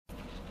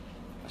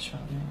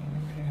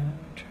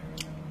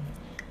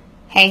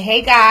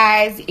Hey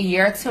guys,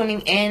 you're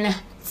tuning in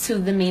to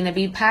the Mina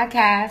B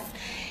podcast.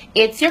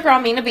 It's your girl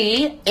Mina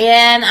B,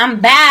 and I'm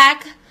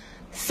back.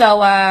 So,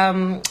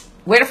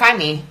 where to find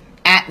me?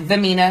 At the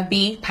Mina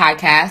B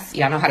podcast.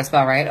 Y'all know how to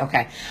spell, right?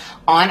 Okay.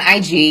 On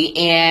IG,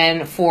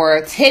 and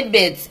for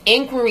tidbits,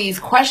 inquiries,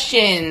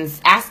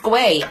 questions, ask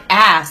away,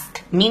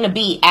 ask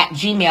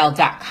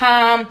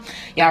minab@gmail.com.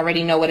 Y'all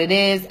already know what it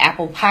is.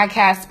 Apple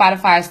Podcasts,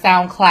 Spotify,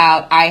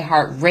 SoundCloud,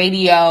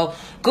 iHeartRadio,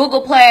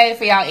 Google Play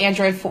for y'all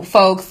Android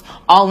folks.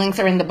 All links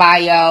are in the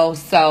bio.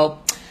 So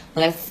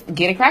let's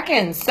get it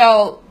cracking.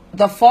 So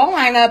the fall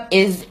lineup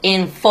is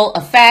in full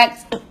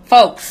effect.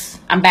 Folks,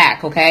 I'm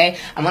back, okay?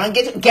 I'm going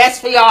to get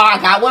guests for y'all. I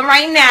got one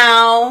right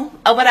now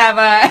or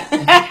whatever.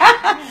 And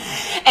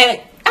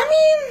I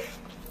mean,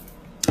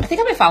 I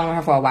think I've been following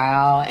her for a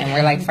while, and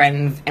we're like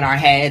friends in our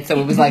head, so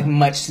it was like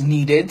much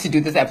needed to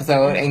do this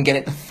episode and get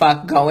it the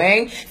fuck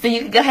going. So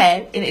you can go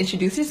ahead and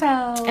introduce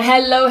yourself.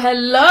 Hello.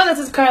 This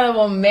is Carla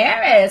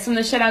Wilmaris from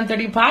the Shut On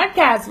 30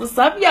 podcast. What's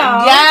up,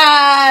 y'all?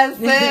 Yes,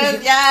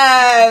 sis,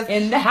 yes.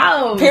 In the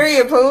house.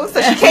 Period, poo. So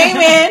she came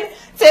in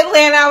to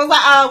Atlanta. I was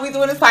like, oh, we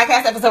doing this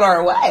podcast episode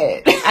or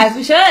what? As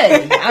we should.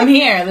 I'm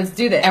here. Let's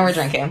do this. And we're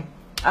drinking.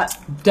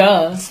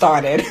 Duh.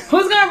 Started.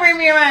 Who's gonna bring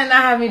me around and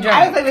not have me drink?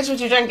 I was like, that's what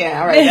you're drinking.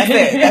 All right,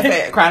 that's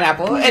it. Crown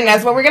apple. And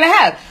that's what we're gonna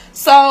have.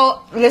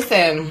 So,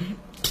 listen,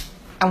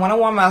 I want to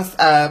warm us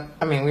up.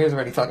 I mean, we was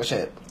already talking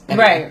shit.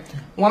 Anyway, right.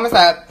 Warm us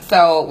up.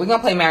 So, we're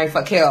gonna play Marry,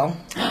 Fuck, Kill.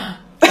 Okay.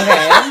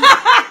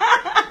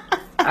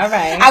 All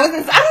right. I've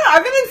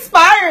been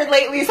inspired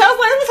lately. So I was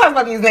like, let me talk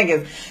about these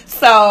niggas.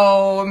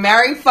 So,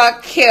 Marry,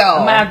 Fuck, Kill.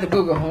 I might have to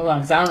Google. Hold on,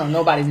 because I don't know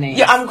nobody's name.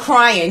 Yeah, I'm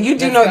crying. You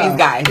do Let's know go. these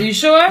guys. Are you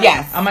sure?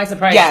 Yes. I might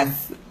surprise you.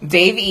 Yes.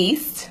 Dave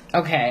East.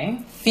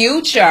 Okay.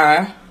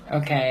 Future.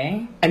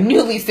 Okay. A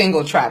newly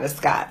single Travis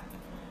Scott.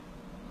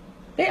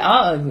 They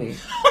all ugly.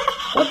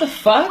 What the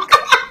fuck?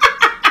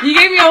 You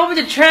gave me a whole bunch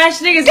of trash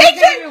niggas. They You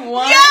gave me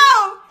one? Yo!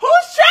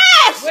 Who's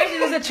trash? Wait,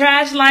 is a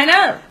trash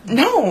lineup?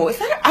 No, it's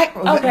not.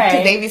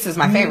 Okay. Dave East is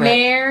my favorite.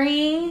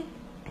 Mary.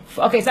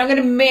 Okay, so I'm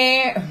gonna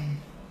marry.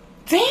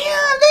 Damn, they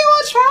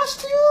all trash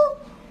too.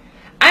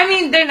 I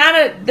mean, they're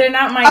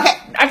not my. Okay.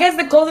 I guess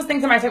the closest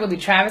thing to my type would be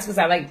Travis, because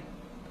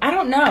I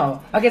don't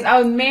know. Okay, so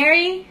I would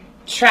marry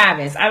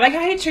Travis. I like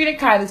how he treated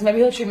Kylie, so maybe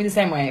he'll treat me the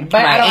same way.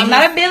 But Right, I'm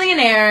not a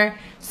billionaire,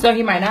 so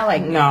he might not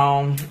like me.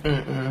 No.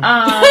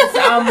 So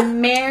I'll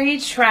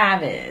marry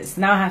Travis.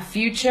 Now I have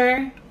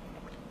Future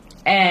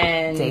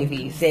and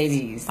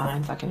Davies.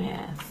 Fine fucking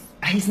ass.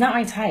 He's not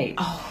my type.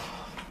 Oh.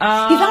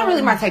 He's not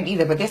really my type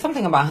either, but there's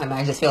something about him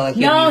I just feel like I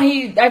feel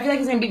like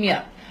he's gonna beat me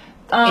up.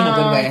 In a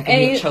good way. I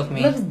think he'll choke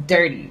me. Looks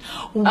dirty.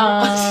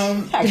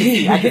 I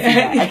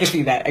can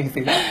see that.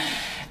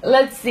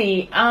 Let's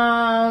see.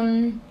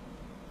 I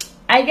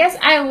guess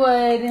I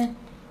would.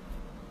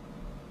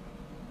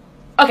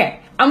 Okay,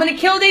 I'm gonna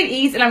kill Dave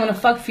East and I'm gonna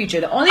fuck Future.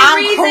 The only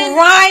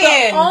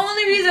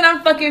reason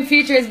I'm fucking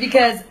Future is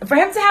because for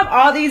him to have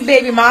all these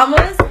baby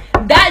mamas,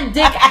 that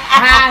dick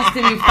has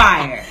to be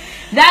fire.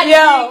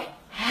 Dick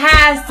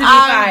has to be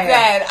fire.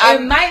 Dead.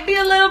 It might be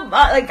a little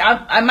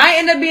I might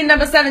end up being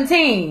number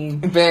 17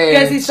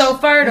 because he's so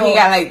fertile. He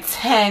got like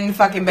 10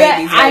 fucking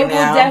babies but right I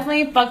will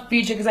definitely fuck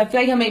Future because I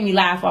feel like he'll make me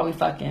laugh while we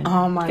fucking.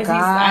 Oh my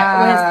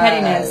god! With his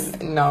pettiness.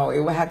 No,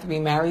 it would have to be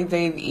marry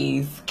Dave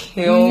East,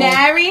 kill.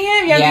 Marry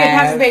him. You have to get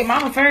past his baby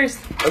mama first.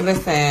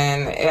 Listen,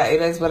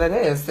 it is what it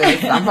is.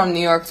 Sis. I'm from New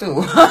York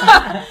too.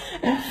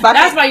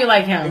 That's why you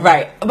like him,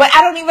 right? But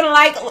I don't even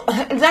like.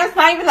 That's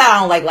not even that I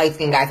don't like light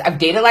skinned guys. I've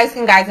dated light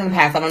skinned guys in the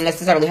past. I don't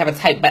necessarily have a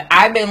type, but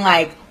I've been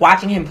like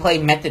watching him play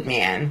Method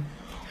Man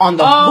on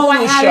the Hulu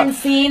I haven't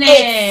seen it.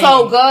 It's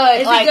so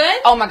good. Is it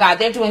good? Oh my god,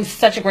 they're doing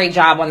such a great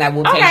job on that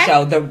Wu-Tang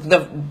show.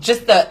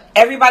 The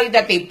everybody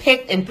that they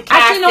picked and casted.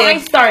 Actually, no,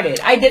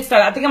 I did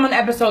start. I think I'm on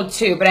episode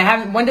 2, but I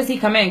haven't. When does he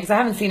come in? Because I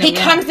haven't seen him. He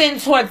comes in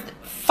towards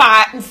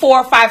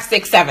 4, 5,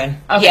 6,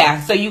 7. Okay.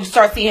 Yeah, so you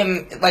start seeing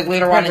him like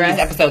later on in these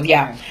episodes.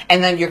 Yeah,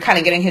 and then you're kind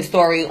of getting his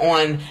story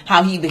on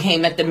how he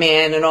became Method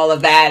Man and all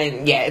of that,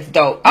 and yeah, it's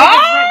dope.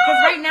 Because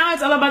right now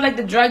it's all about like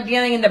the drug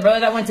dealing and the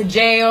brother that went to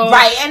jail.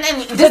 Right, and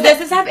then does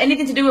this have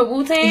anything to do with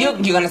Wu-Tang?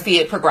 You're gonna see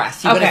it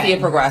progress. You're gonna see it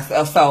progress.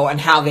 So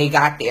and how they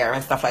got there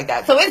and stuff like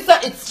that. So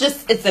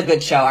it's a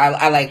good show.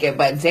 I like it.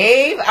 But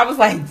Dave, I was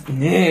like,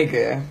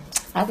 nigga,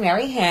 I'd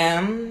marry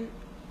him.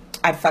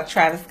 I'd fuck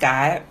Travis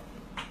Scott.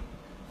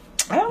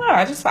 I don't know.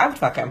 I would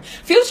fuck him.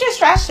 Future's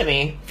trash to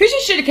me. Future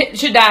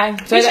should die.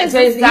 So he should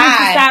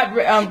stop.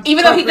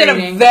 Even though he did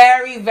a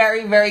very,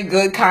 very, very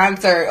good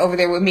concert over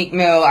there with Meek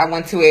Mill. I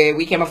went to it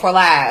weekend before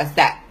last.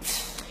 They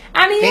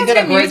did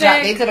a great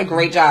job. They did a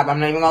great job. I'm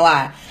not even gonna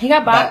lie. He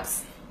got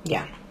bops.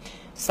 Yeah.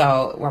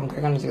 So we're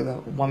gonna do the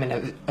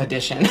woman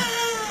edition.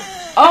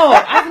 Oh,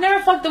 I've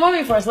never fucked a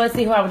woman before, so let's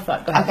see who I would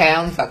fuck. Go ahead. Okay, I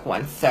only fucked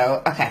once.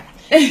 So okay.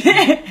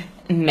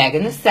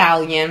 Megan Thee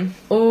Stallion.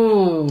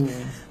 Ooh.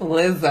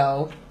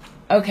 Lizzo.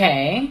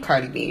 Okay.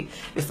 Cardi B.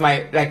 It's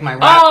my rap come on.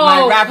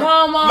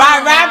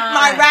 my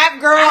rap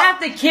girl. I have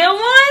to kill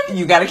one?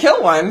 You gotta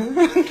kill one.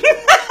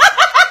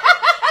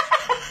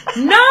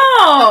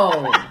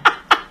 No.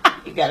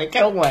 You gotta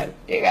kill one.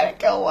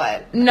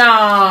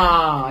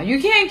 No,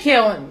 you can't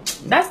kill one.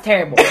 That's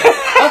terrible.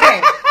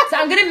 Okay, so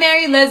I'm gonna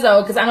marry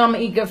Lizzo because I know I'm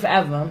gonna eat good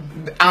forever.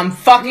 I'm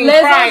fucking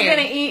Lizzo's crying.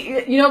 Gonna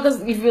eat,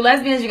 because if you're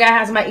lesbians, you gotta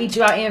have somebody eat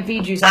you out and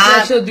feed you. So I feel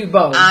like she'll do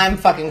both. I'm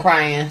fucking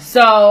crying.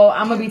 So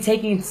I'm gonna be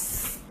taking.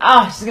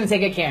 Oh, she's gonna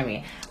take good care of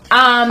me.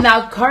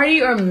 Now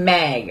Cardi or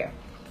Meg?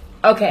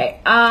 Okay.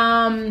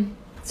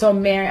 So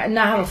Mary,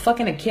 now I have a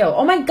fucking a kill.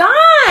 Oh my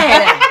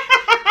god.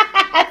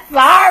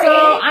 Sorry.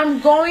 So I'm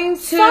going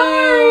to.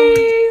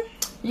 Sorry.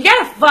 You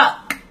gotta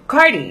fuck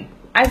Cardi.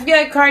 I feel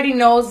like Cardi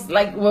knows,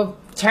 will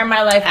turn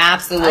my life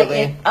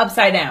absolutely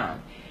upside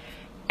down.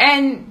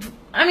 And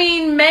I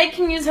mean, Meg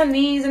can use her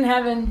knees in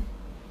heaven.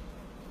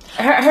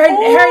 Her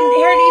knees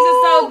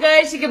are so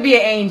good. She could be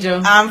an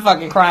angel. I'm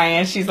fucking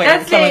crying. She's like,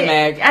 I'm killing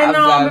Meg. I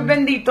know. I'm a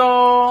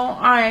bendito.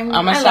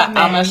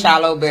 I'm a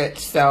shallow bitch.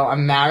 So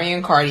I'm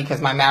marrying Cardi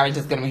because my marriage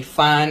is gonna be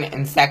fun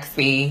and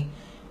sexy.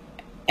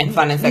 And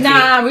fun and sexy.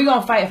 Nah, we're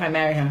gonna fight if I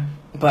marry her.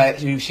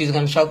 But she's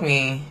gonna choke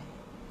me.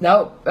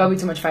 Nope, it'll be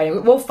too much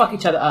fighting. We'll fuck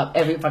each other up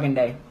every fucking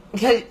day.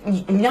 Because, no,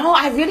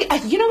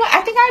 you know what?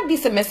 I think I'd be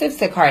submissive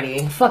to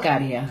Cardi. Fuck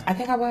out of here. I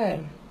think I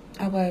would.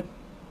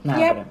 Nah,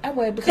 yep, I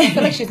would. Because I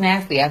feel like she's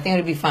nasty. I think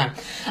it'd be fun.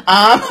 She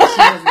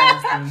is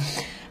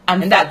nasty.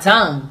 And that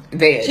tongue.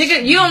 Bitch.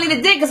 You don't need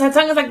a dick because her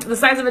tongue is like the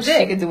size of a dick.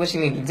 She can do what she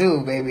need to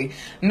do, baby.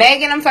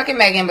 Megan, I'm fucking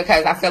Megan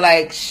because I feel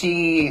like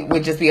she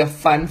would just be a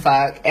fun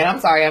fuck. And I'm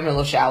sorry, I'm a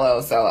little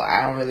shallow, so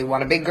I don't really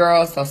want a big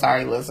girl. So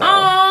sorry, Lizzo.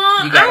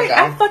 Aww, you gotta go.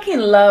 I fucking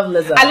love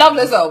Lizzo. I love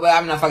Lizzo, but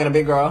I'm not fucking a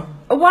big girl.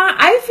 Why?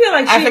 I feel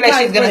like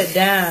she's gonna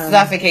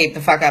suffocate the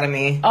fuck out of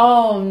me.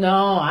 Oh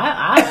no,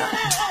 I'll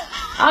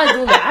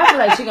do that. I feel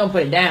like she's gonna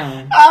put it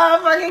down. Oh,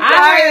 I'm fucking crying.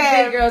 I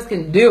heard big girls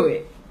can do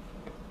it.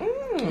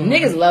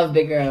 Niggas love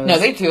big girls. No,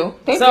 they do.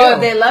 If they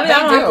love it, I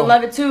don't have to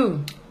love it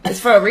too. It's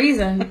for a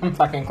reason. I'm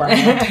fucking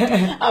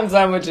crying. I'm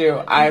done with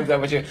you. I'm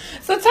done with you.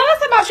 So tell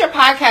us about your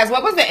podcast.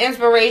 What was the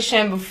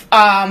inspiration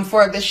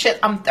for the Shit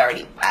I'm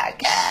 30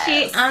 podcast?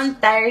 Shit I'm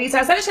 30. So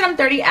I started Shit I'm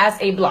 30 as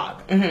a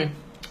blog. Mm-hmm.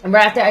 And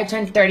right after I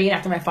turned 30 and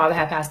after my father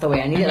had passed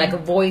away, I needed like a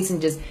voice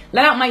and just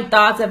let out my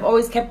thoughts. I've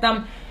always kept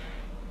them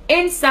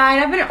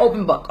inside. I've been an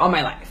open book all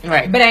my life.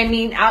 Right. But I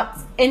mean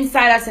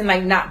inside us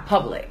and not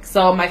public.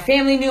 So my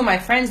family knew, my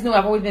friends knew.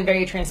 I've always been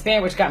very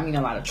transparent, which got me in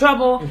a lot of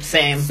trouble.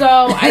 Same. So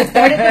I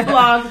started the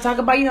blog to talk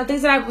about,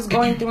 things that I was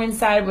going through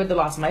inside with the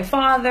loss of my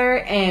father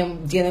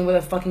and dealing with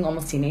a fucking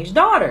almost teenage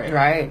daughter.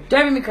 Right.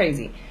 Driving me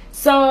crazy.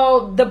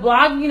 So the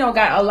blog,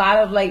 got a lot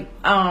of a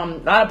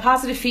lot of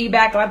positive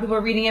feedback. A lot of people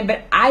were reading it,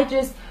 but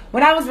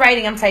when I was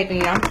writing, I'm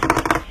typing, and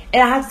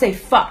I have to say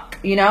fuck.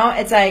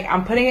 It's like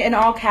I'm putting it in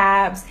all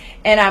caps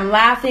and I'm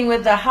laughing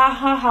with the ha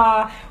ha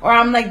ha, or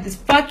I'm like this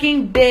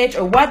fucking bitch,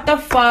 or what the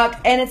fuck,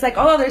 and it's like,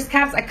 oh, there's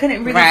caps. I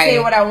couldn't really say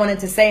what I wanted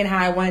to say and how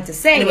I wanted to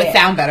say it. It would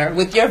sound better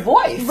with your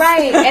voice.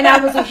 Right. And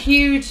I was a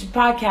huge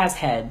podcast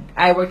head.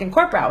 I worked in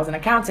corporate. I was an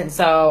accountant,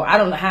 so I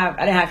didn't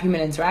have human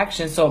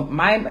interaction. So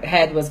my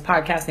head was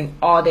podcasting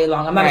all day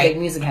long. I'm not a big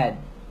music head.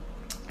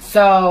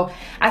 So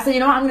I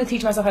said, I'm going to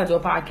teach myself how to do a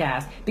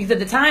podcast. Because at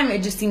the time,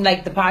 it just seemed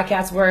like the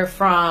podcasts were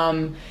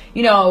from,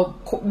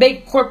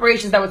 big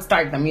corporations that would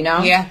start them,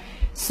 Yeah.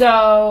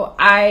 So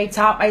I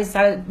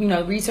started,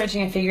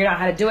 researching and figuring out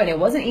how to do it. And it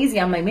wasn't easy.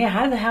 I'm like, man,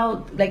 how the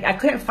hell, I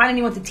couldn't find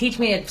anyone to teach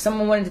me. If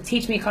someone wanted to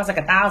teach me, it cost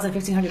 $1,000,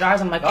 $1,500.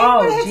 I'm like,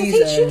 oh, Jesus.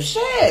 To teach you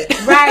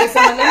shit. Right. So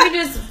I'm like, let me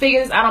just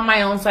figure this out on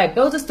my own. So I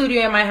built a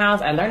studio in my house.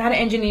 I learned how to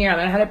engineer. I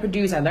learned how to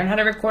produce. I learned how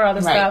to record all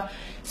this stuff.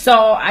 So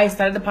I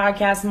started the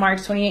podcast March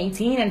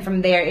 2018, and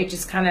from there it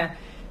just kind of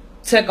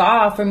took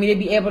off for me to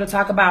be able to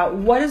talk about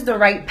what is the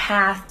right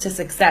path to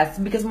success.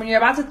 Because when you're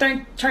about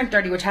to turn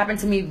 30, which happened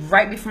to me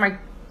right before my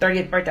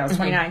 30th birthday, I was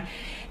 29,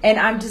 and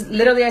I'm just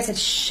literally, I said,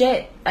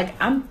 shit,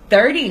 I'm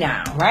 30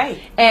 now.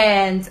 Right.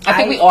 And I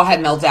think we all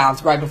had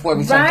meltdowns right before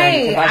we turned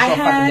 30, because I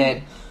fucking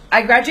did.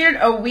 I graduated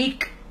a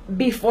week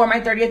before my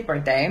 30th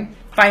birthday.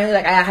 Finally,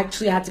 I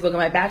actually had to go get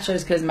my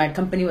bachelor's because my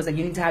company was like,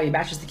 you need to have your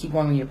bachelor's to keep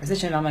going in your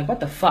position. And I'm like, what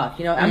the fuck?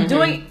 I'm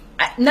doing,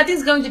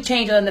 nothing's going to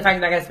change other than the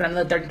fact that I got to spend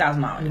another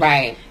 $30,000.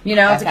 Right.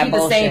 To keep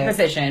the same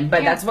position.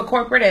 But that's what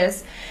corporate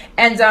is.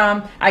 And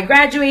I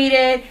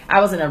graduated. I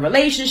was in a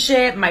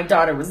relationship. My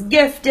daughter was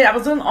gifted. I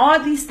was doing all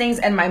these things.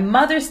 And my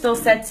mother still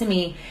said to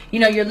me,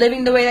 you're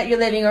living the way that you're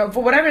living, or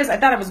for whatever it is. I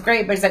thought it was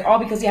great. But it's like, all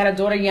because you had a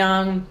daughter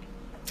young.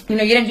 You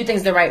didn't do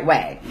things the right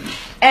way.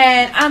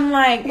 And I'm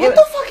like, what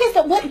the fuck is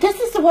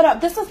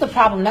that? This is the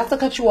problem. Not to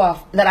cut you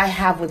off. That I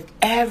have with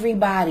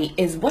everybody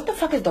is, what the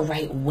fuck is the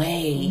right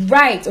way?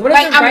 Right. What is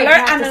the right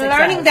path to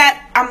success?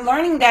 I'm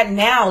learning that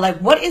now.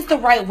 What is the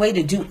right way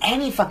to do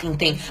any fucking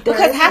thing?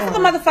 Because half of the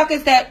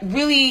motherfuckers that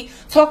really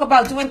talk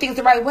about doing things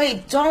the right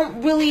way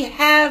don't really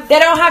have. They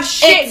don't have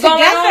shit together.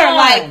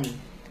 Going on.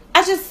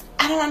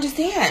 I don't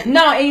understand.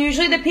 No, and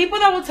usually the people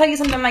that will tell you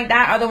something like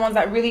that are the ones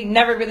that really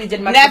never really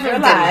did much with their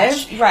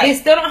lives. Right. They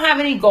still don't have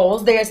any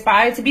goals. They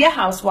aspire to be a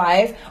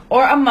housewife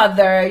or a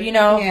mother, you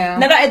know. Yeah.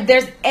 Not that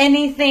there's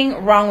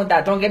anything wrong with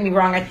that. Don't get me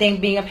wrong. I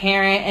think being a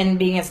parent and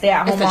being a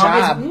stay-at-home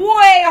mom is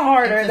way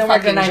harder than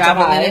working a 9 to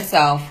 5.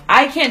 Itself.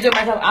 I can't do it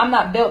myself. I'm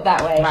not built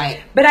that way.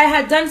 Right. But I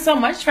had done so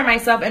much for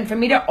myself, and for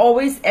me to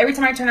always, every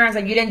time I turn around, it's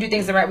like, you didn't do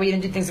things the right way. You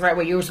didn't do things the right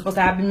way. You were supposed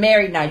to have been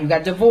married. Now you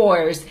got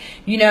divorced.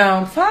 You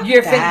know,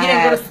 you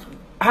didn't go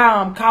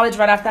to college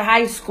right after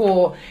high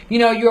school. You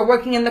know, you're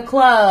working in the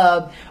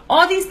club.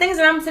 All these things,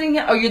 and I'm sitting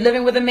here. Oh, you're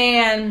living with a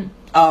man.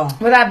 Oh,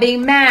 without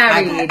being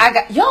married.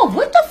 Yo,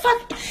 what the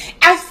fuck?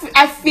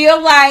 I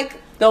feel like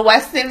the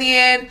West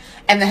Indian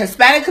and the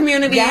Hispanic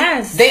community,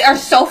 yes, they are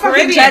so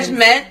fucking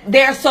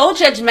They are so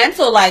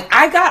judgmental. Like,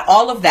 I got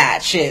all of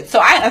that shit, so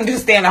I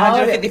understand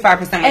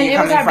 155% where you're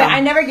coming from. I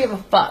never give a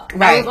fuck.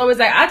 Right. I was always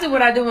like, I do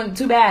what I do, and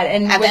too bad.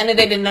 And at the end of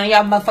the day, none of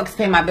y'all motherfuckers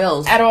pay my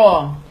bills at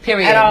all.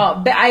 Period. At all.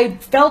 But I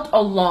felt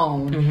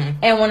alone. Mm-hmm.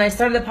 And when I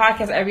started the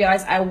podcast, I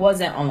realized I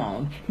wasn't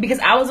alone. Because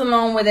I was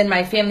alone within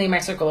my family, my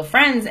circle of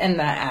friends in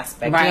that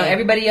aspect. Right. You know,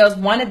 everybody else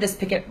wanted this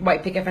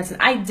white picket fence,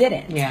 and I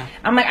didn't. Yeah.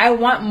 I'm like, I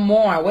want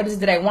more. What is it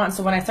that I want?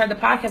 So when I started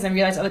the podcast and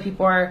realized other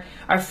people are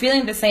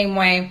feeling the same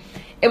way,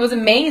 it was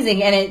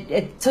amazing. And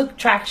it took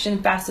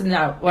traction faster than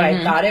what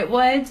I thought it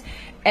would.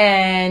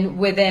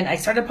 And I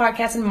started the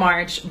podcast in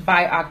March.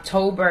 By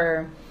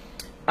October,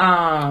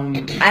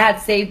 I had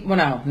saved,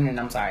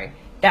 I'm sorry.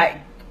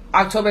 That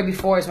October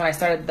before is when I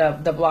started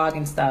the blog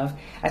and stuff.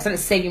 I started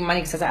saving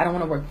money because I don't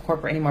want to work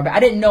corporate anymore. But I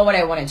didn't know what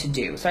I wanted to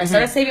do. So I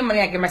started saving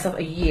money. I gave myself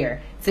a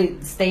year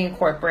to stay in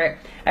corporate.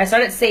 I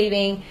started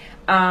saving.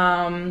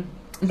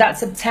 That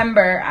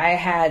September,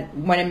 I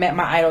went and met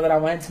my idol that I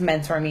wanted to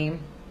mentor me.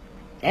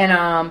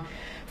 And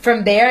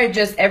from there,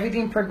 just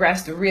everything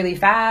progressed really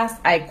fast.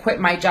 I quit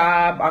my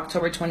job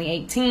October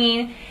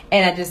 2018.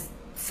 And I just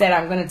said,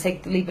 I'm going to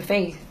take the leap of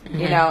faith,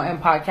 you know,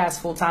 and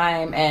podcast full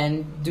time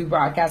and do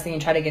broadcasting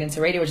and try to get into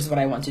radio, which is what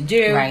I want to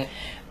do. Right.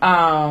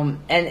 And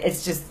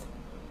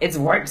it's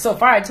worked so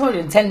far. I told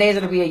you in 10 days,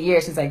 it'll be a year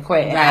since I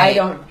quit. And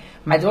right.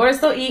 My daughter's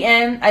still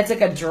eating. I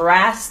took a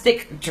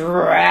drastic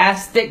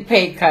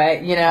pay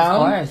cut, you know.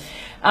 Of course.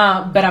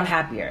 But I'm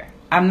happier.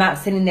 I'm not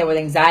sitting there with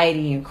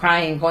anxiety and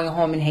crying, going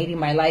home and hating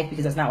my life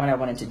because that's not what I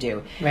wanted to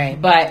do.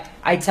 Right. But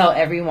I tell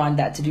everyone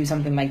that to do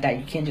something like that,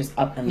 you can't just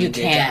up and leave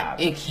your job.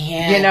 You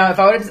can't. You know, if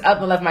I would have just up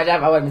and left my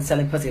job, I would have been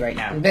selling pussy right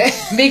now.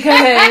 Because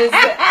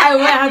I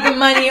wouldn't have the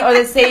money or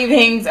the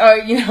savings or,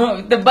 you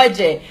know, the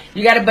budget.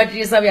 You got to budget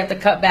yourself. You have to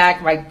cut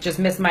back. Like, just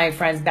missed my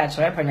friend's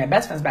bachelorette party, my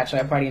best friend's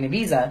bachelorette party in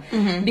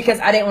Ibiza because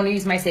I didn't want to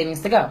use my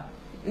savings to go.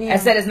 Yeah. I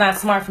said it's not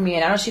smart for me.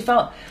 And I know she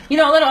felt, you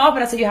know, a little off,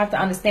 but I said, you have to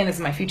understand this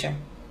is my future.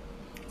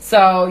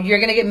 So you're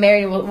going to get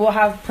married. We'll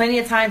have plenty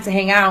of time to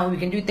hang out. And we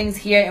can do things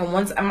here. And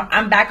once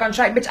I'm back on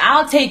track, bitch,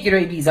 I'll take you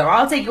to Ibiza. Or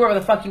I'll take you wherever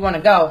the fuck you want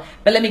to go.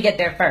 But let me get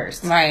there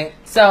first. Right.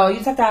 So you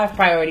just have to have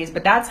priorities.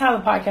 But that's how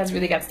the podcast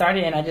really got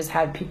started. And I just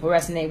had people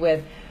resonate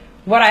with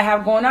what I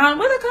have going on.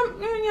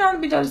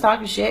 Be just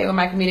talking shit with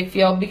my comedic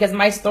field. Because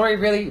my story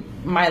really,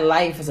 my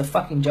life is a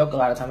fucking joke a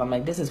lot of times. I'm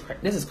like, this is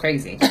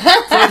crazy. So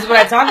this is what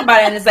I talk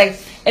about. And it's like,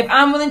 if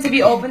I'm willing to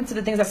be open to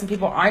the things that some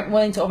people aren't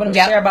willing to open up and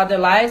share about their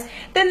lives,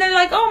 then they're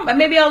like, oh,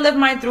 maybe I'll live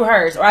mine through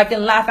hers. Or I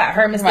can laugh at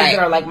her mistakes that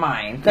are like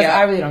mine. Because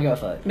I really don't give a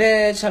fuck.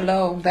 Bitch,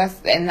 hello.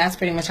 That's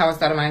pretty much how I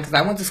started mine. Because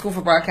I went to school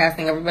for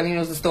broadcasting. Everybody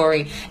knows the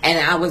story. And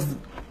I was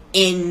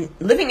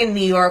living in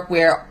New York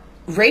where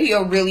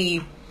radio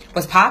really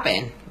was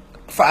popping.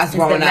 For us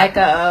growing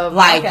up,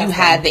 like you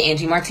had the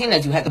Angie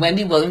Martinez, you had the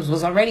Wendy Williams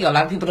was on radio. A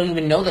lot of people don't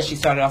even know that she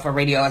started off on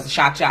radio as a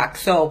shock jock.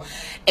 So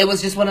it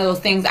was just one of those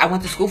things. I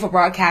went to school for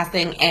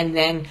broadcasting, and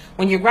then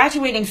when you're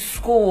graduating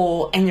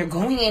school and you're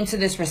going into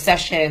this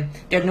recession,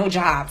 there are no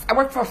jobs. I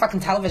worked for a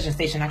fucking television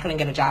station I couldn't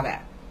get a job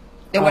at.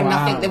 There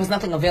was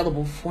nothing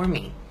available for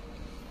me.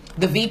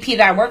 The VP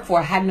that I worked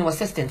for had no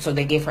assistant, so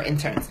they gave her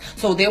interns.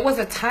 So there was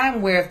a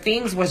time where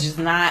things was just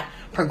not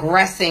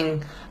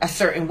progressing a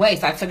certain way.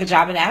 So I took a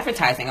job in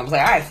advertising. I was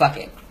like, all right, fuck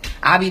it.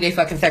 I'll be their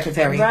fucking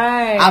secretary.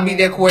 Right. I'll be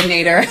their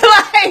coordinator. And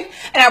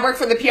I worked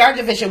for the PR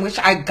division, which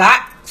I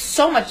got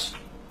so much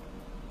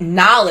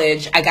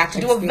knowledge. I got to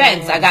do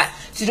events. I got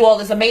to do all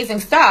this amazing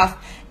stuff.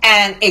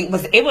 And it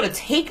was able to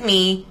take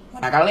me,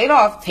 when I got laid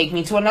off, take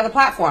me to another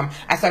platform.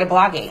 I started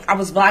blogging. I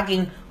was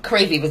blogging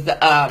crazy. It was the,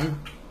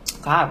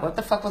 God, what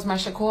the fuck was my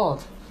shit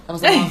called? That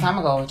was a long time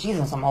ago.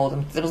 Jesus, I'm old.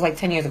 It was like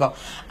 10 years ago.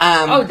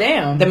 Oh,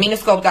 damn.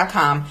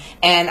 TheMeanascope.com.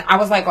 And I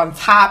was like a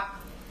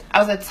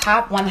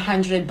top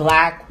 100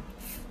 black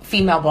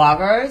female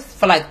bloggers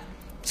for like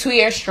 2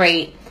 years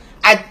straight.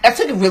 I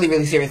took it really,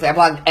 really seriously. I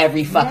blogged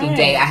every fucking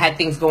day. I had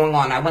things going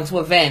on. I went to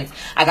events.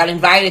 I got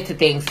invited to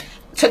things.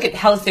 Took it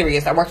hella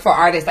serious. I worked for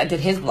artists. I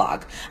did his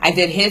blog. I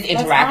did his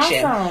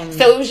interaction. That's awesome.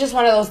 So it was just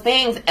one of those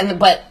things.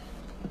 But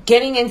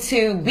getting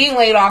into being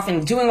laid off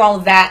and doing all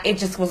of that, it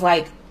just was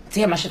like,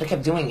 damn, I should have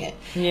kept doing it.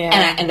 Yeah. And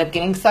I ended up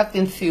getting sucked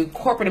into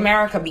corporate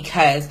America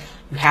because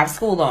you have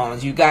school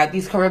loans. You got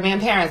these Caribbean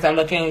parents that are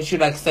looking at you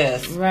like,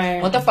 sis,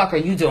 what the fuck are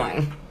you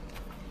doing?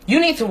 You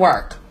need to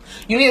work.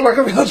 You need to work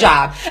a real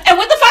job. And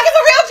what the fuck is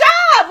a real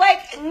job? Like,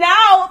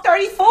 now,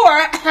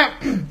 34.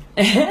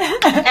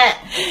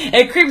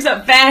 It creeps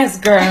up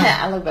fast, girl.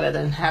 I look better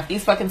than half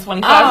these fucking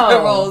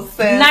 25-year-olds.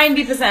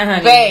 90%,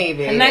 honey.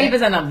 Baby. 90%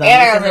 of them.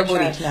 And I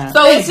booty.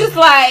 So it's just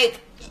like,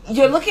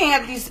 you're looking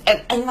at these,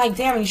 and like,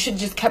 damn, you should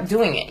have just kept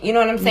doing it. You know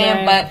what I'm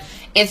saying? Right. But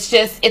it's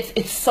just,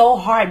 it's so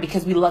hard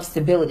because we love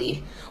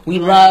stability. We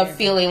love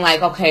feeling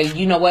like, okay,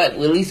 you know what? At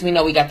least we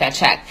know we got that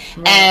check.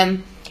 Right.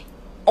 And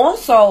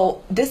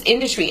also, this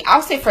industry,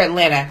 I'll say for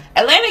Atlanta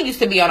used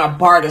to be on a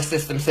barter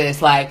system,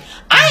 sis. Like,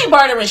 I ain't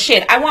bartering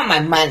shit. I want my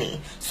money.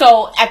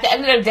 So, at the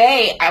end of the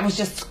day, I was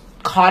just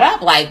caught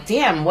up. Like,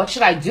 damn, what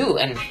should I do?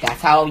 And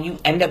that's how you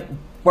end up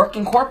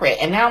working corporate.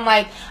 And now I'm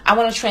like, I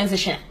want to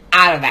transition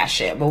out of that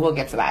shit. But we'll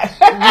get to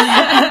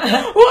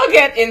that. We'll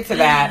get into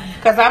that.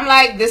 Because I'm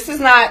like, this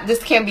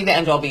can't be the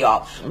end all be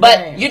all.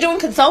 But you're doing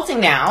consulting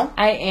now.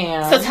 I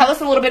am. So tell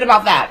us a little bit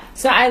about that.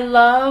 So I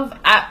love,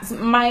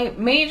 my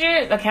major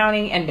is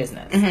accounting and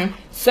business. Mm-hmm.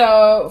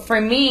 So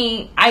for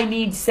me, I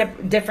need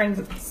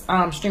different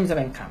streams of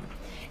income.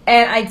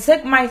 And I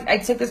took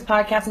this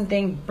podcasting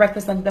thing,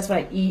 breakfast, lunch, that's what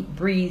I eat,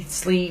 breathe,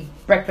 sleep,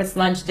 breakfast,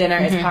 lunch, dinner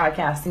is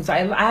podcasting. So I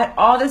had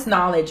all this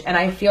knowledge, and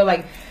I feel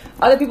like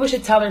other people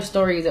should tell their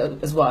stories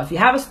as well. If you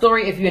have a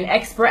story, if you're an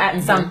expert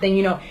at something,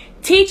 you know,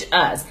 teach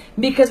us.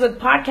 Because with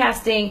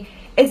podcasting,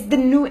 it's the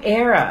new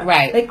era.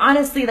 Right. Like,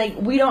 honestly, like,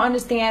 we don't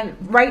understand.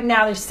 Right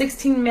now, there's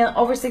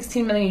over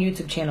 16 million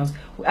YouTube channels.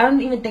 I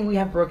don't even think we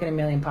have broken 1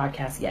 million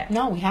podcasts yet.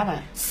 No, we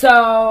haven't.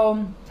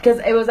 So, because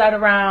it was at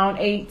around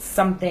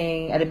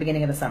 8-something at the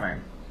beginning of the summer.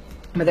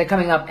 But they're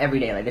coming up every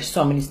day. Like, there's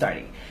so many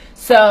starting.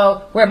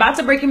 So, we're about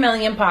to break 1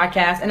 million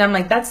podcasts. And I'm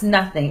like, that's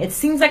nothing. It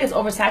seems like it's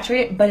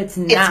oversaturated, but it's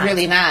not. It's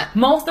really not.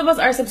 Most of us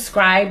are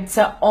subscribed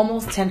to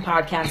almost 10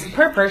 podcasts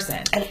per person.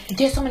 And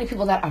there's so many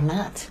people that are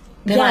not.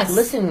 They're not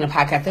listening to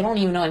podcasts. They don't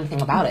even know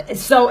anything about it.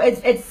 So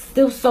it's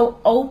still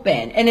so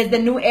open. And it's the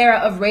new era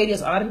of radio.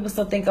 So a lot of people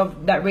still think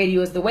of that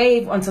radio as the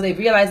wave until they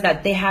realize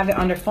that they have it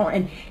on their phone.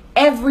 And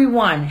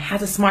everyone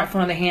has a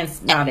smartphone in their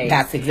hands nowadays.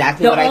 That's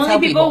exactly what I tell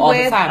people all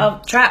the time. The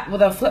only people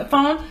with a flip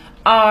phone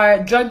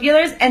are drug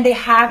dealers, and they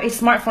have a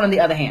smartphone on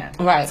the other hand.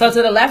 Right. So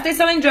to the left, they're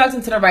selling drugs,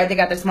 and to the right, they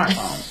got their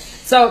smartphone.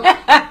 So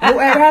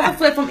whoever has a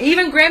flip phone,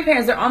 even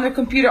grandparents, they're on their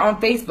computer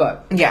on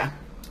Facebook. Yeah.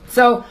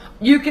 So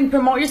you can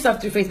promote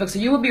yourself through Facebook. So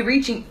you will be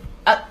reaching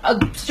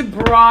such a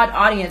broad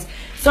audience.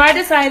 So I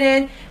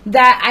decided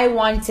that I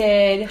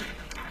wanted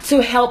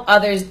to help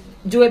others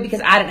do it because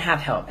I didn't have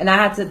help. And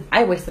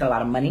I wasted a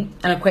lot of money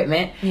and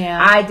equipment.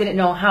 Yeah. I didn't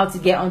know how to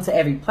get onto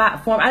every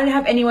platform. I didn't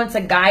have anyone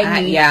to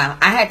guide me. Yeah.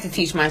 I had to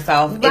teach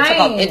myself.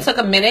 Right. It took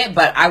a minute,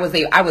 but I was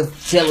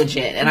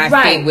diligent and I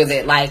stayed with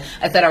it. Like,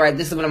 I said, all right,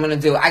 this is what I'm going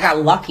to do. I got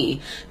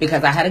lucky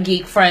because I had a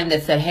geek friend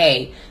that said,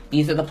 hey,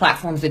 these are the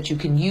platforms that you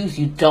can use.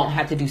 You don't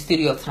have to do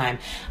studio time.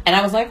 And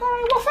I was like, all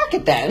right, well, fuck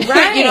it then.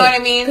 Right. You know what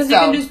I mean? Because you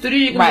can do studio,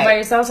 you can do by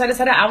yourself. So I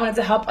decided I wanted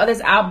to help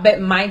others out,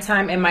 but my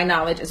time and my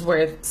knowledge is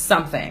worth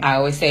something. I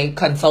always say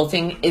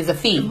consulting is a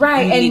fee.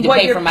 Right. You need to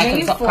pay for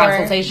my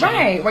consultation.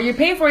 Right. What you're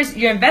paying for is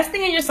you're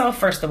investing in yourself,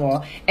 first of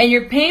all, and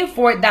you're paying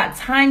for that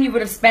time you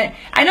would have spent.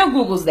 I know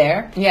Google's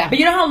there. Yeah. But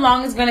you know how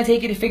long it's going to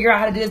take you to figure out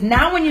how to do this?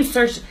 Now when you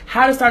search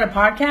how to start a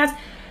podcast,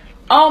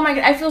 oh my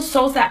God, I feel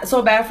so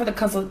bad for the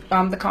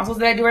consults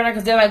that I do right now,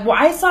 because they're like, well,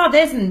 I saw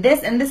this and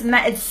this and this and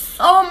that. It's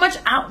so much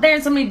out there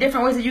in so many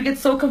different ways that you get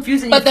so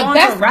confused. And but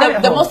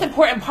the most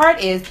important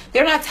part is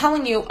they're not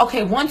telling you,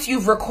 okay, once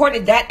you've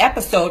recorded that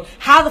episode,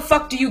 how the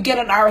fuck do you get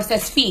an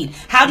RSS feed?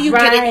 How do you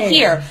get it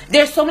here?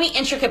 There's so many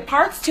intricate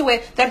parts to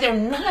it that they're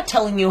not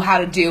telling you how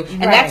to do,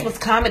 and that's what's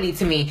comedy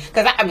to me.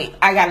 Because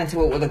I got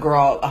into it with a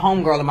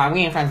homegirl of mine. We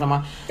ain't friends no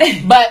more,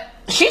 but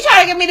she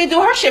tried to get me to do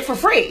her shit for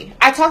free.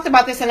 I talked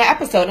about this in an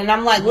episode, and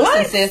I'm like,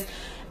 listen, sis,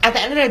 at the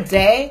end of the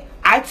day,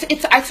 I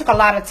took a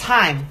lot of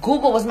time.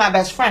 Google was my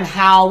best friend.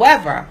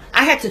 However,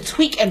 I had to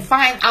tweak and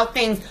find out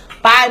things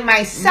by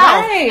myself.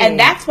 Right. And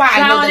that's why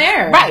I know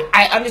that, right.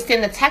 I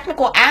understand the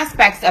technical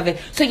aspects of it.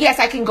 So yes,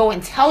 I can go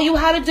and tell you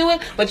how to do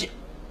it, but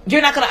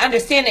you're not going to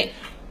understand it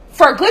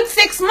for a good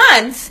 6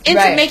 months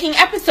into making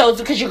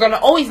episodes, because you're going to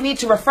always need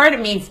to refer to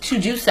me to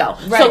do so.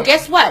 Right. So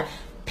guess what?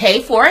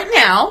 Pay for it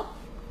now.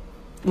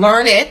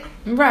 Learn it,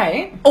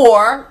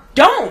 or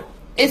don't.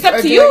 It's up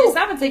to you.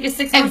 Yourself and take it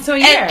 6 months to a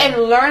year,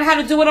 and learn how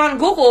to do it on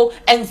Google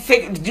and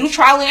do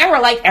trial and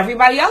error like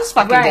everybody else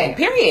fucking did.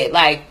 Period.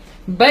 Like,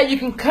 but you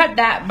can cut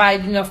that by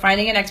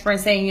finding an expert and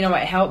saying, you know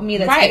what, help me.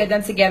 Let's get it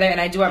done together, and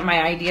I do have my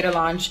idea to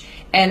launch,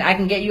 and I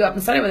can get you up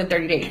and started within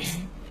 30 days.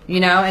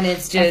 And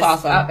it's just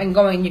awesome. Up and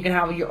going. You can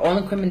have your own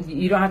equipment.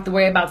 You don't have to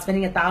worry about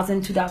spending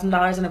 $1,000,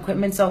 $2,000 on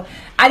equipment. So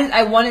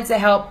I wanted to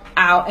help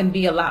out and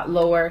be a lot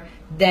lower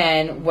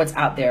than what's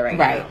out there right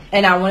now.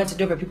 And I wanted to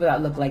do it for people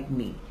that look like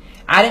me.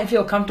 I didn't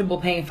feel comfortable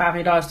paying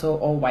 $500 to an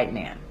old white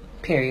man.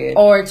 Period.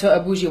 Or to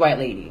a bougie white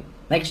lady.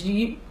 Like,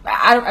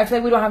 I feel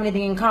like we don't have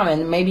anything in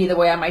common. Maybe the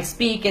way I might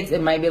speak,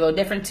 it might be a little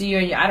different to you.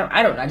 And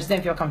I don't know. I just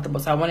didn't feel comfortable.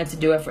 So I wanted to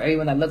do it for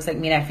everyone that looks like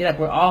me. And I feel like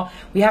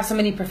we have so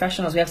many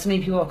professionals. We have so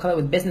many people of color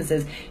with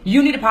businesses.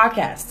 You need a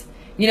podcast.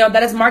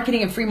 that is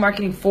marketing and free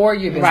marketing for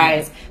your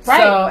business. Right.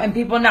 So, and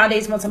people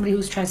nowadays want somebody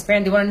who's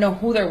transparent. They want to know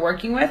who they're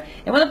working with.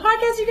 And with a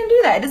podcast, you can do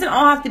that. It doesn't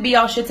all have to be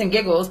all shits and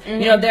giggles.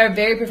 Mm-hmm. There are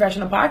very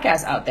professional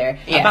podcasts out there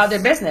about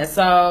their business.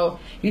 So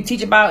you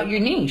teach about your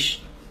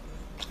niche.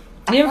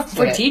 Even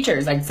for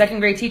teachers, like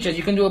second grade teachers,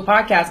 you can do a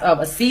podcast of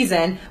a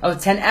season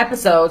of 10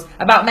 episodes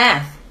about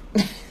math.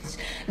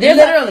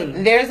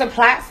 There's a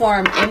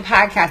platform in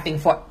podcasting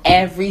for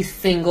every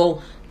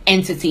single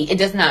entity. It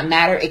does not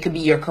matter. It could be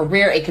your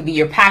career. It could be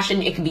your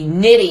passion. It could be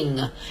knitting.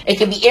 It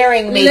could be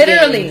earring making.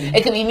 Literally.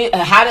 It could be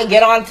how to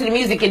get onto the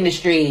music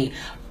industry.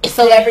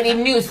 Celebrity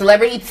news,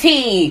 celebrity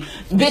tea,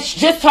 bitch,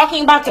 just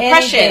talking about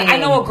depression. Anything. I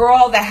know a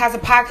girl that has a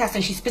podcast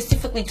and she's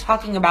specifically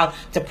talking about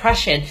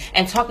depression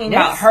and talking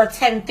about her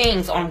 10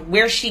 things on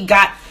where she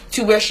got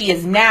to where she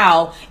is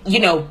now,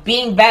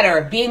 being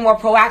better, being more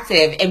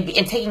proactive,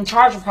 and taking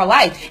charge of her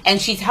life.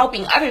 And she's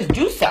helping others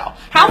do so.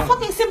 How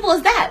fucking simple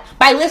is that?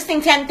 By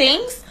listing 10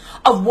 things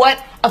of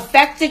what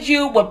affected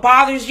you, what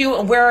bothers you,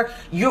 and where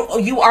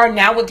you are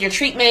now with your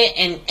treatment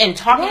and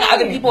talking to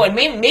other people, and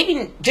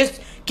maybe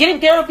just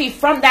getting therapy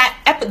from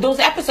those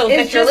episodes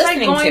that you're listening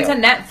to. It's just like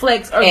going to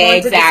Netflix or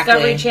going to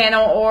Discovery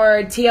Channel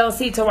or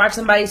TLC to watch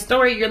somebody's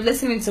story. You're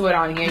listening to it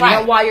on here.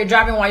 Right. While you're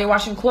driving, while you're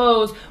washing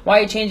clothes, while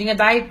you're changing a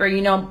diaper.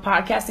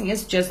 Podcasting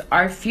is just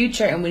our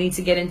future, and we need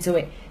to get into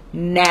it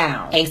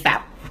now.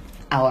 ASAP.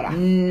 Ahora.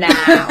 Now.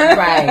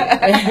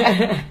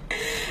 Right.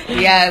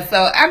 Yeah,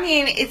 so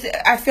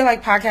I feel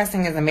like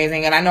podcasting is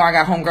amazing, and I know I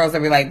got homegirls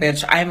that be like,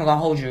 bitch, I ain't even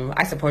gonna hold you.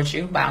 I support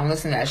you, but I don't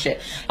listen to that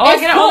shit. I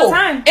get it all the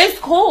time. It's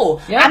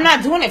cool. Yeah. I'm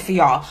not doing it for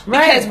y'all.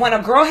 Because when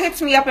a girl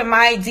hits me up in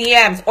my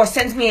DMs or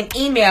sends me an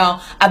email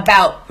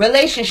about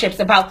relationships,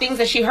 about things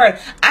that she heard.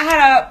 I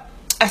had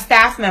a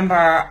staff member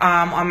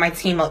on my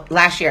team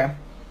last year.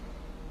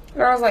 The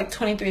girl was like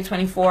 23,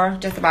 24,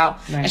 just about.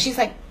 Right. And she's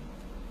like,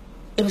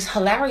 it was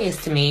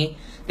hilarious to me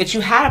that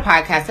you had a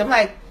podcast. I'm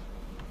like,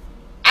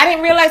 I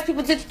didn't realize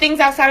people did things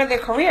outside of their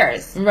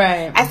careers.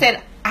 Right. I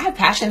said, I have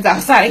passions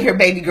outside of here,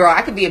 baby girl.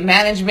 I could be in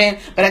management,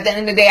 but at the end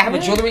of the day, I have a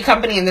jewelry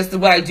company, and this is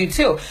what I do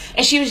too.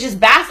 And she was just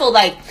baffled.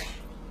 Like,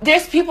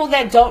 there's people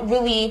that don't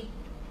really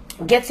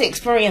get to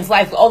experience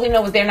life. All they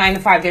know is their 9 to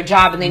 5, their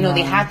job, and they know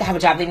they have to have a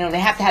job. They know they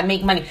have to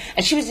make money.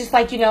 And she was just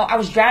like, I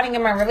was drowning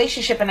in my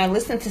relationship, and I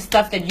listened to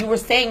stuff that you were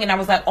saying, and I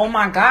was like, oh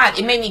my God,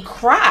 it made me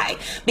cry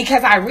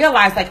because I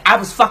realized like I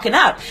was fucking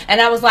up.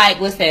 And I was like,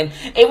 listen,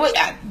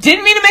 I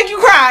didn't mean to make you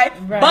cry,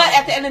 but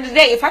at the end of the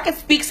day, if I could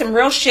speak some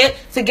real shit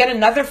to get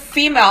another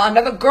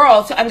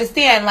girl to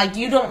understand, like,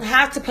 you don't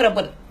have to put up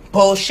with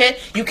bullshit.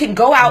 You can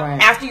go out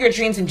after your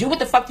dreams and do what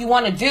the fuck you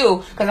want to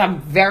do, because I'm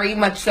very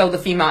much so the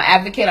female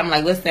advocate. I'm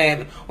like,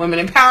 listen,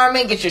 women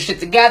empowerment, get your shit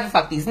together,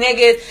 fuck these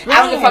niggas.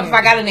 I don't give a fuck if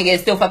I got a nigga,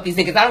 it's still fuck these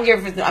niggas. I don't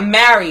care if I'm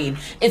married,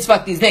 it's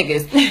fuck these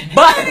niggas.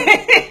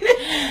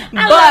 But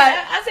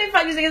I say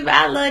fuck these niggas, but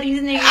I love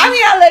these niggas.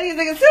 I love these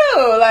niggas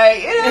too.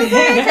 Like, what I'm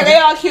saying? Because they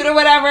all cute or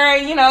whatever.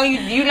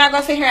 You're not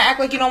going to sit here and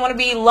act like you don't want to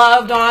be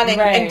loved on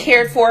and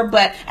cared for.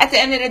 But at the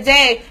end of the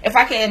day, if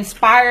I can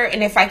inspire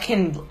and if I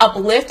can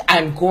uplift,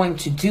 I'm going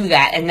to do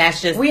that. And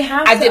that's just,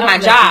 I did my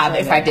job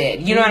if I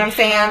did. You know what I'm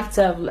saying? We have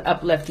to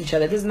uplift each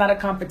other. This is not a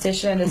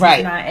competition. This is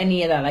not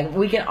any of that. Like,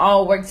 we can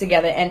all work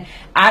together. And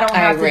I don't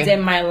have to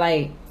dim my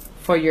light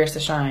for yours to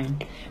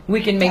shine.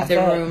 We can make the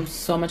room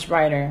so much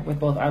brighter with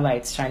both our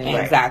lights shining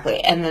bright.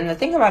 Exactly. And then the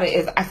thing about it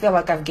is, I feel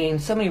like I've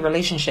gained so many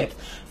relationships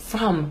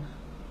from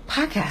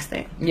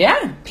podcasting.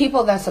 Yeah.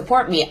 People that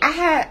support me. I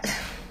had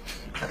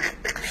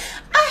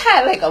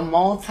like a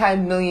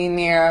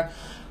multi-millionaire.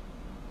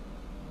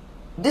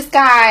 This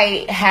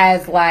guy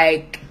has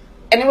like,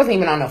 and it wasn't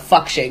even on the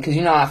fuck shit, because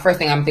the first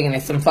thing I'm thinking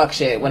is some fuck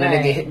shit when a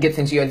nigga gets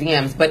into your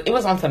DMs, but it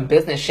was on some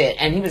business shit.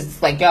 And he was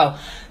just like, yo,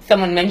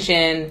 someone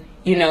mentioned,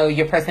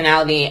 your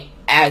personality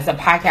as a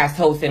podcast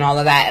host and all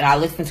of that, and I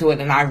listened to it,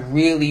 and I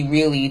really,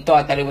 really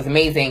thought that it was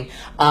amazing.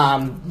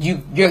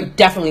 You're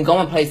definitely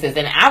going places,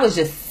 and I was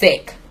just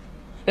sick.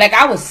 Like,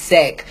 I was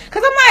sick,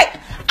 because I'm like,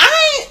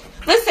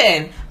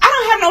 listen, I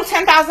don't have no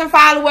 10,000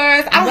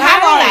 followers. I don't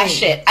have all that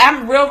shit.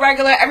 I'm real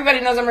regular. Everybody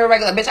knows I'm real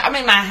regular. Bitch, I'm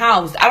in my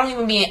house. I don't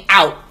even be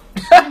out.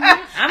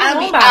 I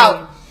don't be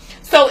out.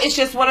 So it's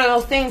just one of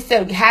those things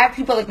to have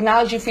people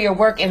acknowledge you for your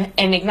work and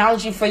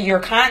acknowledge you for your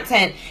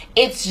content.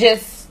 It's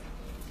just,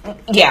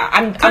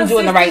 I'm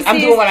doing the right. I'm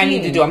doing what I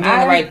need to do. I'm doing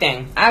the right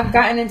thing. I've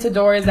gotten into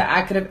doors that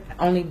I could have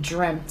only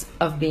dreamt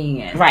of being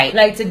in. Right.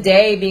 Like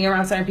today, being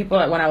around certain people,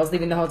 like when I was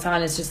leaving the hotel,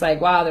 and it's just like,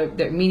 wow,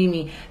 they're meeting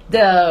me.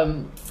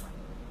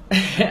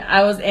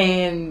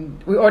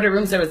 We ordered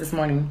room service this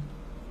morning,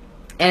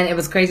 and it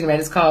was crazy. I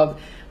just called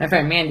my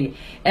friend Mandy,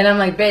 and I'm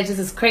like, bitch, this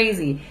is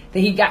crazy.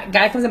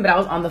 Guy comes in, but I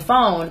was on the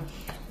phone,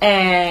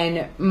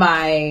 and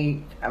my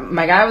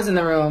guy was in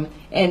the room,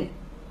 and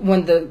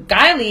when the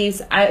guy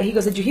leaves, he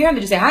goes, did you hear him?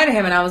 Did you say hi to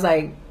him? And I was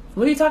like,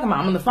 what are you talking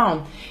about? I'm on the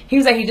phone. He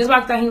was like, he just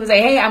walked out. He was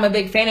like, hey, I'm a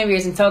big fan of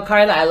yours, and tell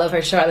Carla I love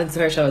her show. I listen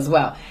to her show as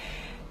well.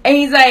 And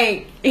he's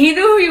like, he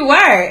knew who you were.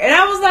 And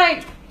I was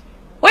like,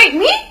 wait,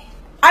 me?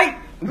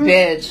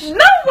 Bitch.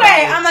 No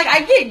way. I'm like,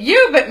 I get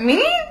you, but me?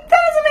 That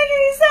doesn't make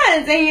any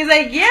sense. And he's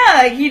like, yeah,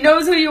 like, he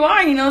knows who you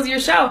are. He knows your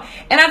show.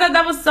 And I thought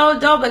that was so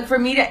dope, like, for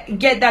me to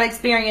get that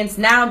experience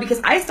now,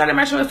 because I started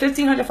my show with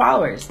 1,500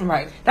 followers.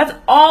 Right. That's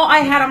all I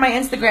had on my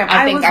Instagram.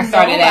 I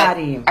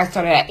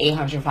started at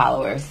 800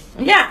 followers.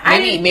 Yeah.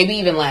 Maybe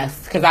even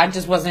less, because I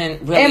just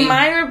wasn't really. And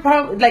mine were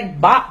probably, like,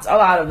 bots, a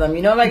lot of them.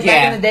 You know, like,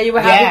 back in the day, you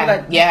would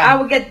have people, like, I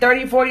would get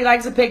 30, 40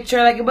 likes a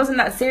picture. Like, it wasn't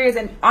that serious.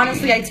 And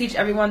honestly, I teach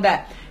everyone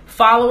that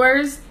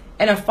followers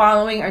and a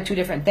following are two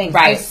different things.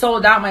 Right. I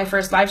sold out my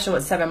first live show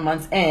at 7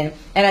 months in,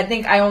 and I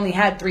think I only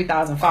had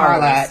 3,000 followers.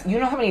 Carla, you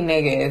know how many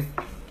niggas,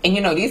 and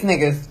you know these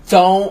niggas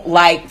don't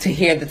like to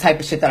hear the type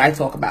of shit that I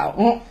talk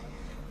about.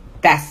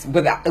 That's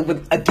with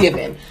a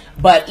given.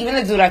 But even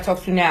the dude I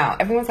talk to now,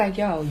 everyone's like,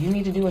 yo, you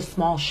need to do a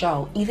small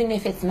show. Even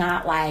if it's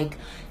not like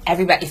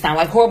everybody, it's not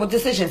like Horrible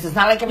Decisions. It's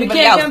not like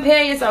everybody else. You can't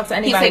compare yourself to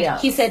anybody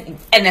else. He said,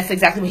 and that's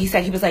exactly what he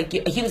said. He was like,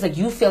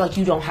 you feel like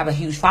you don't have a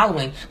huge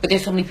following, but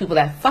there's so many people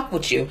that fuck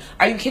with you.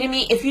 Are you kidding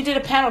me? If you did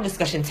a panel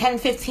discussion, 10,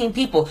 15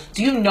 people,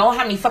 do you know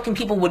how many fucking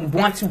people would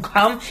want to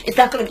come? It's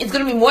going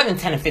to be more than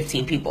 10 or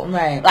 15 people.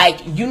 Right.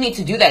 Like, you need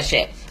to do that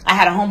shit. I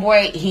had a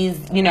homeboy,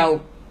 he's, you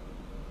know,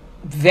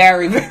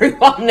 very, very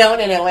well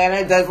known in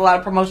Atlanta, does a lot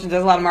of promotion,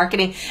 does a lot of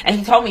marketing, and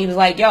he told me, he was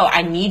like, yo,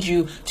 I need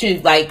you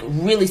to, like,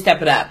 really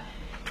step it up.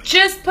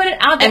 Just put it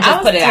out there. And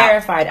just put it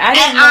terrified. Out.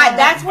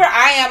 That's where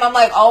I am. I'm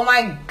like, oh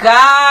my God.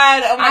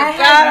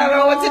 I don't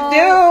know what to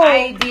do.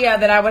 Idea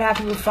that I would have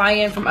people fly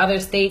in from other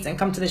states and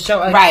come to the show.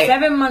 Like, right.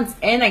 7 months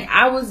in, like,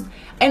 I was,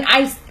 and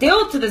I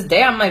still to this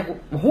day, I'm like,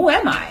 who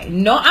am I?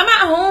 No, I'm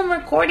at home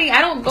recording.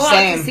 I don't go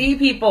out to see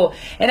people,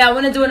 and I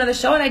want to do another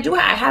show, and I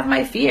have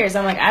my fears.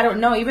 I'm like, I don't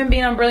know. Even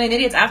being on Brilliant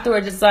Idiots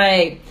afterwards, it's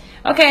like,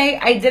 okay,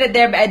 I did it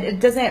there, but it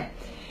doesn't.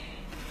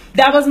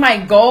 That was my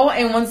goal,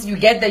 and once you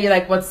get there, you're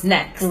like, what's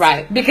next?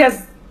 Right.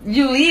 Because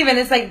you leave, and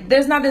it's like,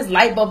 there's not this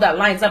light bulb that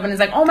lights up, and it's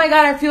like, oh my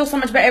God, I feel so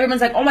much better. Everyone's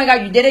like, oh my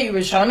God, you did it, you were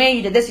Charlamagne,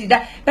 you did this, you did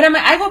that. But I'm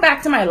like, I go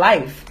back to my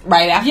life.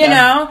 Right after. You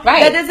know?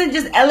 Right. That doesn't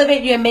just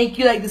elevate you and make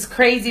you like this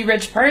crazy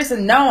rich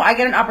person. No, I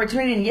get an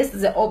opportunity, and yes,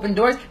 there's an open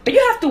doors, but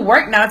you have to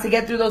work now to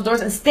get through those doors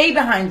and stay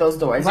behind those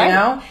doors, right. You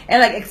know?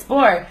 And like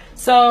explore.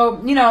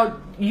 So, you know,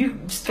 you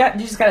just got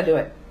to do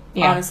it.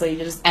 Yeah. Honestly, you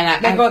just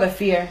let go of the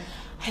fear.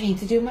 I need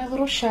to do my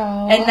little show.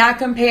 And not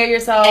compare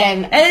yourself.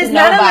 And it's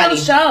not a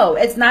little show.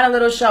 It's not a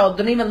little show.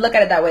 Don't even look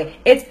at it that way.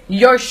 It's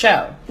your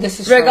show. This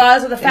is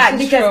regardless of the fact.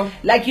 Because,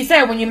 like you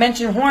said, when you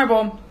mentioned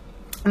Horrible,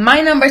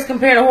 my numbers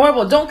compared to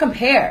Horrible. Don't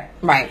compare.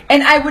 Right.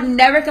 And I would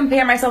never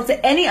compare myself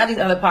to any of these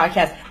other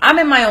podcasts. I'm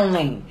in my own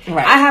lane.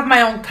 Right. I have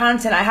my own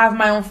content. I have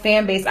my own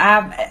fan base.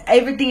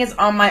 Everything is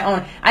on my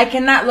own. I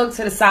cannot look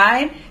to the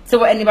side to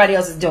what anybody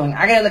else is doing.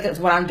 I gotta look at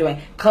what I'm doing.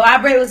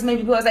 Collaborate with as many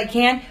people as I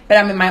can, but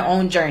I'm in my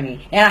own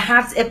journey. And I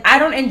have to, if I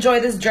don't enjoy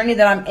this journey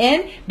that I'm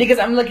in because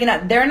I'm looking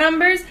at their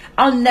numbers,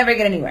 I'll never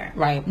get anywhere.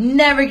 Right.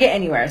 Never get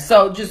anywhere.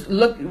 So just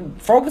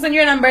focus on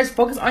your numbers,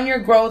 focus on your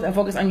growth, and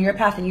focus on your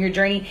path and your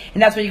journey.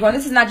 And that's where you're going.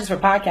 This is not just for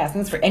podcasting,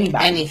 it's for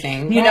anybody.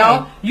 Anything. You know?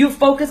 You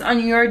focus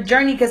on your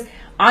journey, because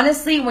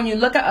honestly, when you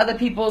look at other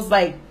people's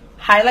like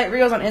highlight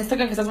reels on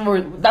Instagram, because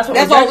that's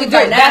all we do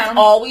right now. That's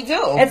all we do.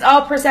 It's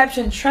all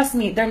perception. Trust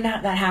me, they're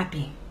not that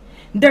happy.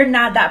 They're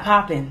not that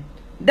popping.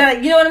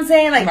 You know what I'm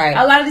saying? Like, right.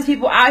 A lot of these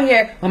people out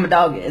here, well, my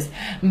dog is,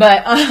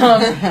 but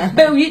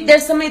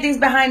there's so many things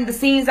behind the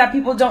scenes that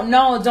people don't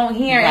know, don't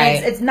hear, right.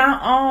 And it's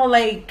not all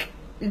like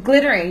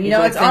glittering. You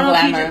know, it's all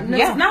glamour.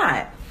 It's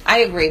not. I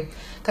agree,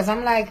 because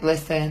I'm like,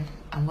 listen,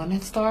 I'm going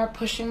to start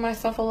pushing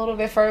myself a little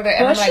bit further.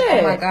 And I'm like,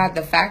 oh my God,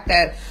 the fact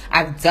that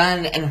I've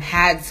done and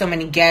had so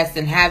many guests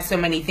and have so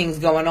many things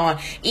going on.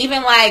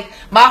 Even like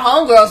my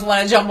homegirls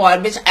want to jump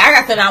on. Bitch, I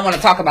got something I want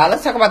to talk about.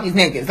 Let's talk about these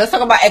niggas. Let's talk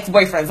about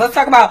ex-boyfriends. Let's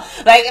talk about,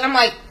 like, and I'm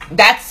like,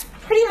 that's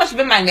pretty much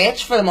been my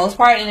niche for the most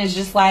part. And it's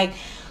just like,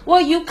 well,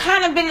 you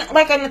kind of been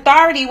like an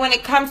authority when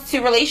it comes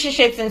to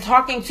relationships and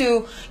talking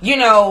to, you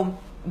know,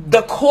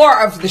 the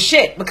core of the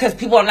shit, because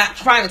people are not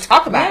trying to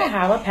talk about it.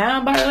 Have a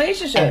panel about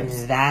relationships.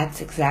 And that's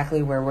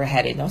exactly where we're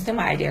headed. Don't steal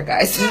my idea,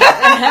 guys. It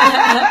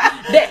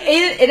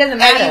doesn't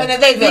matter. Even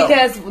if they do.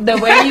 Because the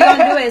way you're going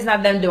to do it is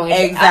not them doing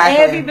it.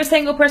 Exactly. Every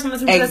single person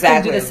listening to this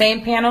can do the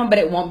same panel, but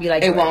it won't be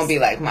like yours. It won't be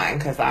like mine,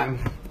 because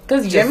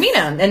you're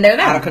Mina, and they're them.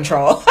 Out of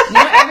control. You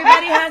know,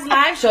 everybody has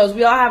live shows.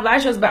 We all have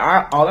live shows, but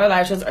all our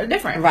live shows are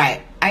different.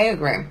 Right. I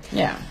agree.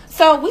 Yeah.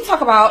 So we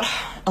talk about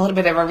a little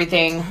bit of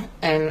everything,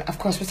 and of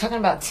course we're talking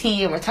about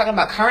tea, and we're talking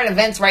about current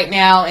events right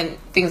now and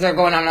things that are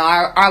going on in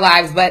our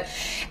lives, but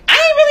I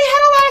ain't really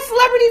had a lot of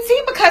celebrity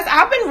tea because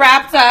I've been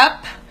wrapped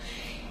up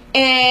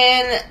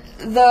in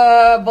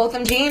the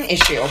Botham Jean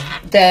issue,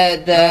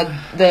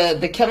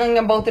 the killing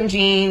of Botham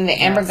Jean,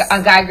 the Amber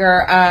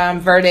Geiger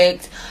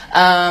verdict.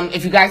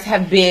 If you guys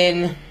have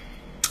been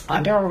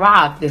under a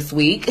rock this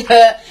week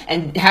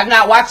and have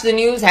not watched the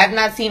news, have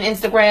not seen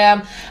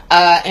Instagram,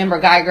 Amber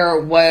Geiger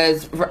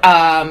was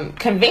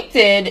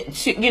convicted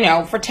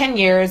for 10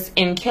 years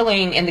in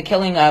the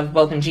killing of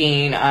Botham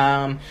Jean.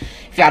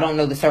 If y'all don't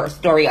know the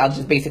story, I'll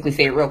just basically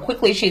say it real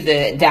quickly. She's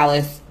a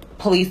Dallas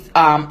police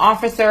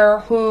officer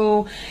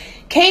who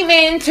came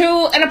into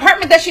an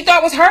apartment that she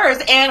thought was hers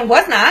and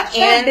was not.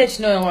 And that bitch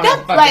knew what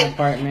fucking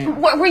apartment.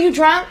 Were you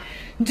drunk?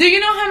 Do you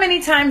know how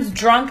many times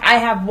drunk I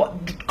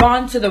have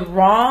gone to the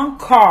wrong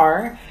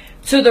car,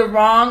 to the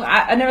wrong...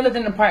 I never lived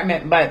in an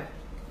apartment, but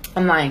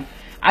I'm lying.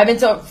 I've been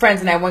to friends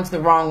and I went to the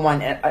wrong one,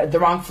 the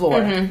wrong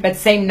floor, but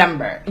same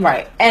number.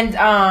 Right. And,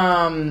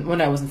 well,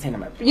 no, it wasn't the same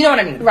number. You know what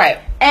I mean? Right.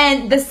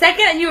 And the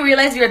second that you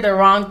realize you're at the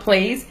wrong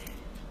place,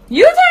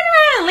 you turn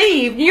around and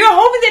leave. You're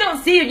hoping they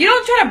don't see you. You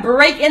don't try to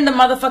break in the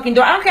motherfucking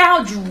door. I don't care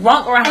how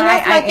drunk or high I am. And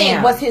that's my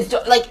thing. Was his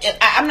door... Like,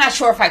 I'm not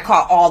sure if I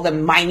caught all the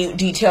minute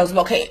details,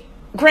 but okay...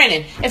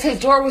 Granted, if his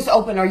door was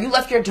open or you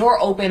left your door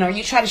open or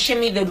you tried to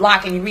shimmy the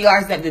lock and you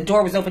realized that the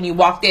door was open, you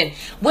walked in,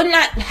 wouldn't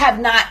that have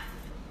not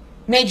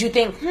made you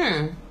think,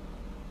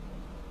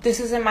 this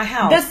isn't my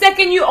house? The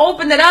second you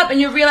open it up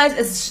and you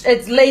realize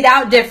it's laid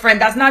out different,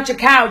 that's not your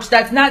couch,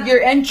 that's not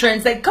your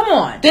entrance, like, come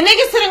on. The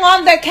nigga sitting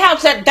on that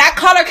couch, that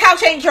color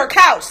couch ain't your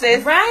couch,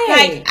 sis. Right.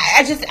 Like,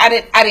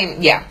 I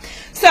didn't, yeah.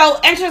 So,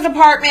 enters his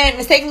apartment,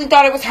 mistakenly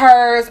thought it was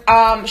hers,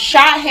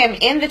 shot him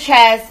in the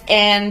chest,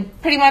 and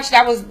pretty much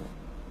that was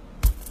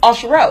all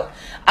she wrote.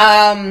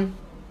 And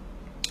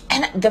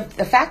the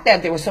fact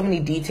that there were so many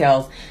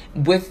details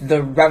with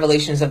the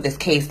revelations of this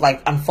case,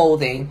 like,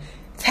 unfolding.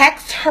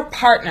 Text her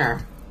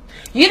partner.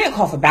 You didn't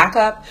call for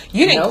backup.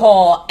 You didn't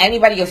call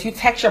anybody else. You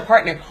text your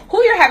partner,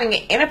 who you're having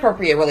an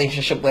inappropriate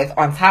relationship with,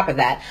 on top of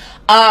that.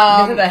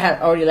 Because I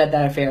had already let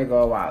that affair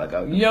go a while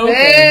ago.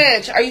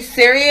 Bitch, are you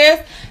serious?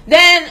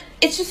 Then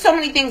it's just so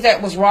many things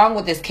that was wrong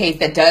with this case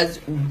that does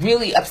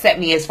really upset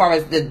me as far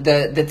as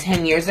the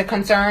 10 years are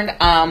concerned.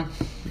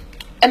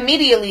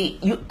 Immediately,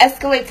 you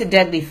escalate to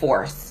deadly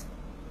force.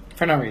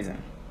 For no reason.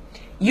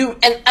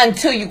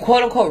 Until you,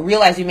 quote unquote,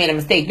 realize you made a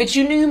mistake. But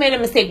you knew you made a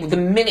mistake the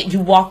minute you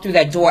walked through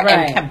that door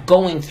and kept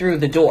going through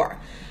the door.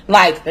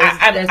 Like,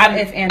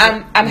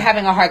 I'm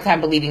having a hard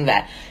time believing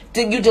that.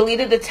 You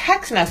deleted the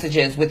text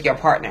messages with your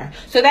partner.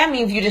 So that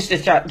means you just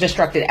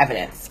destructed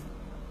evidence.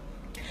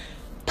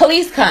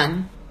 Police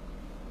come.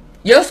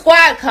 Your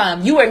squad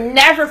come. You were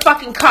never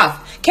fucking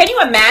cuffed. Can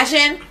you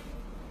imagine?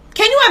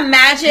 Can you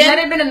imagine? Let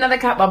it have been another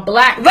cop, a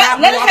black cop.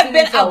 Let it have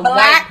been a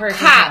black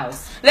cop.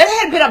 Let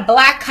it have been a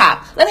black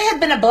cop. Let it have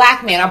been a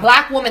black man, a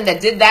black woman that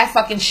did that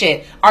fucking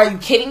shit. Are you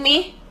kidding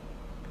me?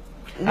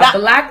 A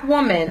black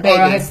woman or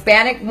a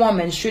Hispanic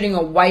woman shooting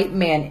a white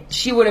man,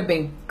 she would have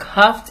been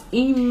cuffed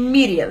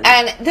immediately.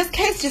 And this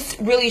case just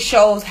really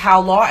shows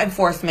how law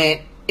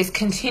enforcement is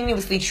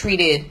continuously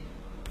treated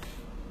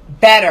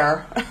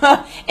better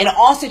in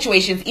all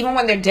situations, even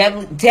when they're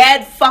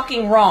dead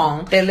fucking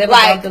wrong. They live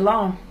above the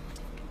law.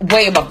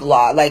 Way above the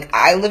law. Like,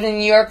 I lived in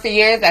New York for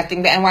years. I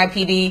think the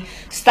NYPD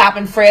stop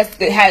and frisk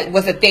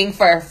was a thing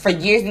for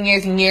years and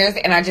years and years.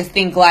 And I just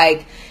think,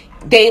 like,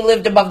 they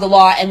lived above the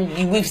law,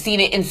 and we've seen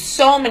it in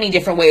so many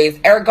different ways.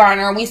 Eric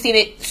Garner, we've seen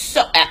it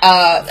so.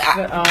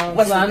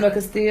 Philando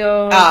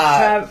Castillo,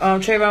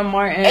 Trayvon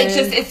Martin.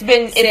 It's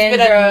been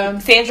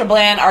Sandra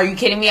Bland. Are you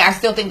kidding me? I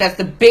still think that's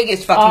the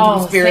biggest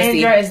fucking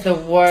conspiracy. Sandra is the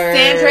worst.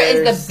 Sandra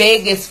is the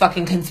biggest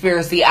fucking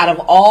conspiracy out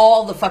of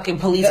all the fucking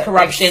police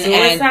corruption.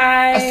 Suicide.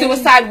 And a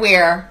suicide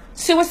where?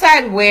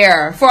 Suicide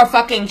where? For a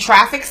fucking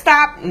traffic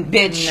stop?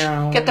 Bitch,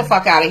 no. Get the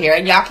fuck out of here.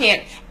 And y'all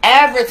can't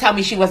ever tell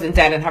me she wasn't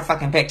dead in her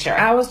fucking picture.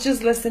 I was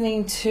just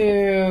listening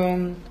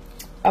to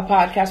a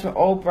podcast with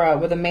Oprah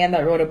with a man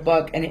that wrote a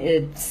book, and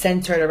it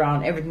centered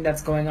around everything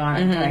that's going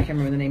on. I can't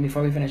remember the name.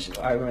 Before we finish,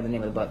 I remember the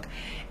name of the book.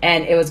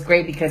 And it was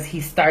great because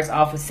he starts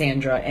off with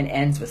Sandra and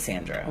ends with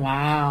Sandra.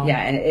 Wow. Yeah,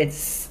 and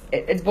it's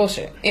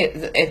bullshit.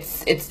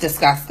 It's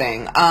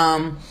disgusting.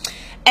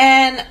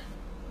 And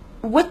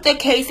with the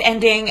case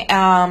ending, it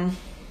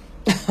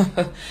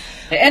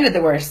ended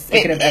the worst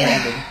it could have ever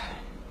ended.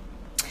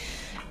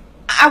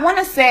 I want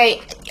to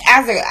say,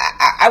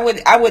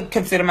 I would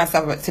consider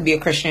myself to be a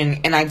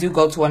Christian, and I do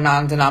go to a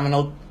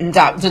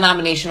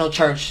non-denominational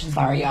church.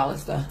 Sorry, y'all,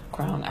 it's the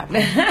Crown Apple.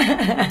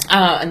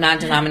 A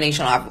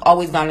non-denominational. I've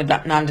always gone to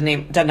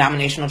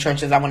non-denominational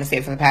churches. I want to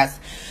say for the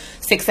past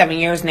 6-7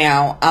 years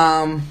now.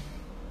 I'm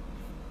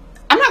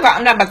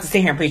not about to sit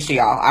here and preach to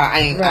y'all. I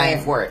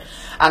ain't for it.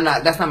 I'm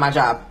not. That's not my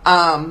job.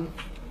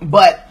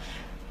 But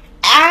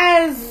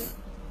as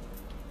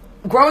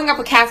growing up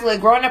a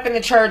Catholic, growing up in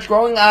the church,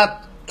 I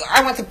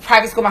went to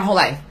private school my whole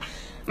life.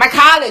 My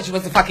college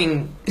was a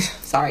Catholic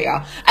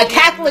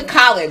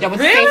college. I went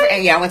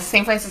to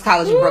St. Francis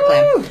College in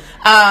Brooklyn.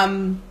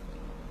 I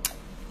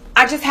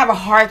just have a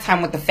hard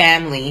time with the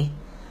family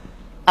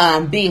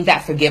being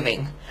that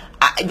forgiving.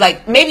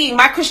 Maybe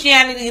my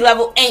Christianity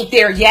level ain't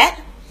there yet,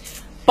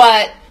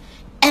 but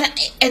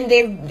and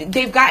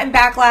they've gotten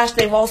backlash.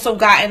 They've also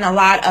gotten a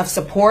lot of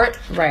support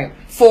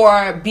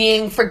for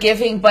being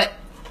forgiving, but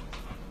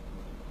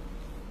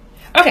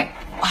okay.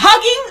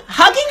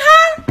 Hugging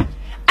her?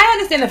 I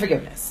understand the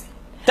forgiveness.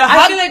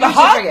 I feel like we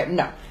should forgive.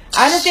 No.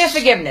 I understand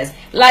forgiveness.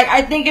 Like,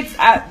 I think it's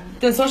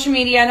the social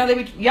media. I know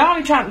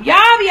y'all be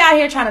out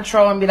here trying to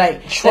troll and be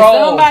like, if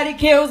somebody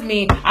kills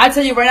me, I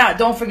tell you right now,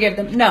 don't forgive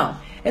them. No.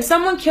 If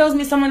someone kills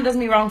me, someone does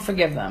me wrong,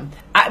 forgive them.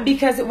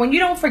 Because when you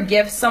don't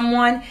forgive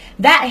someone,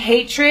 that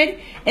hatred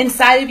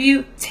inside of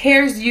you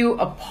tears you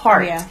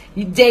apart.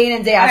 Day in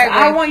and day out.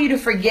 I want you to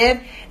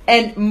forgive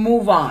and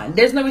move on.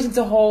 There's no reason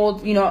to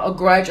hold, a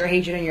grudge or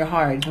hatred in your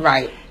heart.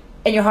 Right.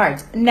 In your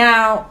heart.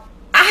 Now,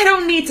 I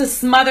don't need to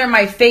smother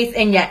my face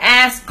in your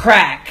ass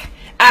crack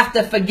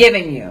after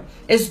forgiving you.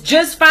 It's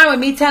just fine with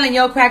me telling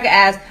your cracker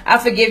ass, I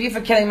forgive you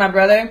for killing my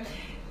brother.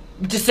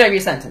 Just serve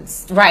your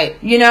sentence. Right.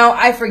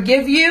 I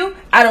forgive you.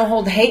 I don't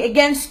hold hate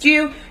against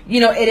you.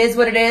 It is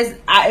what it is.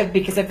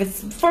 Because if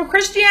it's for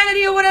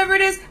Christianity or whatever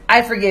it is,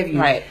 I forgive you.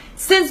 Right.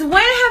 Since when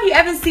have you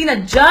ever seen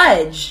a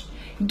judge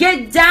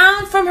get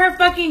down from her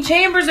fucking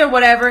chambers or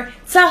whatever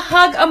to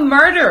hug a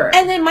murderer?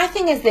 And then my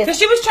thing is this.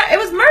 Because it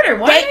was murder,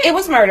 wasn't it? It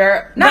was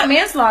murder. Not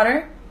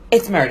manslaughter.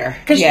 It's murder.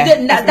 Because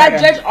that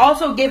judge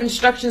also gave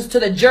instructions to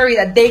the jury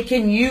that they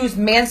can use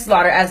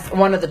manslaughter as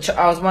one of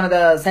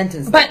the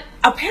sentences. But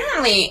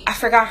apparently, I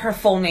forgot her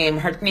full name.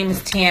 Her name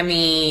is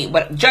Tammy.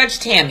 Judge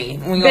Tammy.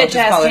 Bitch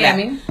ass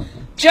Tammy.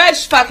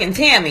 Judge fucking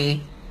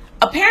Tammy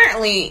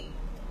apparently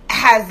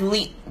has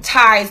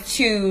ties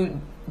to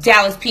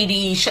Dallas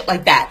PD, shit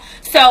like that.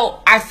 So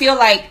I feel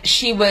like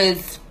she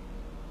was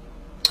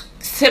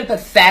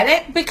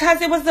sympathetic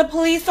because it was the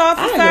police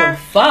officer. I don't give a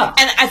fuck.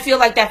 And I feel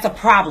like that's a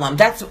problem.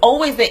 That's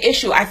always the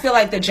issue. I feel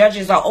like the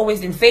judges are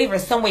always in favor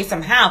some way,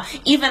 somehow.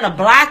 Even a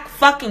black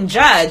fucking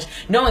judge,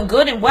 knowing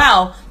good and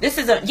well, this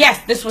was a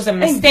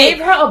mistake. And gave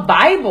her a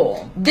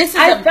Bible.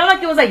 I felt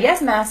like it was like,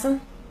 yes, massa.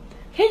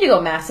 Here you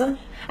go, massa.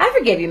 I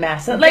forgave you,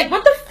 massa. Like,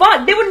 what the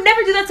fuck? They would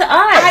never do that to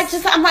us.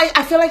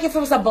 I feel like if it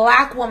was a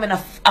black woman,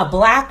 a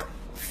black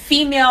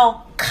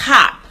female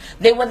cop,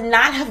 they would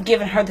not have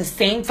given her the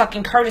same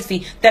fucking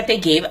courtesy that they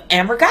gave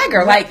Amber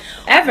Geiger. Like,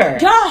 ever.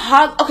 Y'all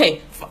hug.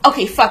 Okay,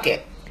 fuck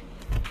it.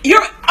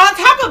 You're on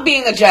top of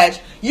being a judge.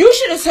 You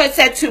should have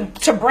said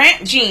to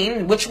Brant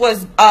Jean, which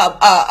was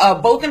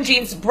Botham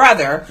Jean's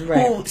brother,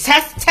 who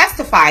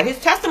testified. His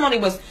testimony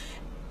was,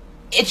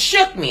 it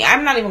shook me.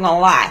 I'm not even gonna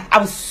lie. I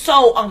was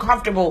so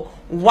uncomfortable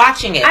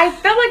watching it. I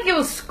felt like it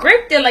was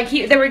scripted. Like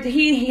he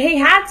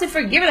had to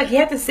forgive it. Like he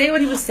had to say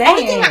what he was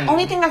saying.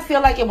 Only thing I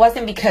feel like it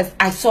wasn't because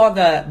I saw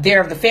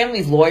the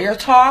family's lawyer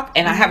talk,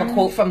 and I have a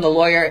quote from the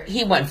lawyer.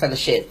 He went for the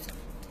shits.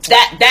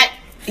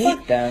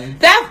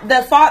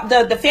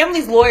 The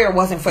family's lawyer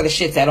wasn't for the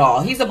shits at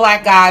all. He's a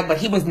black guy, but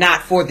he was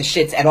not for the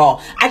shits at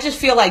all. I just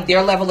feel like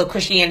their level of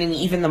Christianity,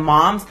 even the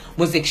moms,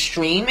 was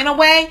extreme in a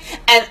way.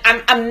 And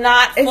I'm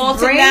not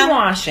faulting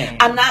brainwashing.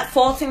 I'm not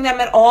faulting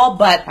them at all,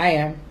 but I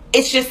am.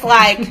 It's just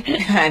like,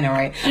 I know,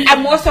 right?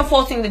 I'm more so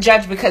faulting the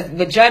judge because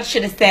the judge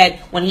should have said,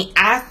 when he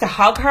asked to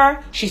hug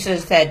her, she should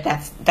have said,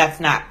 that's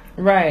not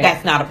right.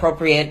 That's not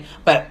appropriate,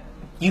 but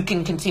you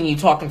can continue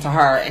talking to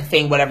her and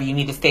saying whatever you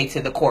need to say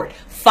to the court.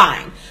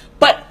 Fine.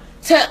 But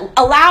to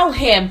allow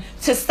him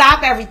to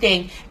stop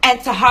everything and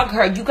to hug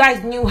her, you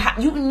guys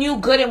knew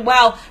good and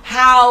well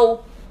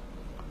how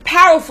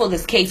powerful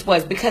this case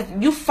was, because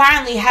you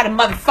finally had a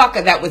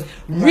motherfucker that was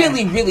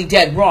really, really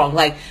dead wrong.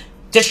 Like,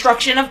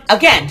 destruction of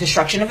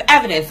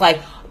evidence.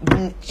 Like,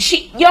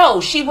 she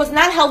was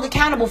not held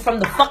accountable from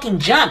the fucking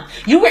jump.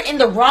 You were in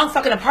the wrong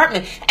fucking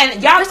apartment,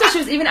 and y'all. She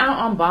was even out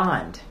on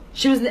bond.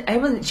 She was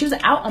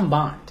out on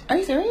bond. Are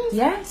you serious?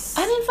 Yes.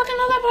 I didn't fucking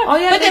know that part. Oh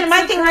yeah. But then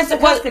my thing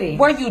was,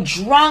 were you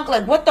drunk?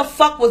 Like, what the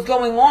fuck was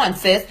going on,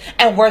 sis?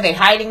 And were they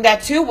hiding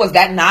that too? Was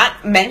that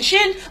not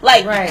mentioned?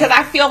 Like, because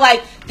I feel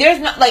like there's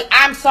no, like,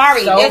 I'm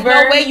sorry. Sober. There's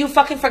no way you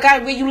fucking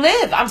forgot where you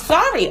live. I'm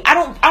sorry. I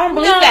don't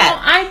believe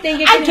that. I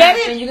think it can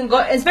happen. You can go,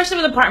 especially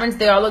with apartments,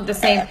 they all look the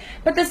same.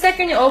 But the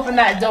second you open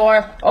that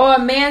door, or a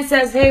man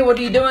says, "Hey, what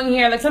are you doing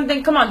here?" Like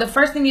something. Come on, the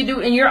first thing you do,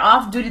 and you're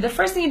off duty, the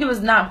first thing you do is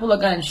not pull a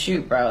gun and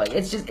shoot, bro. Like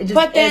it just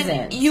but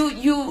then isn't.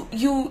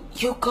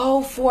 You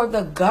go for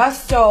the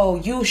gusto.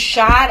 You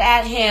shot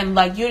at him.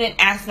 Like, you didn't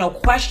ask no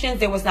questions.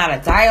 There was not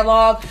a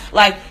dialogue.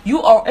 Like,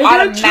 you are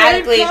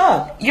automatically.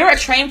 You're a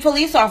trained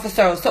police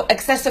officer, so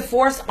excessive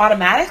force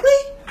automatically.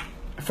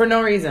 For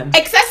no reason.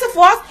 Excessive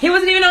force. He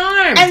wasn't even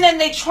armed. And then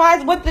they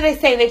tried, what did they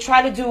say? They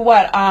tried to do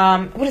what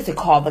is it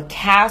called? The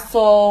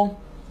castle.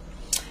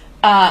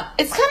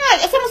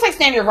 It's almost like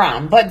Stand Your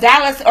Ground. But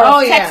Dallas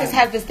or Texas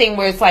has this thing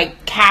where it's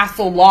like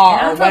castle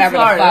law or whatever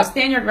the fuck.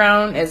 Stand Your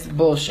Ground is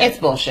bullshit. It's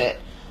bullshit.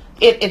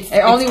 It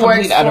only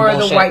works for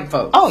the white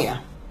folks. Oh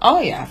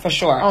yeah, for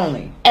sure.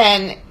 Only.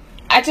 And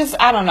I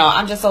don't know.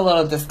 I'm just a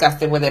little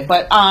disgusted with it.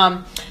 But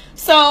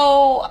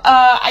so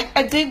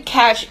I did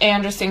catch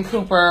Anderson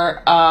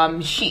Cooper.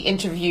 She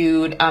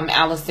interviewed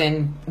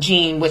Allison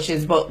Jean, which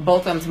is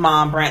Botham's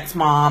mom, Brant's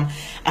mom.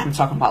 I'm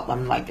talking about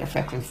them like they're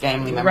fucking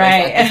family members.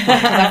 Right.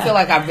 Because I feel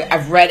like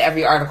I've read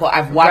every article.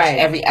 I've watched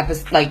every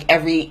episode, like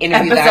every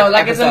interview.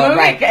 It's a movie.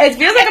 Right. It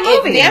feels like a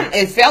movie.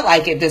 It felt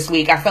like it this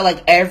week. I felt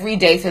like every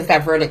day since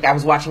that verdict, I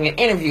was watching an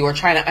interview or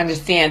trying to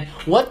understand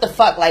what the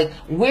fuck, like,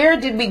 where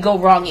did we go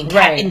wrong in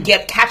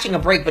catching a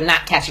break but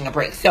not catching a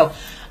break. So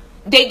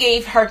they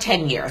gave her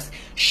 10 years.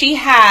 She's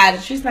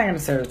not going to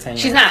serve 10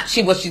 years. She's not.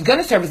 She's going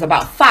to serve is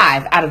about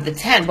 5 out of the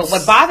 10. But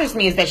what bothers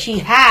me is that she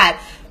had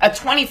a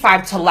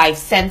 25 to life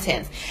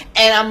sentence.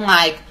 And I'm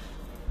like,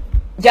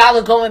 y'all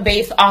are going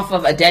based off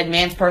of a dead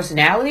man's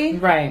personality?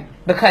 Right.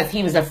 Because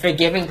he was a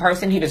forgiving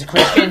person. He was a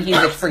Christian. He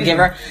was a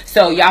forgiver.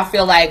 So y'all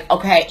feel like,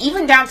 okay,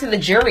 even down to the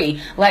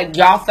jury, like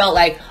y'all felt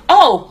like,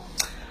 oh,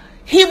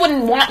 he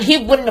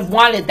wouldn't have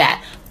wanted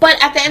that.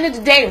 But at the end of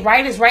the day,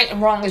 right is right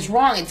and wrong is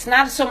wrong. It's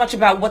not so much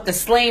about what the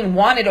slain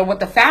wanted or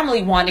what the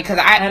family wanted. Because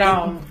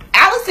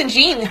Allison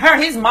Jean,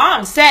 his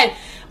mom said,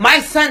 my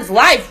son's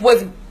life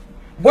was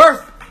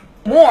worth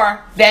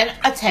more than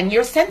a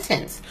 10-year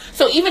sentence.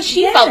 So even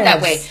she felt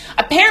that way.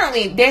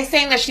 Apparently, they're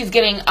saying that she's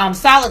getting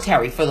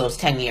solitary for those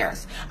 10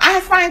 years. I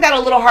find that a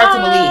little hard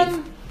to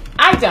believe.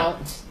 I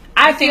don't.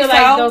 I feel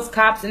like those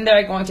cops in there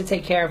are going to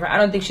take care of her. I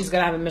don't think she's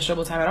going to have a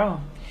miserable time at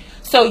all.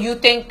 So you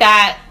think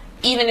that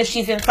even if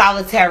she's in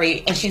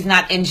solitary and she's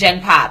not in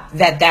Gen Pop,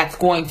 that's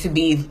going to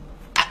be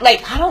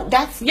like,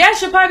 yeah,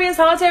 she'll probably be in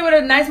solitary with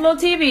a nice little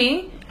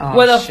TV,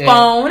 with a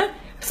phone.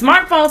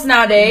 Smartphones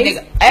nowadays.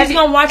 She's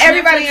gonna watch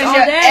everybody Netflix all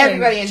day.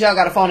 Everybody in jail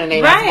got a phone and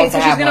they right.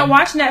 So she's gonna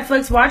watch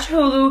Netflix, watch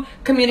Hulu,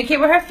 communicate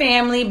with her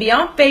family, be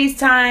on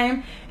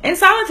FaceTime, in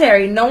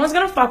solitary. No one's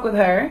gonna fuck with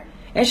her,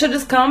 and she'll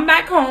just come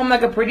back home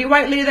like a pretty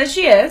white lady that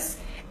she is,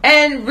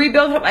 and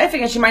rebuild her life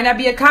again. She might not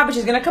be a cop, but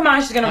she's gonna come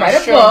out. She's gonna write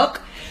a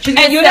book. She's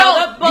gonna sell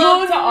the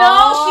book to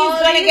all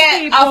she's gonna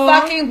get people. a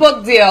fucking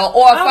book deal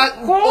or like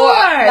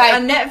a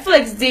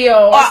Netflix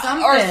deal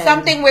or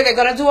something where they're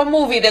gonna do a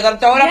movie. They're gonna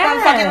throw it up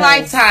on fucking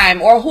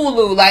Lifetime or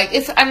Hulu. Like,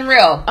 it's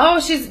unreal.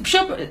 Oh,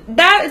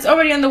 that is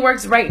already in the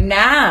works right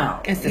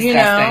now. It's disgusting. You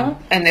know?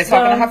 And they're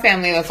talking to her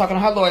family. They're talking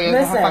to her lawyers.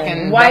 Listen, her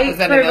fucking white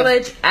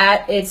privilege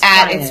at its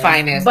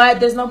finest. But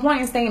there's no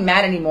point in staying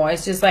mad anymore.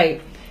 It's just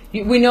like,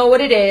 we know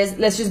what it is.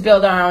 Let's just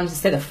build our own. Just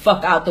stay the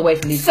fuck out the way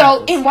from these.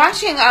 So, in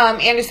watching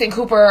Anderson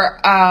Cooper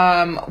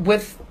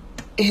with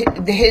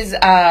his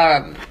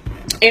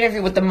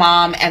interview with the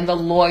mom and the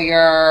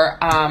lawyer,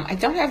 I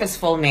don't have his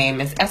full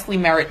name. It's Esley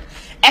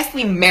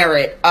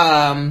Merritt,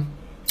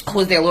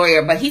 who's their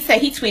lawyer, but he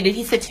tweeted,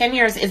 he said 10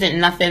 years isn't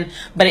nothing,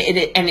 but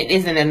it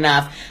isn't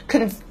enough.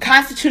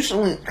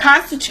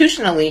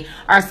 Constitutionally,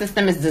 our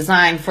system is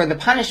designed for the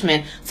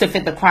punishment to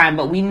fit the crime,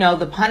 but we know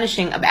the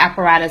punishing of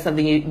apparatus of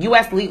the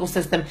U.S. legal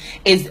system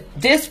is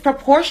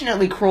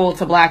disproportionately cruel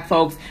to black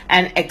folks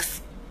and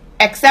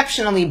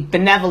exceptionally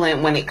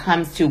benevolent when it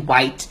comes to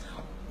white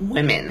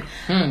women.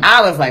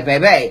 I was like,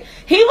 baby,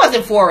 he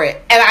wasn't for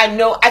it. And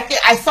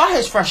I saw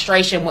his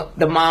frustration with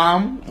the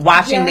mom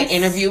watching the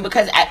interview,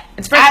 because as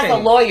a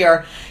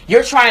lawyer,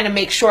 you're trying to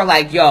make sure,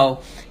 like, yo,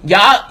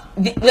 y'all,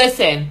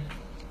 listen,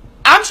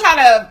 I'm trying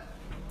to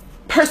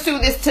pursue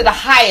this to the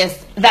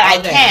highest that I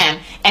can,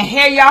 and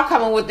here y'all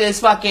coming with this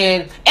fucking,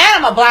 and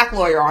I'm a black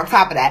lawyer on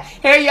top of that,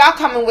 here y'all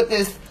coming with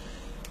this,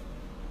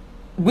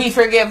 we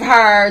forgive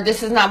her,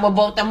 this is not what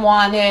both them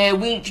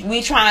wanted,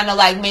 we trying to,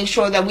 like, make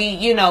sure that we,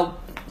 you know,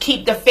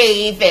 keep the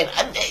faith, and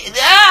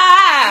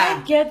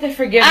I get the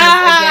forgiveness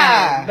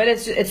again, but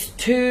it's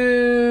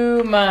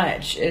too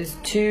much. It's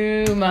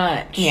too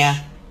much.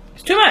 Yeah,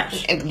 it's too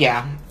much.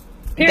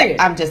 Period.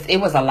 It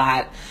was a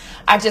lot.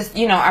 I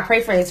pray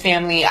for his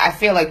family. I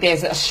feel like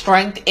there's a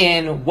strength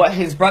in what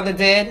his brother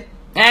did.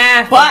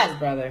 But his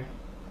brother,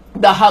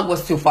 the hug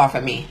was too far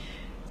for me.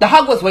 The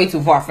hug was way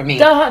too far for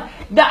me.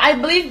 I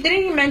believe,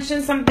 didn't he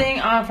mention something,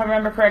 if I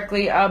remember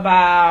correctly,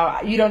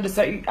 about I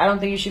don't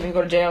think you should even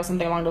go to jail,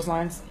 something along those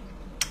lines?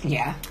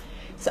 Yeah.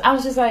 So I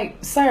was just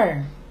like,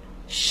 sir,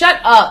 shut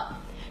up.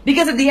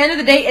 Because at the end of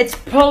the day, it's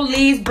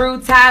police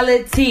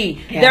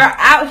brutality. Yeah. There are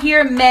out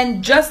here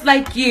men just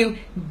like you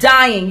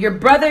dying. Your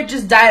brother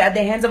just died at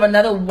the hands of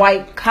another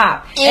white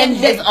cop. In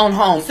his own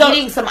home. So,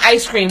 eating some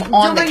ice cream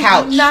on the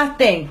couch.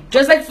 Nothing.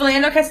 Just like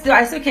Philando Castile.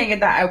 I still can't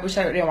get that. I wish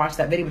I didn't watch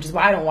that video, which is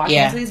why I don't watch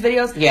most of these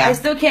videos. Yeah. I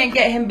still can't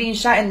get him being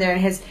shot in there.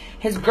 And his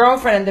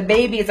girlfriend and the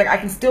baby. It's like, I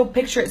can still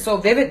picture it so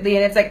vividly.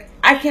 And it's like,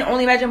 I can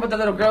only imagine what the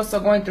little girl's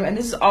still going through. And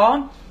this is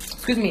all,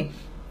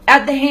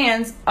 at the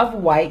hands of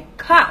white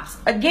cops.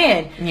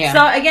 Again. Yeah.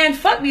 So, again,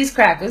 fuck these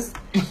crackers.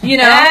 You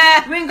know?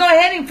 We can go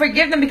ahead and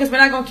forgive them because we're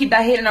not going to keep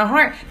that hate in our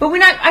heart. But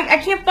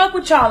I can't fuck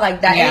with y'all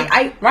like that. Yeah.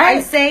 And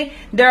I say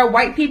there are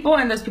white people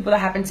and there's people that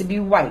happen to be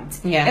white.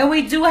 Yeah. And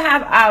we do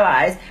have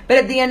allies. But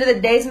at the end of the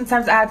day,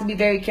 sometimes I have to be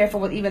very careful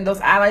with even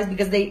those allies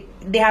because they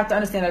have to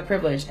understand their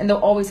privilege. And they'll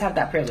always have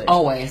that privilege.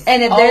 Always.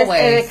 And if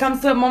it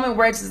comes to a moment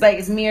where it's just like,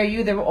 it's me or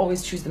you, they will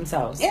always choose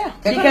themselves. Yeah.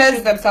 They're going to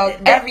choose themselves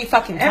every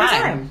fucking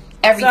time.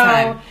 Every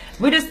time.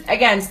 We just,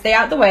 again, stay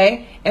out the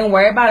way and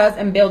worry about us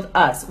and build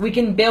us. We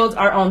can build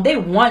our own. They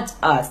want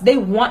us. They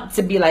want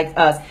to be like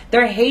us.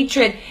 Their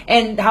hatred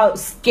and how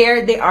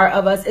scared they are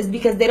of us is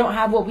because they don't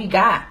have what we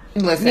got.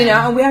 Listen. You know,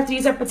 and we have to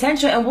use our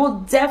potential, and we'll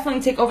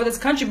definitely take over this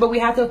country, but we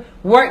have to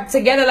work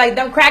together like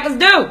them crackers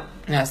do.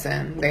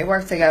 Listen, they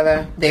work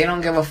together. They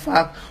don't give a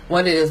fuck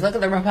what it is. Look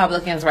at the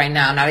Republicans right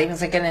now. Not even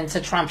getting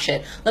into Trump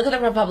shit. Look at the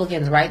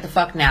Republicans right the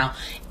fuck now.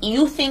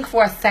 You think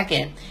for a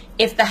second,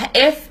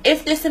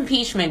 if this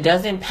impeachment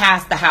doesn't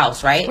pass the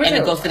House, right, and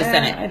it goes to the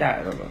Senate,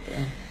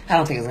 I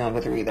don't think it's going to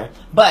go through either.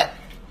 But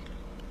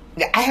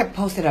I had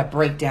posted a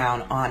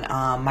breakdown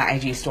on my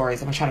IG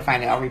stories. I'm going to try to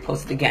find it. I'll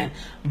repost it again.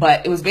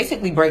 But it was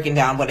basically breaking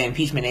down what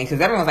impeachment is.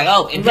 Because everyone's like,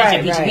 oh, impeach.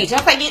 I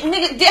was like,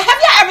 nigga, have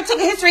y'all ever took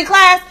a history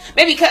class?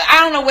 Maybe because I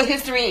don't know what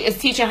history is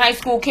teaching high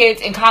school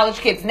kids and college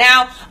kids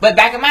now. But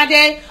back in my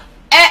day,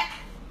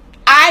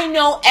 I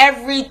know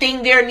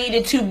everything there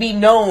needed to be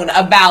known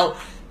about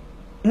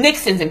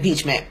Nixon's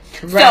impeachment.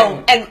 Right.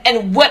 So,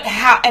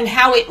 and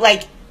how it,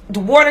 like, the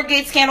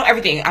Watergate scandal,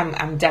 everything.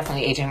 I'm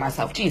definitely aging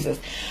myself. Jesus.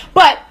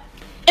 But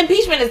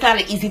impeachment is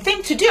not an easy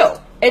thing to do.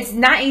 It's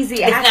not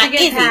easy. It has to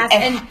get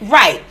passed.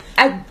 Right.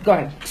 Go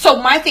ahead.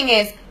 So my thing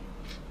is,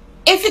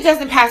 if it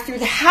doesn't pass through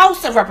the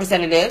House of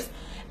Representatives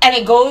and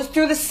it goes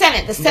through the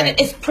Senate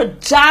is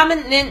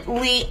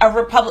predominantly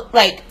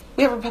a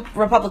we have a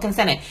Republican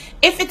Senate.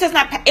 If it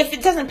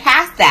doesn't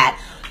pass that,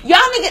 y'all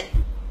niggas,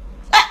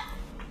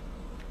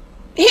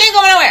 he ain't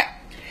going nowhere.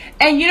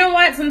 And you know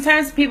what?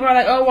 Sometimes people are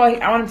like, oh,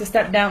 well, I want him to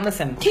step down.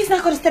 Listen. He's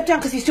not going to step down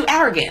because he's too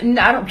arrogant.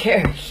 No, I don't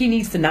care. He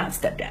needs to not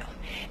step down.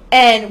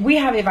 And we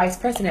have a vice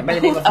president by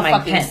the name of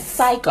Mike Pence.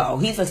 Psycho.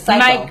 He's a psycho.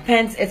 Mike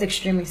Pence is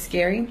extremely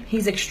scary.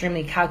 He's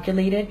extremely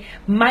calculated.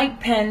 Mike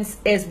Pence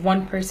is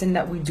one person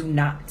that we do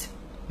not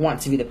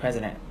want to be the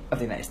president of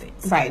the United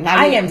States. Right.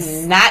 I am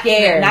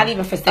scared. Not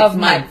even for 6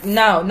 months.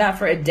 No, not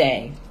for a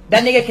day.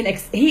 That nigga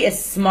he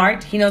is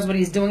smart. He knows what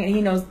he's doing, and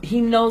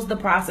he knows the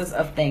process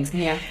of things.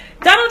 Yeah.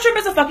 Donald Trump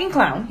is a fucking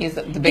clown. He's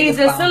the biggest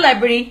clown.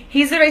 Celebrity.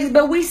 He's a racist,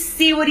 but we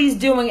see what he's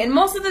doing, and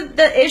most of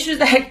the issues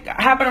that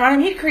happen around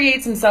him, he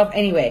creates himself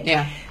anyway.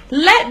 Yeah.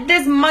 Let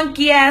this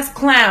monkey ass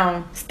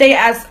clown stay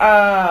as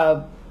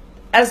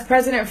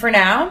president for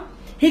now.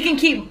 He can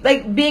keep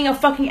like being a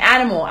fucking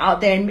animal out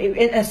there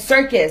in a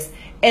circus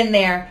in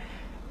there.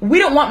 We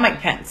don't want Mike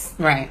Pence.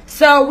 Right.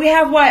 So we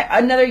have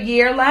another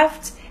year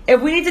left. If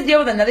we need to deal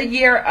with another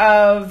year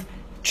of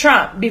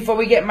Trump before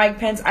we get Mike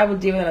Pence, I will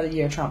deal with another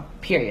year of Trump.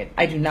 Period.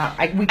 We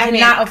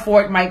cannot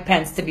afford Mike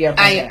Pence to be our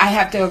president. I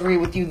have to agree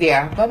with you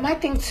there. But my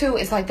thing too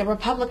is like the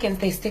Republicans,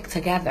 they stick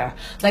together.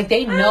 Like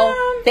they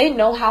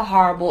know how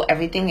horrible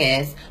everything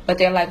is, but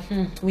they're like,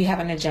 we have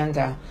an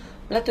agenda.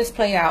 Let this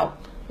play out.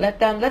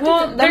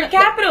 They're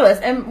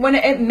capitalists, and when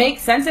it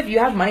makes sense, if you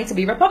have money to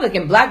be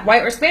Republican, black,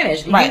 white, or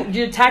Spanish, right.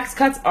 Your tax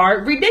cuts are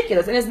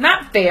ridiculous, and it's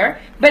not fair,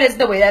 but it's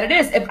the way that it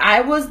is. If I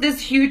was this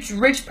huge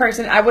rich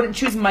person, I wouldn't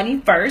choose money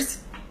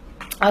first.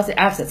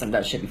 I've said some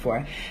dumb shit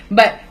before,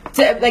 but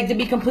to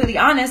be completely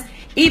honest,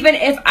 even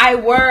if I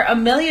were a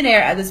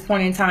millionaire at this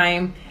point in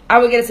time, I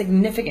would get a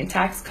significant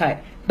tax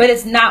cut, but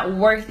it's not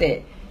worth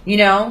it.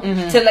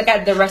 To look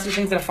at the rest of the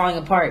things that are falling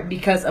apart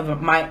because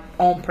of my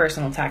own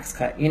personal tax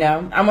cut.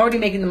 I'm already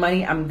making the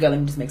money. I'm good.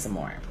 Let me just make some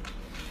more.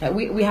 Like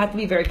we have to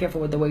be very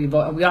careful with the way we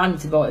vote, and we all need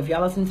to vote. If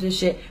y'all listen to this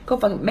shit, go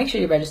fucking make sure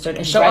you're registered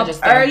and show up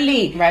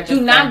early.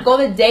 Do not go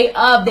the day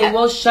of. They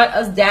will shut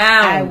us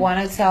down. I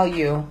want to tell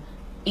you,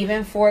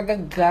 even for the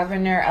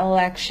governor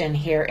election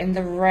here in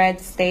the red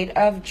state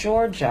of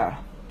Georgia,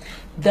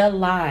 the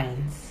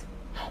lines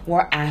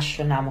were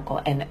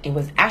astronomical, and it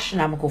was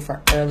astronomical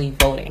for early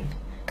voting.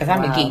 Because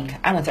I'm a geek.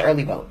 I went to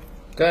early vote.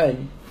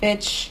 Good.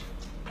 Bitch,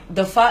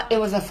 it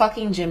was a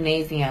fucking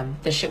gymnasium.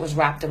 The shit was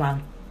wrapped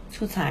around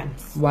 2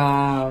 times.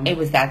 Wow. It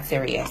was that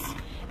serious.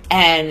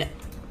 And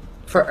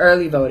for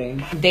early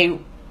voting, they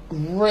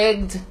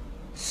rigged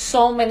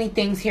so many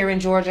things here in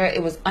Georgia.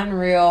 It was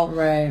unreal.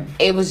 Right.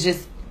 It was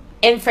just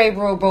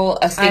unfavorable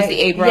of Stacey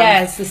Abrams.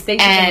 Yes, the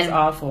Stacey was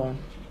awful.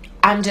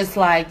 I'm just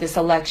like, this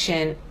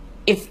election,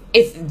 if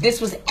this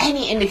was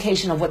any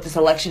indication of what this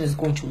election is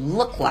going to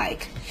look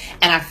like,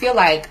 and I feel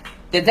like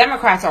the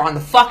Democrats are on the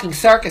fucking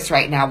circus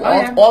right now,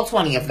 all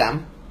 20 of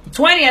them.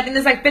 20, I think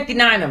there's like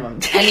 59 of them.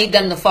 I need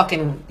them to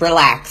fucking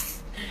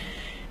relax.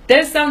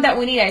 There's some that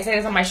we need. I say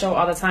this on my show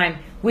all the time.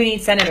 We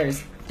need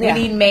senators. We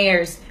need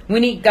mayors. We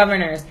need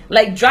governors.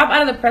 Like, drop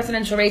out of the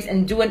presidential race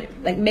and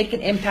make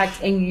an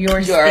impact in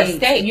your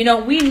state.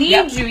 We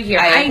need you here.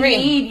 I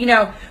need,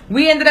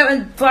 we ended up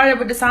in Florida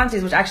with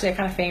DeSantis, which actually I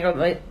kind of fangirled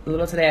a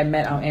little today. I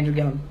met Andrew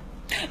Gillum.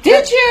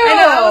 Did you? I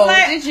know. I was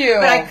like, did you?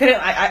 But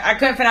I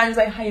couldn't fit out. He was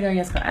like, how you doing?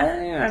 Yes,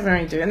 I was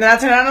going to. And then I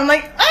turned around and I'm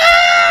like,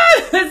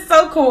 it's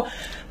so cool.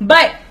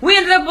 But we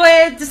ended up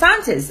with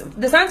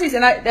DeSantis,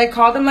 and I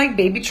called him like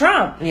baby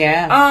Trump.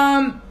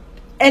 Yeah.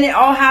 And it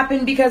all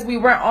happened because we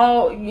weren't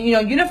all,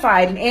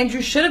 unified. And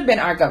Andrew should have been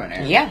our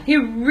governor. Yeah. He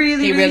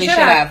really should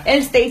have.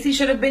 And Stacey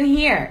should have been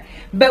here.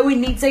 But we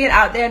need to get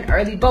out there and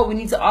early vote. We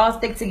need to all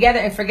stick together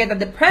and forget that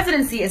the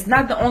presidency is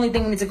not the only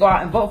thing we need to go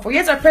out and vote for.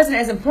 Yes, our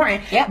president is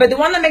important. Yeah. But the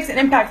one that makes an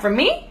impact for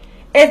me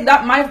is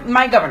not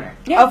my governor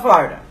of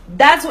Florida.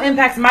 That's what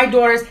impacts my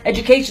daughter's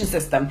education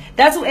system.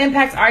 That's what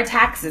impacts our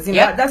taxes.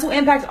 That's what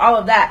impacts all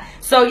of that.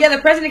 So, yeah,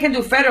 the president can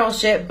do federal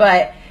shit,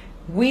 but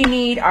we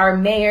need our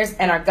mayors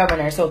and our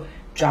governors. So,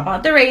 drop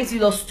out the race, you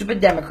little stupid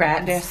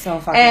Democrats. They're so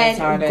fucking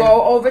retarded. And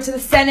go over to the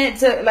Senate,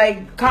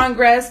 to,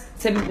 Congress,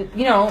 to,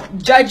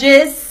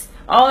 judges,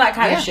 all that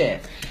kind of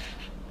shit.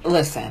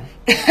 Listen,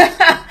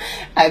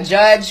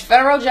 a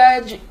federal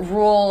judge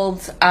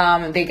ruled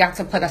they got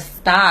to put a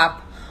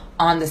stop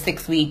on the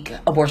 6-week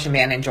abortion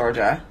ban in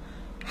Georgia.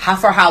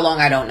 For how long,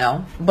 I don't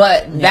know.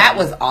 But that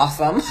was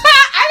awesome.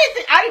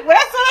 When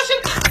I saw that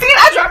shit,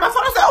 I dropped my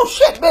phone and said, oh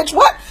shit, bitch,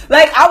 what?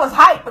 Like, I was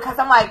hyped because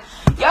I'm like,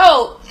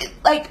 yo,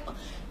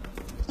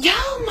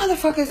 y'all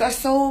motherfuckers are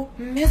so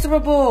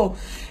miserable.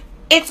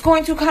 It's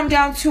going to come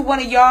down to one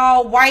of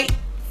y'all white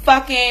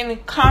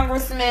fucking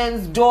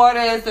congressmen's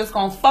daughters that's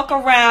gonna fuck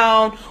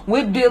around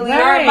with Billy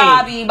or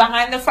Bobby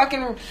behind the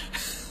fucking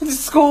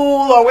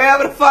school or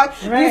wherever the fuck.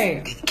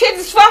 Right. These kids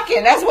is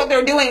fucking. That's what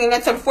they're doing, and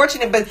that's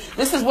unfortunate. But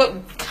this is what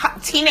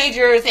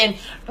teenagers and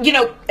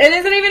it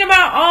isn't even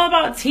all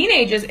about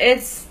teenagers.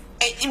 It's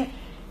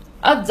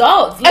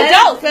adults.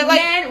 Adults.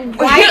 Men,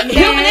 white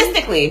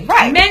humanistically, men,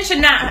 right? Men should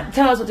not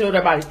tell us what to do with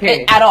our bodies.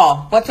 Period. At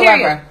all,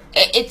 whatsoever.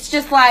 It's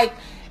just like,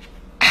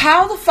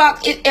 how the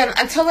fuck? And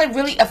until it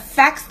really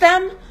affects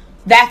them,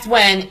 that's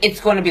when it's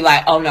going to be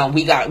like, oh no,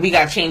 we got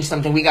to change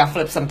something. We got to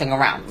flip something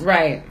around.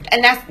 Right.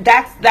 And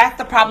that's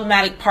the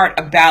problematic part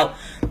about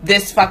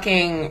this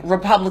fucking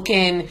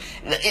Republican,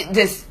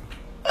 this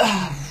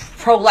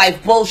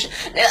pro-life bullshit.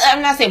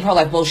 I'm not saying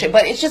pro-life bullshit,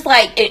 but it's just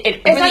like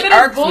it really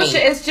irks bullshit.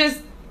 Me. It's just,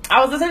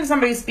 I was listening to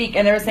somebody speak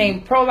and they were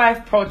saying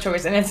pro-life,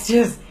 pro-choice, and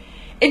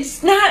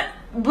it's not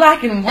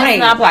black and white. It's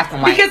not black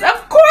and white. Because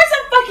of course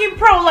I'm fucking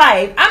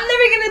pro-life. I'm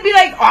never gonna be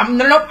like,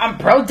 oh, I'm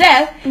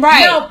pro-death.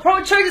 Right. No,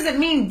 pro-choice doesn't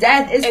mean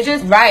death. It's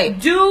just right.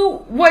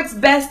 Do what's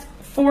best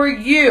for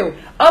you.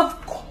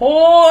 Of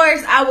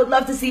course, I would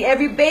love to see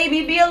every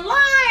baby be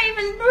alive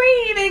and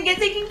breathe and get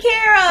taken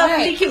care of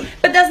and be cute.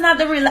 But that's not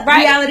the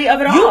reality of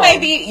it all.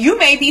 You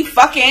may be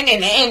fucking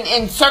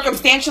and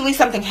circumstantially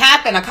something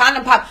happened, a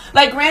condom pop.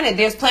 Like, granted,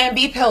 there's Plan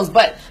B pills,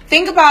 but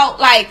think about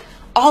like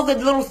all the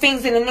little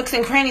things in the nooks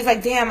and crannies.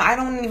 Like, damn, I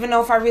don't even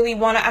know if I really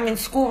want to. I'm in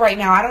school right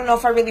now. I don't know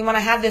if I really want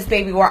to have this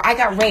baby, or I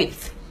got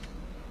raped.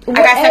 I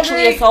got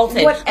sexually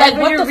assaulted.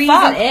 Whatever your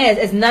reason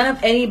is none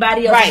of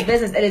anybody else's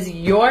business. It is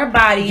your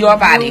body. Your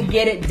body. You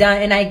get it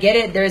done. And I get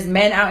it. There's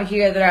men out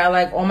here that are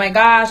like, oh my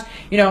gosh,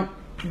 but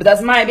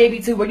that's my baby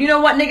too. But you know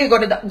what, nigga,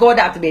 go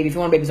adopt a baby if you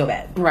want a baby so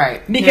bad.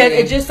 Right. Because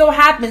it just so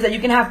happens that you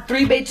can have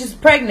 3 bitches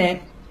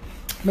pregnant,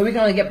 but we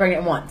can only get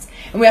pregnant once.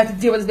 And we have to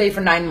deal with this baby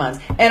for 9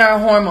 months. And our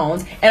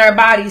hormones. And our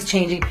body's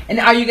changing. And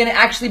are you going to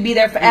actually be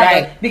there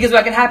forever? Right. Because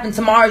what can happen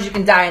tomorrow is you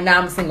can die, and now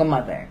I'm a single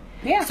mother.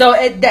 Yeah. So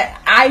that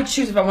I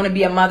choose if I want to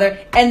be a mother,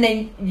 and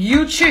then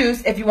you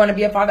choose if you want to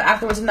be a father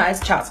afterwards. And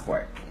it's child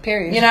support.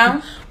 Period.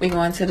 We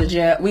going to the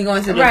jail. We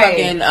going to the or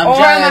fucking judge. I'm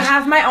gonna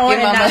have my own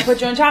and not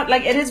put you in child.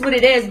 Like, it is what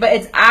it is, but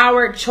it's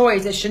our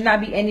choice. It should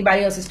not be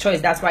anybody else's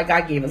choice. That's why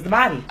God gave us the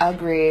body.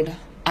 Agreed.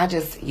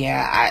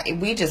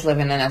 We just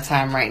living in a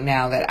time right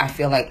now that I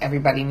feel like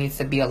everybody needs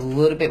to be a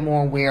little bit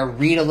more aware,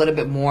 read a little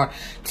bit more,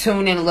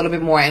 tune in a little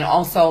bit more, and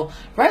also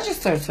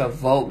register to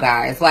vote,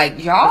 guys.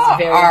 Like, y'all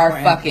are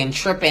important. Fucking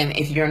tripping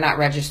if you're not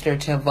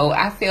registered to vote.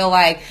 I feel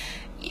like,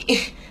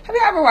 have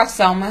you ever watched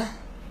Selma?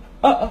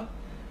 I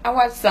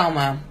watched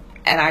Selma,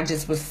 and I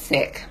just was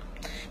sick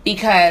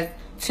because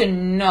to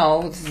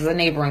know, this is a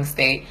neighboring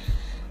state,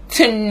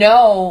 to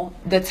know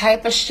the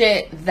type of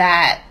shit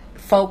that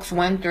folks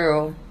went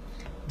through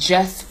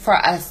just for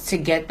us to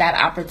get that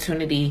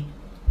opportunity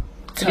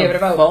to be able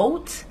to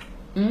vote.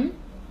 Mm-hmm.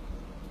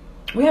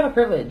 We have a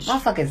privilege.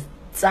 Motherfuckers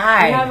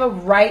died. We have a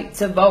right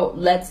to vote.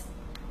 Let's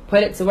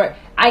put it to work.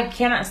 I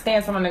cannot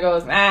stand someone that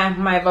goes,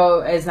 my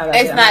vote is not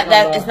that.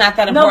 It's not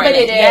that important. No, but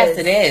it is. Yes,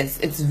 it is.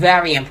 It's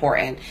very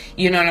important.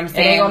 You know what I'm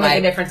saying? It ain't gonna make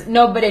a difference.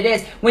 No, but it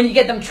is. When you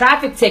get them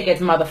traffic tickets,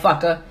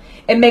 motherfucker,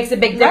 it makes a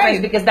big difference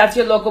because that's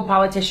your local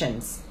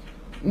politicians.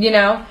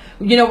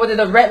 Whether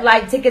the red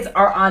light tickets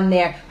are on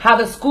there, how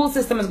the school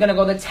system is going to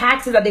go, the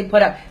taxes that they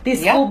put up,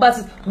 these school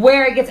buses,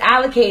 where it gets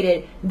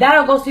allocated, that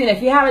all goes to you. And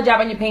if you have a job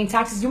and you're paying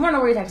taxes, you want to know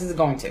where your taxes are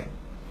going to.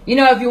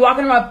 If you're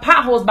walking around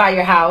potholes by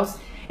your house,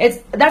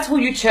 that's who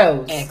you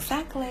chose.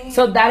 Exactly.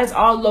 So that is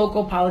all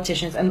local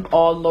politicians and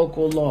all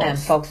local laws. And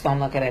folks don't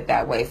look at it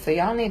that way. So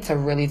y'all need to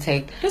really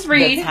take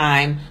the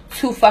time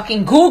to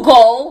fucking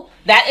Google.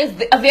 That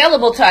is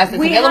available to us.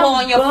 It's available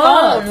on your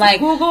phone. Like,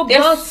 Google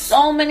there's books.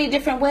 So many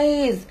different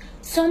ways.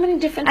 So many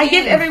different things. I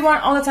give everyone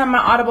all the time my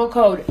Audible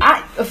code.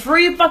 A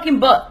free fucking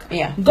book.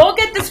 Yeah. Go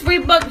get this free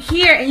book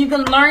here and you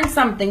can learn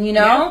something,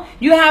 Yeah.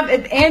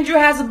 If Andrew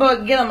has a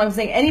book, get him. I'm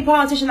saying any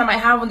politician that might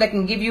have one that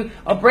can give you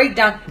a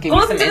breakdown, go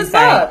listen to this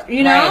book,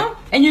 Right.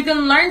 And you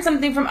can learn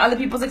something from other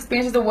people's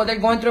experiences of what they're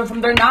going through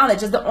from their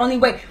knowledge. It's the only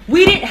way.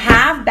 We didn't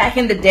have, back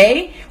in the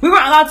day, we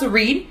weren't allowed to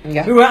read.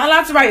 Yeah. We weren't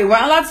allowed to write. We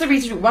weren't allowed to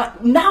research.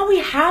 Now we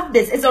have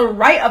this. It's a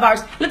right of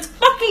ours. Let's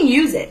fucking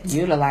use it.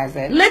 Utilize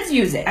it. Let's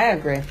use it. I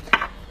agree.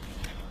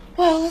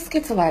 Well, let's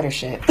get to lighter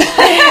shit. So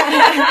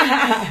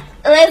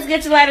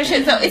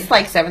it's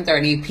like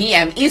 7:30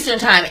 p.m. Eastern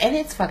time, and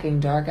it's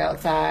fucking dark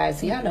outside.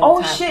 So y'all know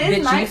what time. Shit,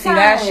 it's nighttime. You see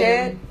that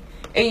shit?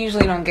 It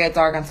usually don't get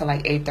dark until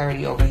like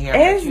 8:30 over here.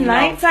 It's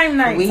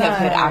nighttime. We have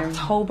hit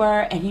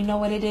October, and you know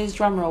what it is?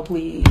 Drum roll,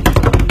 please.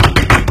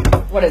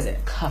 What is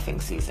it?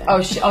 Cuffing season.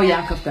 Oh shit! Oh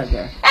yeah, I'm cuffed up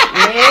there.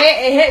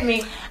 Yeah, it hit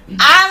me.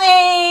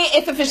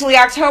 It's officially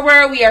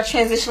October. We are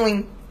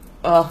transitioning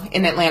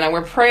in Atlanta,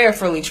 we're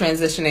prayerfully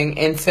transitioning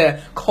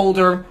into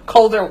colder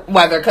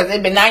weather because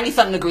it's been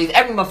 90-something degrees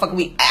every motherfucking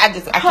week. I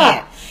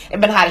can't. It's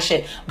been hot as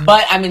shit.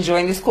 But I'm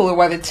enjoying this cooler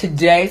weather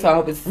today, so I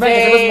hope it's safe. Right,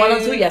 it was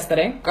 102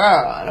 yesterday.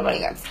 Girl, nobody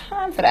got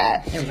time for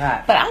that. It was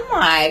hot. But I'm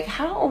like,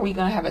 how are we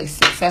going to have a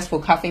successful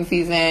cuffing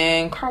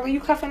season? Carla,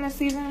 you cuffing this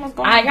season? What's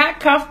going on? I got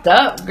cuffed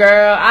up,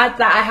 girl. I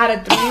thought I had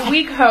a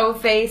 3-week hoe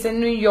face in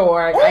New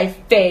York. I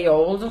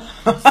failed.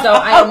 So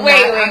I'm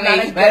wait.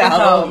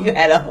 You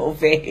had a whole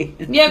face.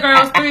 Yeah, girl.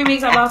 It was 3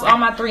 weeks. I lost all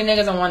my 3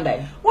 niggas in one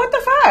day. What the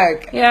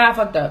fuck? Yeah, I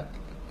fucked up.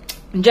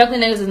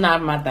 Juggling niggas is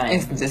not my thing.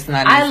 It's just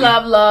not easy. I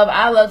love.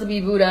 I love to be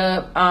booed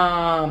up.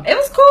 It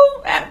was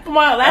cool. It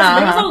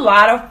was a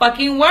lot of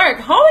fucking work.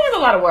 Holding is a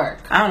lot of work.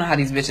 I don't know how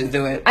these bitches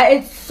do it.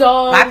 It's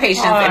so my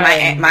patience hard.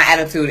 and my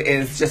attitude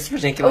is just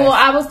ridiculous. Well,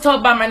 I was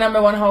told by my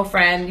number one hoe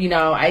friend,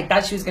 I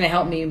thought she was going to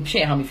help me. She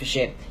didn't help me for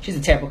shit. She's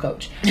a terrible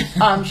coach.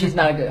 She's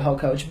not a good hoe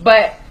coach.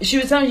 But she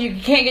was telling me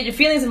you can't get your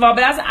feelings involved.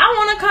 But I said, I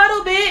want to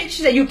cuddle, bitch.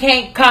 She said, you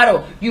can't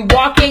cuddle. You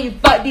walk in, you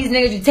fuck these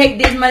niggas, you take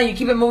this money, you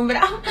keep it moving.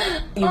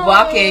 You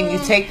walk in,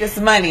 you take this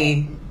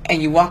money,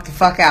 and you walk the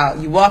fuck out.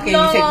 You walk in, you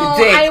take the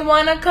dick. I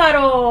want to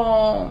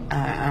cuddle.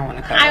 I want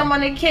to cuddle. I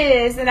want to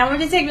kiss, and I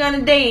want to take you on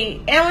a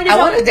date. And I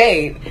want a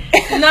date.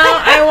 No,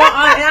 I want.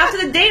 And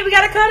after the date, we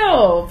gotta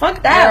cuddle.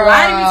 Fuck that. Girl,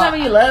 lie to me, tell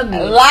me you love me.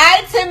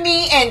 Lie to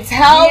me and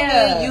tell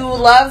me you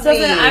love me. So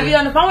I be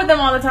on the phone with them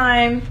all the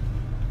time.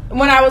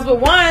 When I was with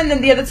one,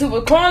 then the other two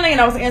were calling,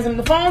 and I was answering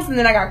the phones, and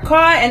then I got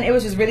caught, and it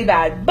was just really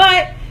bad.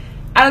 But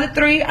out of the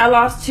 3, I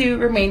lost 2,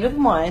 remained with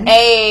 1.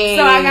 Hey.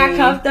 So I got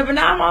cuffed up, and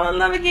now I'm all in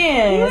love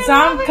again. So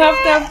I'm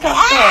cuffed up.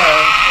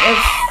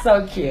 It's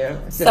so cute.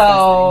 It's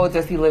so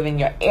does he live in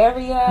your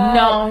area?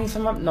 No, he's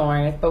from up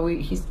north, but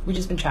we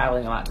just been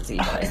traveling a lot to see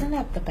each other. Isn't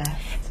that the best?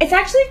 It's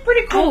actually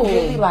pretty cool. I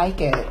really like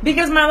it.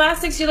 Because my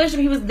last 6-year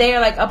relationship, he was there,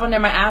 like, up under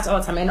my ass all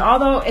the time. And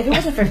although, if it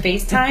wasn't for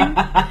FaceTime,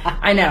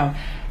 I know.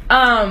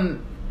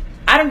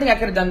 I don't think I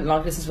could have done a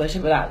long distance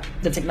relationship without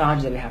the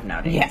technology that we have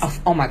nowadays. Yeah.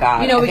 Oh my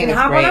God. We can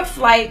hop on a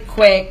flight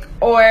quick,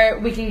 or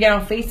we can get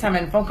on FaceTime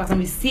and phone calls, and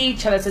we see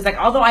each other. So it's like,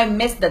 although I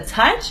miss the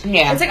touch,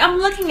 it's like I'm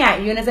looking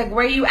at you, and it's like,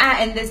 where are you at?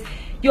 And this,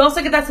 you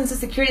also get that sense of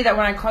security that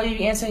when I call you,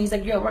 you answer, and he's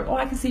like, you're at work. Oh,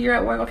 I can see you're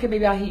at work. Okay,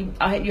 baby, I'll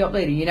hit you up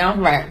later.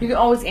 Right. You can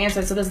always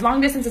answer. So this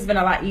long distance has been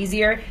a lot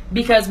easier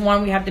because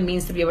one, we have the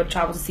means to be able to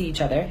travel to see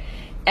each other.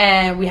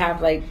 And we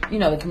have, like,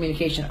 the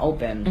communication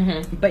open.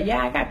 Mm-hmm. But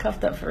yeah, I got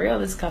cuffed up for real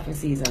this cuffing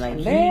season. Like,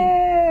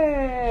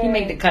 he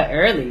made the cut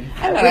early.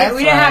 I know,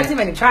 we didn't have too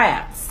many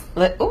tryouts.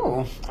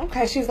 Ooh,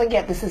 okay. She was like,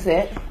 yeah, this is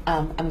it.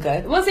 I'm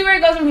good. We'll see where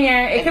it goes from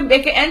here. It could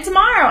end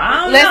tomorrow.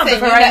 I don't know. But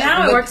for right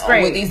now, it works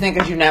great. With these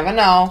niggas, you never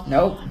know.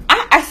 Nope.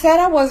 I said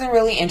I wasn't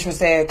really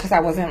interested because I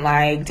wasn't,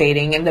 like,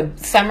 dating in the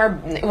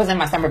summer. It wasn't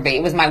my summer bait.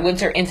 It was my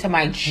winter into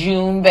my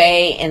June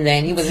bait. And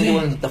then he wasn't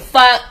doing the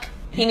fuck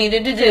he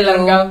needed to do. Let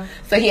him go.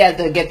 So he had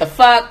to get the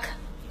fuck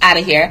out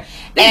of here.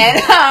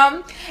 And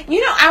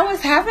I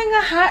was having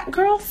a hot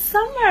girl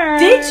summer.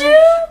 Did you?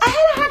 I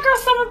had a hot girl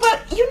summer,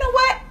 but you know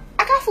what?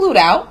 I got flued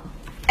out.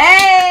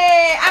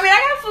 Hey, I mean,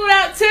 I got flued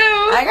out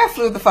too. I got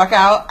flued the fuck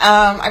out.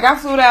 I got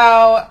flued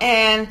out,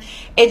 and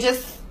it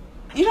just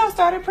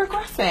started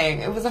progressing.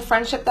 It was a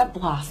friendship that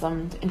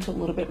blossomed into a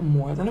little bit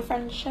more than a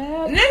friendship.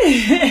 And,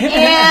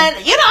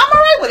 I'm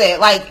alright with it.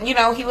 Like,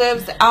 he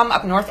lives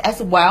up north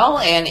as well,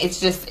 and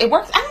it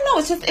works. I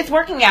don't know, it's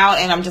working out,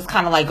 and I'm just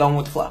kind of like going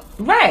with the flow.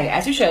 Right,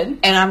 as you should.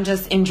 And I'm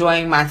just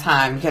enjoying my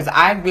time because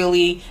I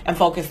really am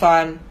focused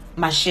on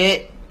my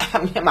shit.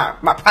 my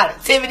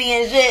productivity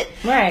and shit.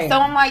 Right. So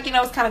I'm like,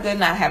 it's kind of good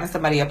not having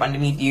somebody up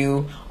underneath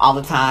you all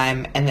the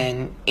time, and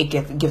then it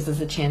gives us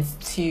a chance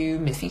to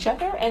miss each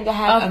other and to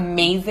have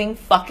amazing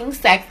fucking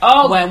sex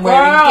when we're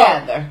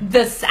together.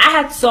 I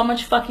had so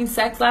much fucking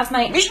sex last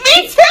night. Me too!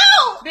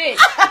 Bitch,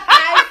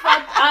 I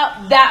fucked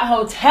up that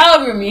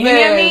hotel room. You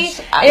hear me?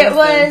 It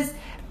was,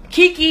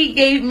 Kiki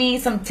gave me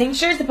some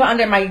tinctures to put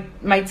under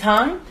my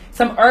tongue.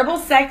 Some herbal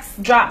sex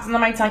drops under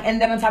my tongue,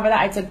 and then on top of that,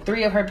 I took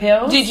 3 of her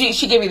pills.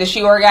 She gave me the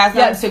she orgasm?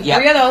 Yeah, I took 3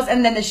 of those,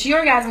 and then the she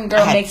orgasm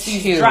girl makes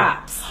these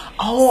drops.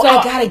 Oh, so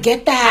I gotta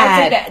get that.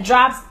 I took that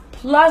drops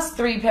plus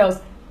 3 pills.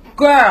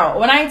 Girl,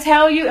 when I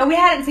tell you, and we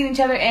hadn't seen each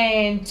other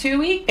in 2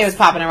 weeks. It was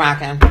popping and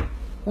rocking.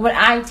 When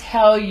I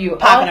tell you,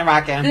 popping and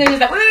rocking. And then he's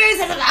like, wait.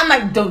 I'm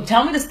like, don't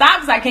tell me to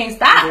stop because I can't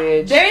stop.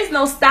 Bitch. There is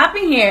no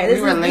stopping here.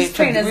 We were late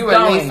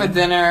for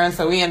dinner,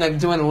 so we ended up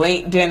doing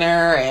late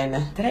dinner.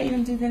 And did I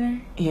even do dinner?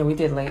 Yeah, we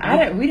did late.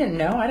 We didn't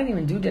know. I didn't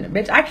even do dinner,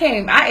 bitch.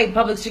 I ate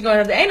public chicken.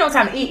 There ain't no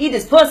time to eat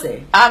this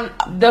pussy.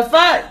 The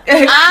fuck.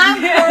 I'm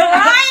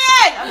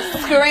crying.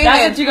 I'm screaming.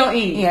 That's what you gonna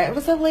eat. Yeah, it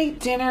was a late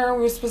dinner.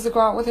 We were supposed to go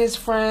out with his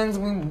friends.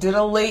 We did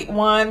a late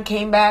one,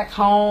 came back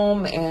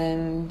home,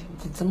 and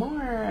did some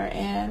more.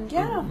 And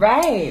yeah.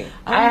 Right.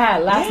 I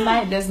had last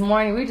night, this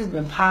morning, we just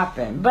been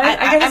popping. But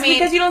I guess it's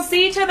because you don't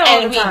see each other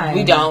all the time.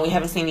 We don't. We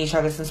haven't seen each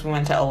other since we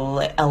went to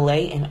LA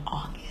in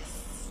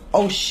August.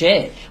 Oh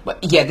shit!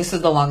 But yeah, this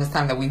is the longest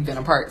time that we've been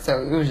apart,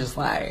 so it was just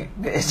like,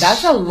 bitch.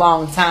 That's a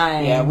long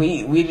time. Yeah,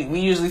 we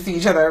usually see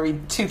each other every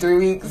 2-3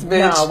 weeks,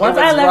 bitch. No, once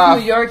I left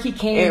New York, he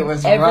came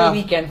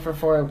every weekend for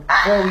 4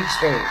 weeks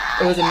straight.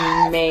 It was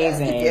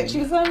amazing. Get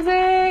you something?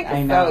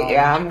 I know. So,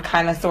 yeah, I'm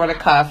kind of sort of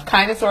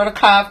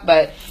cuffed,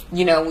 but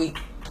you know, we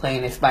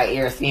playing this by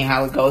ear, seeing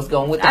how it goes,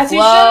 going with the As flow.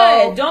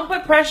 You should. Don't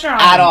put pressure on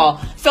at all.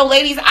 So,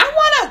 ladies, I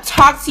want to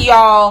talk to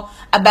y'all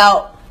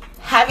about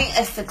having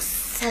a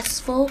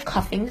successful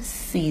cuffing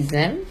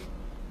season.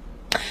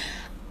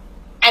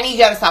 I need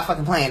y'all to stop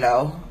fucking playing,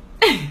 though.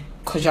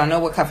 Because y'all know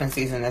what cuffing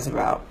season is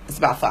about. It's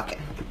about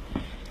fucking.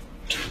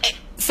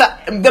 So,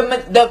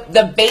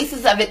 the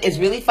basis of it is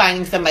really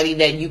finding somebody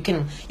that you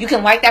can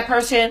like that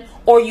person,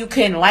 or you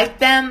can like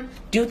them,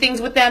 do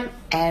things with them,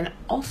 and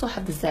also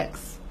have the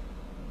sex.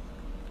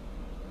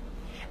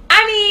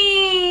 I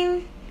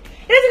mean,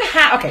 it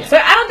doesn't have... Okay, so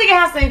I don't think it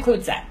has to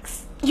include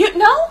sex. You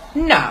know?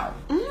 No.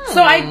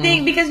 So I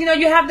think because you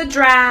have the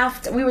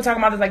draft. We were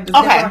talking about this like this.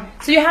 Okay.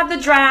 So you have the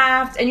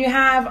draft, and you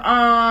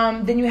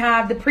have then you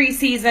have the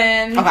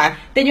preseason. Okay.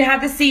 Then you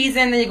have the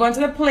season. Then you go into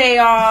the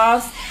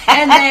playoffs,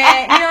 and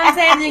then you know what I'm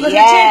saying. Then you go to the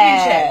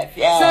championship.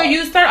 Yeah. So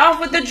you start off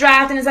with the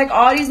draft, and it's like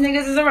all these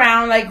niggas is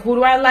around. Like who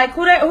do I like?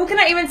 Who can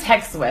I even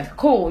text with?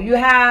 Cool. You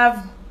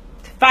have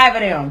 5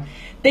 of them.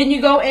 Then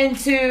you go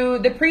into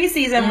the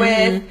preseason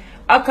with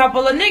a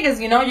couple of niggas,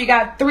 you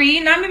got 3.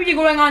 Now maybe you're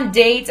going on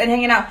dates and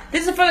hanging out.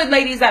 This is for the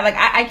ladies that like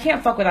I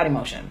can't fuck without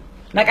emotion.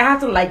 Like I have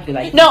to like you,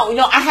 No,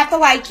 I have to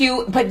like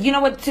you, but you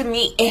know what? To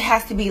me, it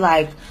has to be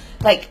like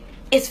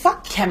it's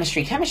fuck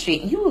chemistry.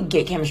 Chemistry, you will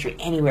get chemistry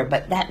anywhere,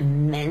 but that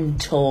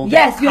mental,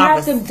 that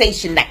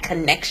conversation, that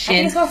connection. I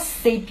think it's called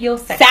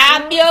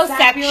sapiosexual.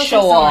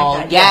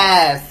 Sapiosexual,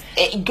 yes,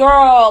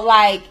 girl,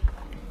 like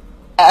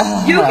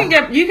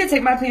you can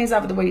take my penis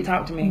off with the way you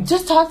talk to me.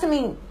 Just talk to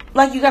me.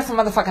 Like you got some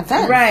motherfucking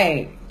sense,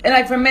 right? And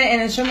like for a minute,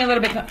 and then show me a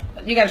little bit.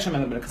 You got to show me a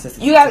little bit of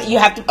consistency. You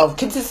have to. Oh,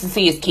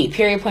 consistency is key.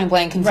 Period. Point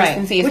blank.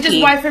 Consistency is key. Which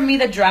is why for me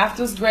the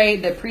draft was great.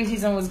 The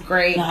preseason was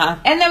great,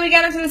 and then we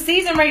got into the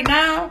season right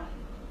now,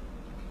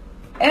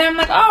 and I'm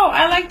like, oh,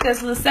 I like this.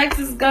 The sex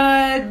is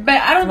good, but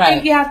I don't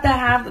think you have to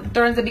have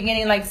during the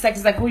beginning like sex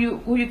is like who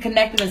you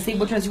connect with and see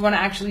which ones you want to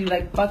actually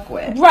like fuck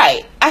with.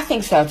 Right. I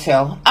think so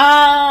too.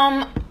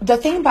 The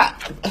thing about,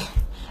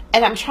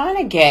 and I'm trying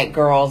to get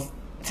girls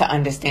to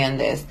understand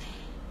this.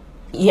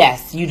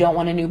 Yes, you don't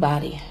want a new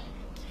body.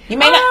 You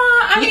may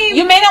not.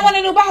 You may not want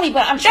a new body,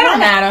 but I'm trying. That don't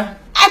matter.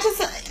 I just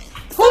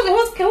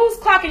who's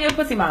clocking your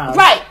pussy miles?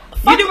 Right.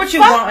 You do what you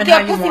want and how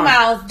you pussy want.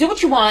 miles. Do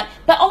what you want,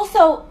 but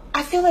also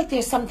I feel like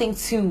there's something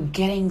to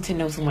getting to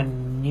know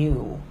someone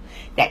new.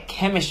 That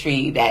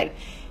chemistry. That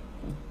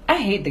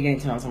I hate the getting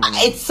to know someone new.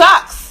 It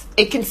sucks.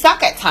 It can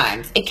suck at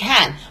times. It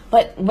can,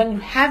 but when you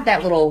have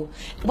that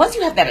once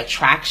you have that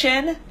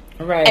attraction,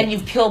 right, and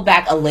you've peeled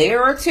back a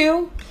layer or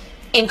two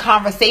in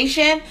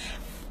conversation,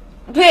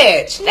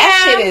 bitch,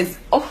 that shit is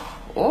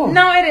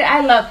no, it is.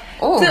 I love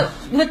so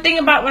the thing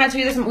about when I told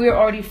you this, we were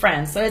already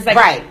friends, so it's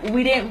like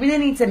we didn't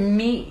need to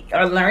meet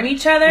or learn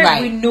each other.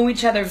 We knew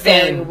each other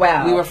very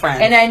well. We were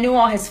friends, and I knew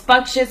all his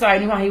fuck shit, so I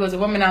knew how he was a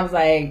woman. I was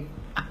like,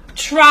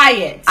 try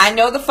it. I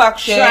know the fuck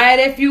shit. Try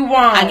it if you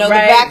want. I know the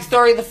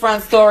backstory, the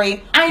front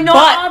story. I know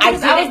all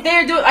because I was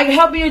there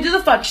helping you do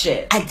the fuck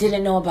shit. I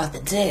didn't know about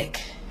the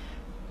dick.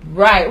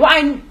 Right. Well,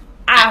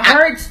 I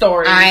heard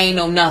stories. I ain't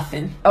know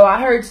nothing. Oh,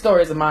 I heard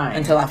stories of mine.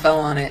 Until I fell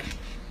on it.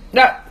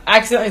 No, I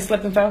accidentally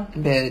slipped and fell?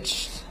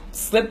 Bitch.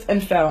 Slipped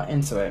and fell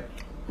into it.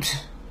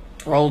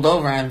 Rolled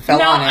over and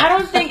fell on it. No, I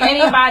don't think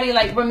anybody,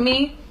 like, for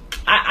me,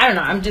 I don't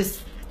know,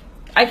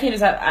 I can't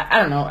just have, I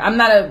don't know.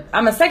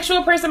 I'm a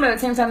sexual person, but at the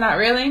same time, not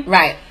really.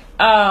 Right.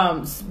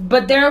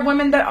 But there are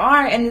women that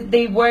are, and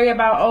they worry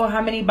about,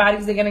 how many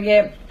bodies they're going to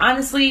get.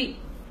 Honestly,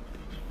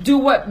 do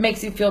what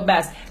makes you feel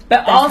best.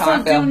 But that's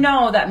also do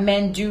know that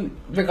men do,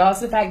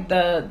 regardless of the fact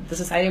the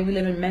society we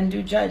live in, men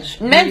do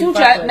judge. Men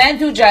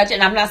do judge,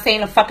 and I'm not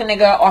saying a fucking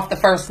nigga off the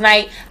first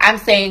night. I'm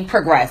saying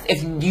progress.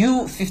 If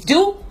you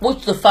do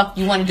what the fuck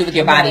you want to do with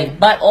your body,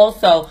 but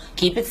also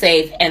keep it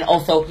safe, and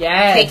also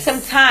take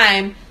some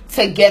time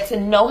to get to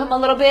know him a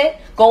little bit.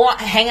 Go on,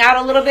 hang out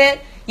a little bit.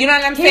 You know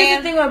what I'm saying? Here's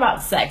the thing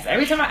about sex.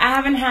 Every time I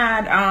haven't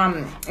had,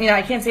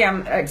 I can't say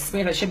I'm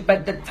experienced that shit,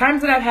 but the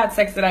times that I've had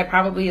sex that I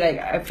probably,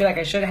 I feel like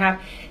I should have,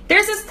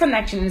 there's this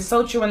connection. It's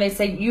so true when they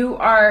say you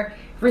are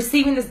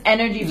receiving this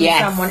energy from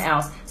someone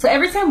else. So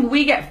every time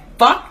we get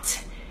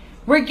fucked,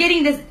 we're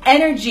getting this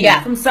energy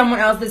from someone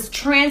else, this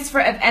transfer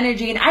of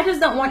energy, and I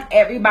just don't want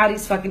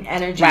everybody's fucking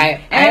energy.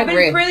 Right, and I've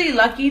been really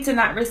lucky to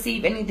not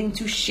receive anything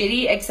too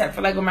shitty, except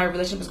for when my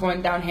relationship was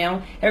going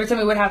downhill. Every time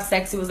we would have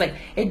sex, it was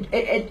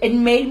it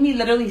made me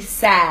literally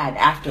sad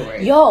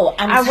afterwards. Yo,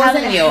 I'm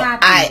telling you,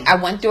 happy. I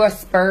went through a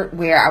spurt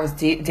where I was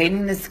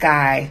dating this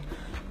guy.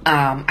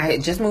 I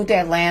had just moved to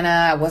Atlanta.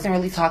 I wasn't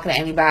really talking to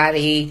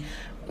anybody.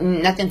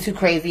 Nothing too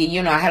crazy.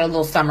 I had a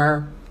little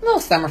summer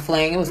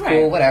fling. It was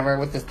cool, whatever,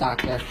 with this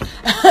doctor.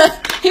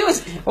 He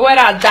was with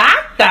a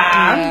doctor.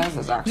 Yeah, he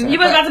was a doctor. You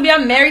was about to be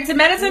on Married to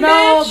Medicine,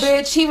 no,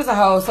 bitch. He was a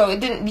hoe, so it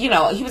didn't. He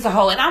was a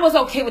hoe, and I was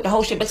okay with the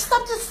whole shit. But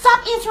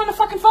stop answering the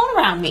fucking phone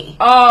around me.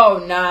 Oh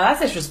no,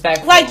 that's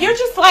disrespectful. Like you're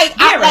just like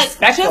be a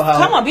respectful hoe.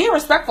 Come on, be a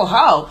respectful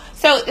hoe.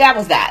 So that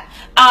was that.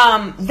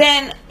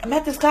 Then I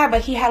met this guy,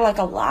 but he had like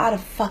a lot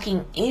of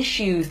fucking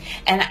issues,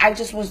 and I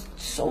just was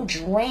so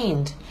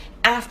drained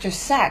after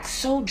sex,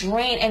 so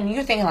drained. And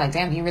you're thinking like,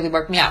 damn, he really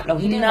worked me out. No,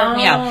 he didn't work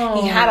me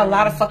out. He had a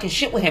lot of fucking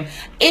shit with him.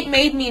 It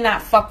made me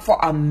not fuck for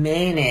a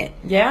minute.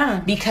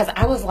 Yeah, because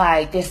I was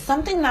like, there's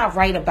something not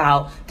right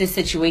about this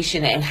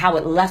situation and how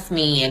it left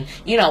me. And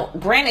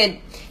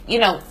granted,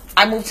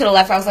 I moved to the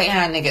left. I was like,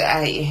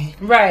 nigga,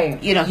 right.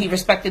 He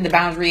respected the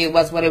boundary. It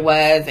was what it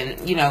was. And,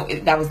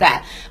 that was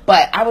that.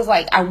 But I was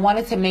like, I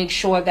wanted to make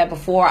sure that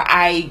before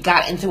I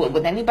got into it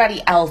with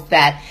anybody else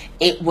that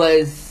it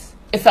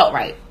felt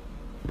right.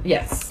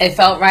 Yes. It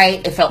felt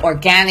right. It felt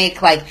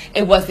organic. Like,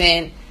 it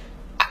wasn't,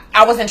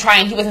 I wasn't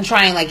trying. He wasn't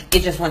trying. Like,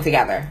 it just went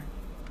together.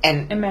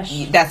 And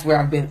that's where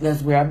I've been.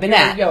 That's where I've been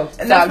at. Yoked.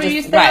 And so that's where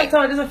you stay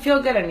until it doesn't feel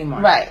good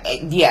anymore. Right.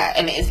 Yeah.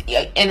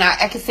 And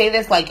I can say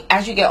this, like,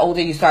 as you get older,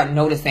 you start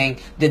noticing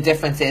the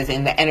differences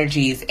in the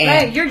energies and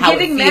right. You're how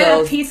giving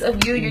men a piece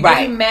of you. You're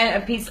giving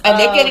men a piece of and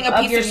they're getting a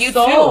piece of you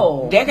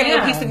soul. too. They're getting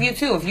a piece of you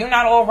too. If you're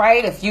not all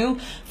right, if you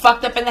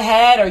fucked up in the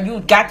head or you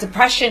got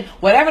depression,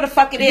 whatever the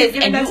fuck it is,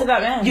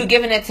 and you're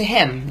giving it to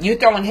him. You're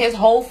throwing his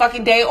whole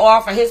fucking day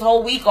off or his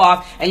whole week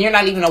off, and you're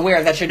not even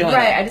aware that you're doing it.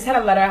 Right. I just had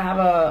a letter. I have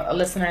a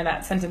listener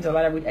that sent into a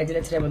letter. I did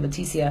it today with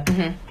Leticia.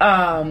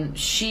 Mm-hmm.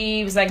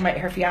 She was like,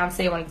 her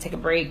fiance wanted to take a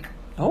break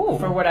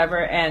for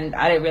whatever, and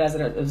I didn't realize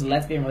that it was a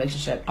lesbian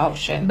relationship. Oh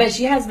shit! But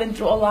she has been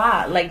through a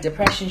lot, like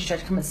depression. She tried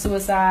to commit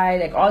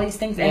suicide, like all these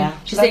things. And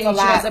she's saying she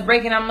wants a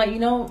break, and I'm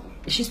like,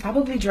 she's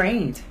probably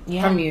drained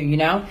from you.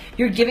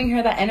 You're giving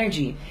her that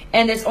energy,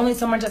 and there's only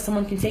so much that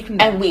someone can take from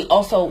that. And we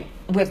also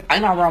with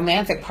our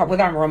romantic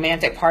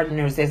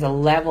partners, there's a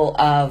level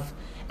of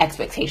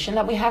expectation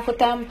that we have with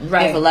them.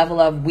 Right. There's a level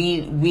of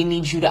we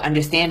need you to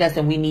understand us,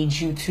 and we need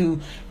you to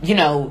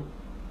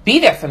be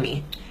there for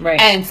me.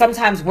 Right. And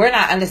sometimes we're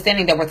not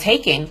understanding that we're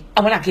taking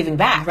and we're not giving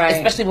back. Right.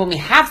 Especially when we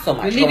have so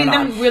much going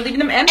on. We're leaving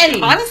them empty.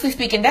 And honestly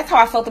speaking, that's how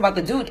I felt about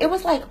the dude. It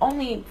was like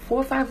only 4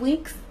 or 5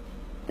 weeks.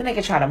 The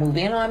nigga tried to move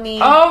in on me.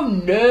 Oh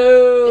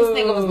no. This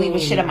nigga was leaving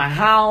shit in my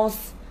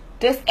house.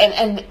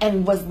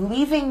 And was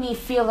leaving me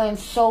feeling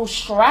so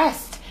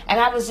stressed. And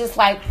I was just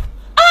like,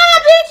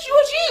 bitch, you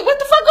a G. What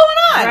the fuck going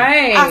on?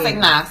 Right. I was like,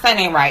 nah, that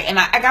ain't right. And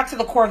I got to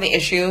the core of the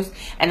issues,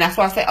 and that's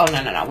why I said, oh,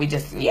 no. We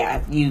just,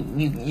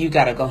 you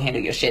gotta go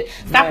handle your shit.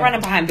 Stop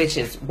running behind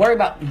bitches. Worry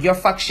about your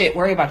fuck shit.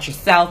 Worry about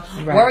yourself.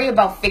 Right. Worry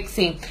about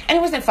fixing. And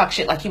it wasn't fuck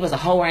shit like he was a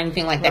hoe or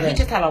anything like that. Right. He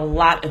just had a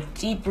lot of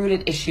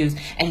deep-rooted issues,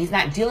 and he's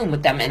not dealing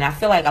with them. And I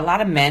feel like a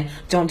lot of men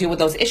don't deal with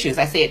those issues.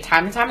 I say it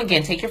time and time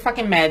again. Take your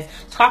fucking meds.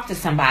 Talk to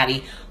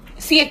somebody.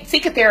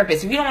 Seek a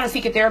therapist. If you don't want to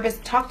seek a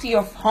therapist, talk to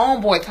your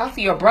homeboy. Talk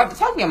to your brother.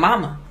 Talk to your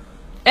mama.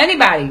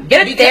 Anybody.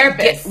 Get a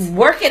therapist.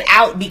 Work it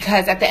out,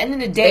 because at the end of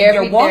the day,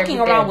 you're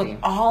walking around with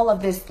all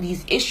of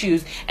these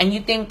issues, and you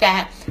think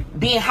that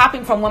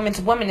hopping from woman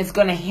to woman is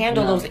going to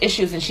handle those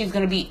issues, and she's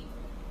going to be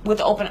with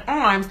open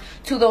arms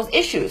to those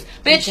issues.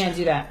 Bitch, you can't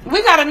do that.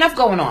 We got enough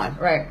going on.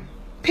 Right.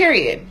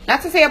 Period.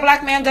 Not to say a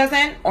black man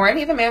doesn't, or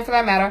any other man for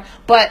that matter,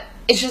 but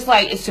it's just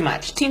like, it's too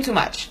much. Team too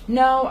much.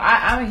 No,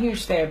 I'm a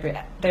huge therapy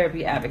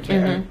advocate.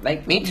 Mm-hmm.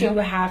 Like, me too. You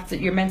have to.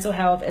 Your mental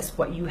health is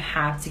what you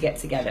have to get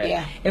together.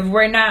 Yeah. If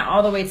we're not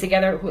all the way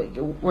together,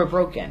 we're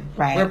broken.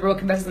 Right. We're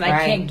broken vessels, and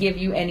I can't give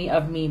you any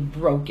of me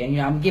broken.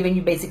 I'm giving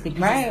you basically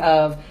pieces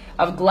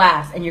of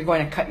glass, and you're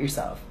going to cut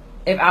yourself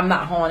if I'm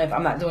not home, if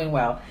I'm not doing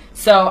well.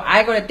 So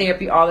I go to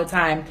therapy all the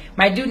time.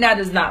 My dude now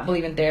does not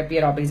believe in therapy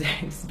at all, but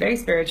he's very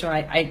spiritual.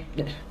 I'm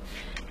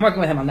working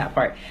with him on that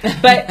part,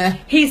 but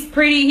he's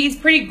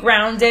pretty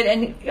grounded,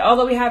 and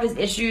although we have his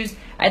issues,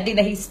 I think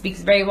that he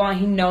speaks very well, and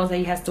he knows that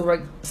he has to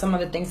work some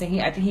other things,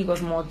 and I think he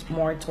goes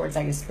more towards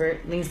like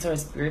leans to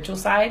his spiritual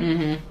side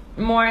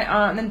more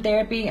than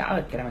therapy.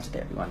 I'll get him into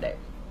therapy one day,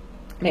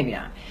 maybe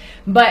not,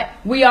 but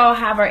we all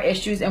have our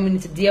issues, and we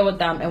need to deal with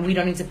them, and we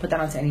don't need to put that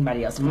onto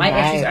anybody else. My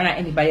issues are not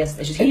anybody else's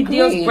issues. He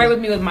deals great with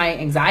me with my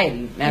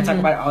anxiety, and I talk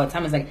about it all the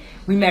time. It's like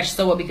we mesh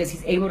so well because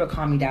he's able to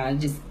calm me down, and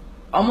just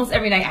almost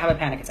every night I have a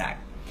panic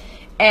attack.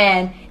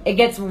 And it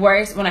gets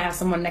worse when I have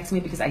someone next to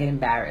me because I get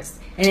embarrassed.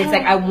 And it's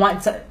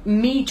like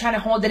me trying to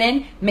hold it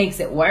in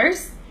makes it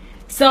worse.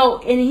 So,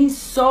 and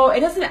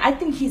I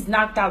think he's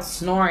knocked out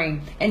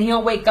snoring. And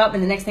he'll wake up,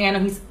 and the next thing I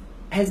know,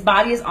 his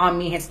body is on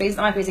me, his face is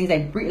on my face, and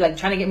he's like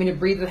trying to get me to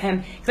breathe with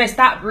him. Because I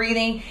stop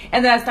breathing,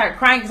 and then I start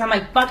crying because I'm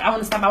like, fuck, I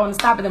want to stop.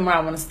 And then when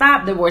I want to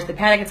stop, the worse the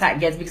panic attack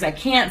gets because I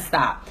can't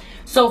stop.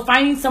 So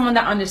finding someone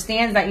that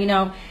understands that,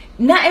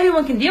 not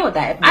everyone can deal with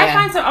that. If I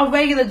find a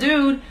regular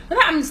dude,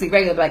 I'm just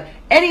regular, but like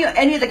any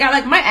other guy,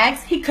 like my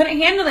ex, he couldn't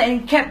handle it,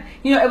 and he kept,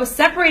 it was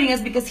separating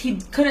us because he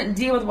couldn't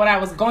deal with what I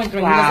was going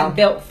through. Wow. He wasn't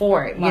built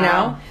for it, you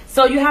know.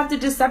 So you have to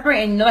just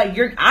separate and know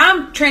that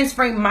I'm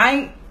transferring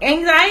my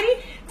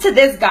anxiety to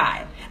this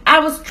guy. I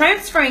was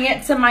transferring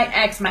it to my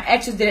ex. My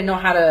ex just didn't know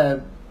how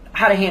to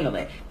how to handle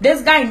it.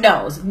 This guy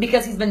knows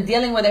because he's been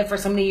dealing with it for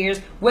so many years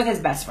with his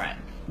best friend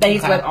that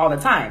he's with all the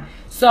time.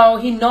 So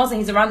he knows that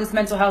he's around this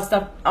mental health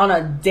stuff on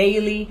a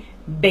daily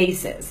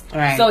basis.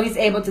 Right. So he's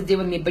able to deal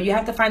with me. But you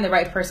have to find the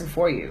right person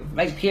for you.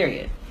 Like,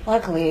 period.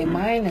 Luckily,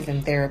 mine is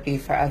in therapy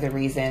for other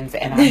reasons.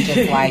 And I'm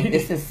just like,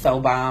 this is so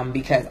bomb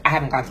because I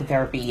haven't gone to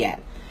therapy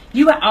yet.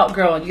 You are out,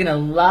 girl. You're going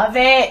to love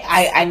it.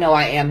 I know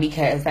I am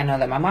because I know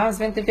that my mom's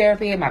been through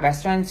therapy and my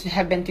best friends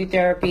have been through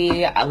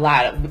therapy. A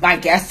lot of my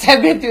guests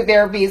have been through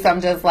therapy. So I'm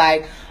just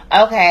like,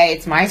 okay,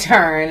 it's my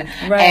turn.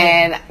 Right.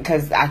 And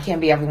because I can't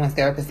be everyone's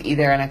therapist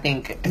either. And I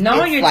think...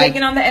 No, you're like,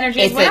 taking on the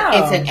energy as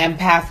well. It's an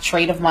empath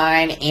trait of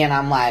mine. And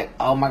I'm like,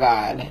 oh my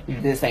God,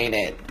 this ain't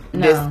it.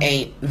 No. This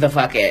ain't the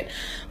fuck it.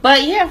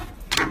 But yeah,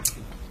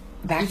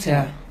 back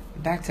to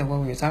what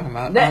we were talking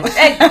about.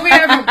 Hey, we're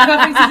having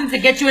cuffing season to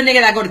get you a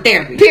nigga that go to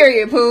therapy.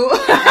 Period, poo.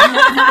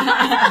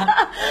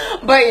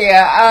 But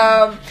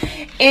yeah,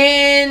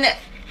 in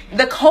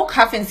the whole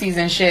cuffing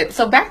season shit.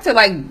 So back to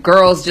like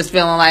girls just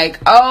feeling like,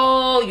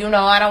 oh, you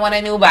know, I don't want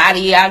a new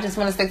body. I just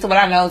want to stick to what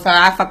I know. So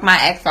I fuck my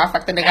ex. Or I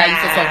fuck the nigga I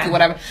used to talk to.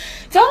 Whatever.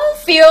 Don't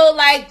feel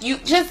like you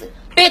just.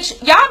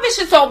 Bitch, y'all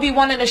bitches don't be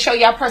wanting to show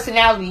y'all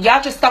personality.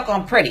 Y'all just stuck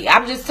on pretty.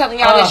 I'm just telling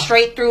y'all this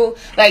straight through.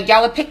 Like,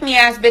 y'all are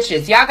pick-me-ass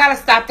bitches. Y'all gotta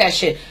stop that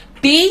shit.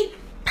 Be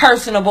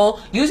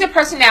personable. Use your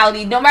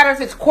personality. No matter if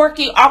it's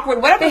quirky,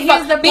 awkward, whatever the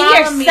fuck. Be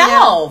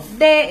yourself.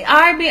 They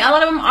are being... A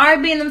lot of them are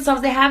being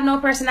themselves. They have no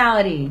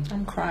personality.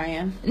 I'm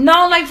crying.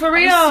 No, like, for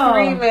real. I'm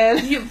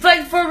screaming.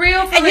 Like, for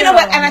real, and you know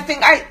what? And I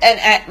think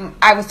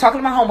I was talking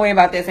to my homeboy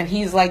about this, and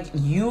he's like,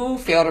 you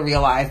fail to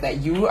realize that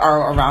you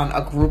are around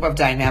a group of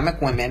dynamic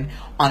women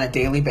on a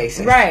daily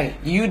basis. Right.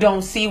 You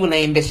don't see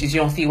lame bitches. You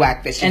don't see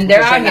whack bitches. And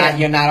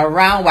you're not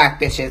around whack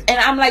bitches. And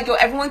I'm like, yo,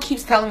 everyone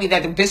keeps telling me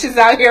that the bitches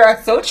out here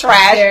are so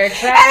trash. They're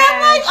trash. And I'm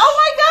like, oh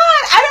my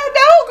God, I don't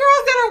know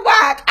girls that are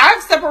whack.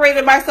 I've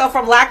separated myself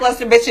from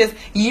lackluster bitches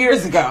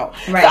years ago.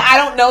 Right. So I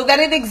don't know that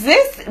it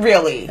exists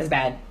really. It's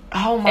bad.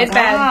 Oh my God.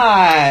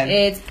 Bad.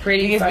 It's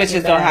pretty. These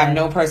bitches don't have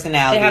no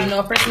personality. They have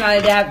no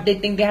personality. They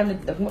think they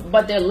have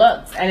but their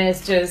looks, and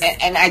it's just.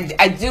 And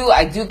I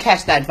do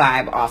catch that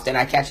vibe often.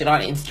 I catch it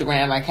on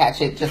Instagram. I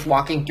catch it just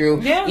walking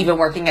through. Yeah. Even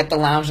working at the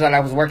lounge that I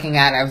was working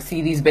at, I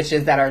see these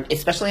bitches that are,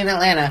 especially in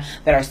Atlanta,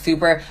 that are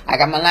super. I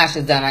got my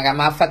lashes done. I got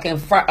my fucking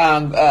front,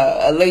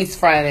 lace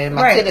front, and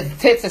my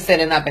tits are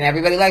sitting up, and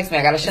everybody likes me.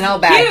 I got a Chanel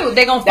bag. Cute.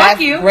 They gonna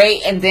fuck you.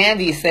 Great and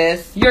dandy,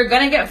 sis. You're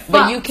gonna get fucked.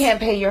 But you can't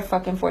pay your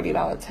fucking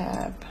 $40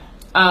 tab.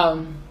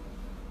 And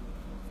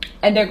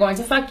they're going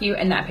to fuck you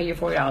and not pay your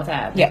 $40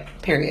 tab. Yeah,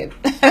 period.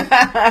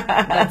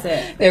 That's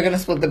it. They're going to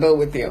split the bill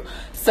with you.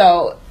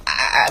 So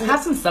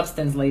have some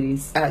substance,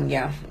 ladies.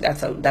 Yeah,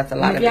 that's a lot of it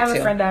too. If you have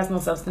a friend that has no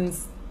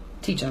substance,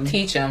 teach them.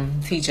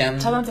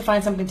 Tell them to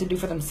find something to do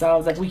for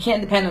themselves. Like, we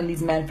can't depend on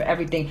these men for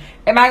everything.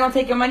 Am I going to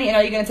take your money and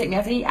are you going to take me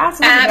out to eat?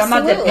 Absolutely. I'm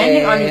not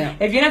depending on you.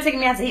 If you're not taking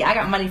me out to eat, I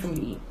got money for you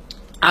to eat.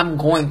 I'm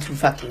going to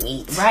fucking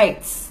eat.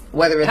 Right.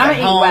 Whether it's at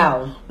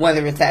home,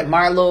 whether it's at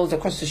Marlowe's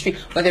across the street,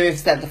 whether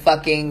it's at the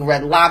fucking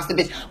Red Lobster,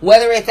 bitch,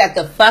 whether it's at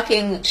the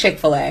fucking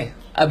Chick-fil-A,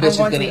 a bitch is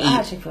gonna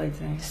eat. Chick-fil-A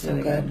today.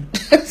 So good.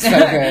 So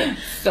good.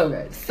 So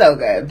good. So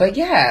good. But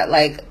yeah,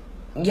 like,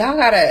 y'all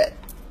gotta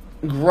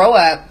grow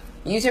up.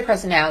 Use your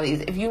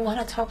personalities. If you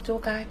want to talk to a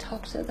guy,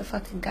 talk to the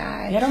fucking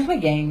guy. Yeah, don't play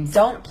games.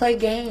 Don't play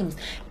games.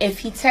 If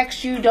he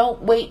texts you,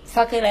 don't wait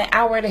fucking an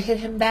hour to hit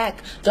him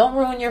back. Don't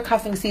ruin your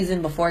cuffing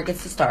season before it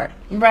gets to start.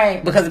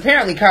 Right. Because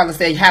apparently Carla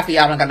said half of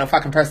y'all don't got no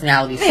fucking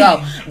personality.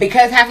 So,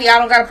 because half of y'all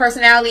don't got a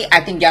personality,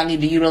 I think y'all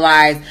need to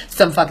utilize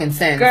some fucking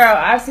sense. Girl,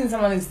 I've seen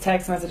some of these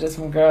text messages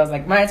from girls.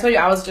 Like, when I told you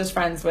I was just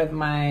friends with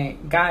my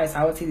guys,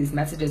 I would see these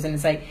messages and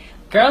it's like,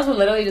 girls will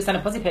literally just send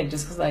a pussy pic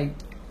just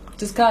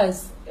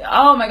cause.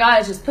 Oh my God,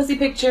 it's just pussy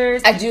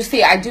pictures. I do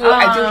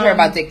hear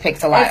about dick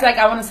pics a lot. It's like,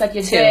 I want to suck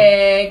your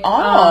dick.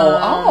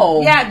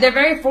 Yeah, they're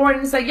very forward.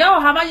 And it's like, yo,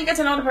 how about you get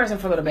to know the person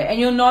for a little bit? And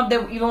you'll know if they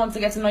even want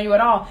to get to know you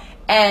at all.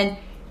 And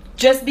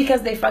just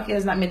because they fuck you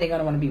does not mean they're going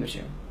to want to be with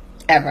you.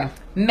 Ever.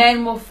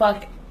 Men will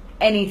fuck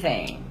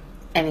anything.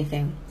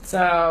 Anything.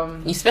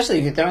 So, especially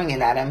if you're throwing it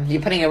at them,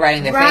 you're putting it right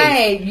in their face.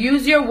 Right.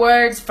 Use your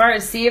words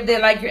first. See if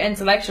they like your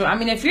intellectual. I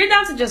mean, if you're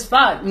down to just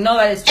fuck, know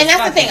that it's just and that's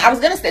fucking. The thing. I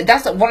was gonna say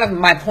that's one of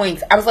my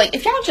points. I was like,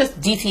 if y'all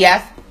just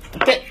DTF,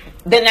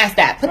 then that's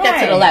that. Put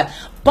that to the left.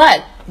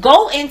 But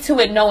go into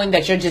it knowing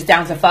that you're just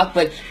down to fuck.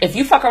 But if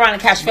you fuck around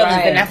and catch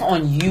feelings, then that's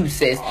on you,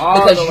 sis.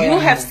 Because you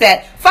have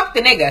set fuck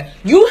the nigga.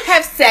 You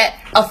have set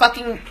a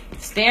fucking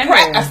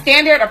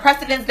standard, a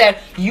precedence that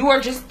you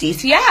are just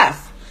DTF.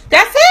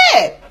 That's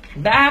it.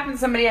 That happened to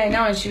somebody I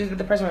know, and she was with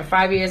the person for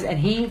 5 years,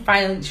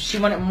 and she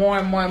wanted more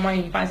and more and more,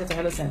 and he finally said to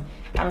her, listen,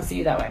 I don't see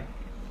you that way.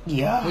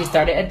 Yeah. We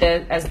started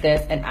as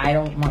this, and I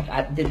don't want,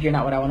 you're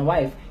not what I want a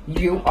wife.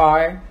 You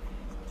are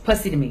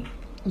pussy to me.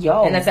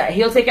 Yo. And that's that.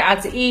 He'll take her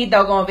out to eat,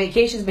 they'll go on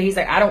vacations, but he's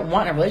like, I don't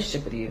want a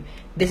relationship with you.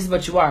 This is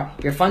what you are.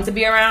 You're fun to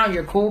be around,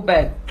 you're cool,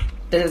 but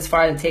this is as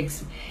far as it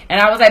takes. And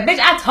I was like, bitch,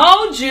 I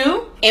told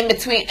you. In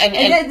between, and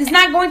it's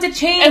not going to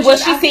change. And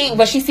was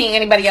she seeing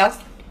anybody else?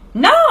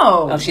 No.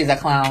 Oh, she's a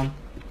clown.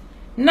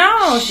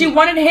 No, she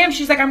wanted him.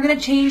 She's like, I'm gonna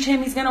change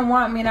him. He's gonna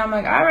want me. And I'm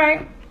like, all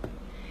right.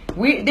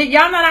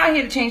 Y'all not out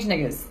here to change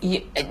niggas.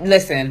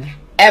 Listen,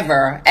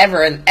 ever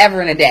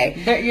in a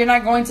day. You're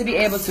not going to be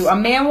able to. A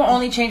man will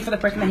only change for the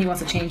person that he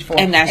wants to change for.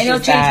 And he'll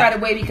change right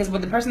away, because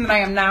with the person that I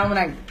am now,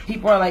 when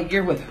people are like,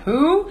 you're with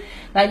who?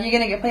 Like, you're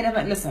gonna get played. I'm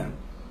like, listen.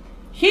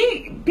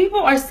 People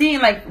are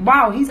seeing like,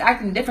 wow, he's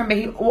acting different, but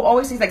he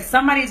always sees like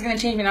somebody's gonna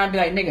change me, and I'll be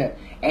like, nigga,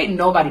 ain't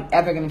nobody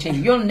ever gonna change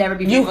you. You'll never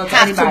be. You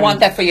have to want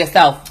that for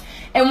yourself.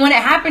 And when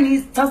it happened,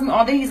 he tells me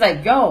all day, he's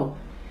like, yo,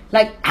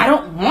 like, I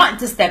don't want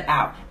to step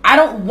out. I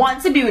don't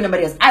want to be with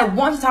nobody else. I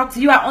want to talk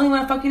to you. I only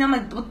want to fuck you. And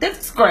I'm like, well, this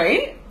is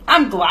great.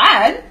 I'm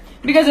glad,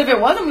 because if it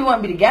wasn't, we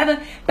wouldn't be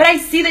together. But I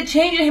see the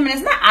change in him, and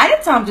it's not. I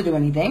didn't tell him to do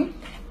anything.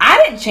 I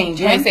didn't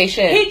change him. I didn't say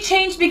shit. He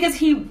changed because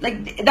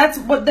that's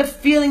what the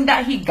feeling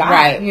that he got,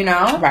 right. You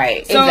know?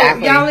 Right, so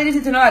exactly. Y'all ladies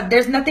need to know that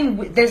there's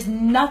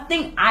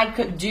nothing I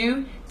could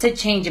do to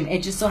change him.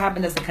 It just so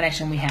happened that's the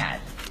connection we had.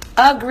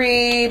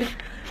 Agreed.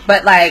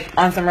 But like,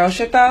 on some real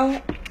shit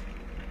though,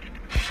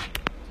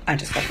 I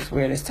just got this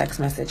weirdest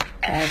text message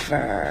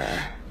ever.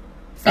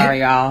 Sorry,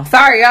 y'all.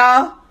 Sorry,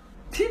 y'all.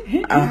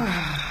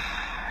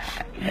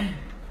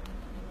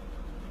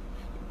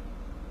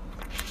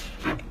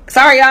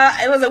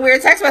 It was a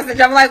weird text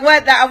message. I'm like,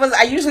 what?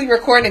 I usually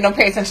record and don't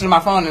pay attention to my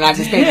phone, and I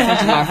just paid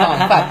attention to my phone.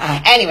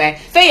 But anyway,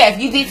 so yeah, if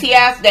you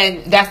DTF,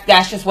 then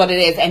that's just what it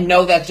is, and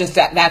know that's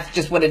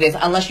just what it is.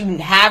 Unless you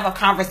have a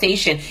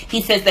conversation,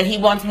 he says that he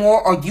wants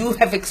more, or you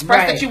have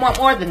expressed that you want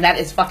more, then that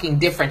is fucking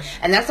different.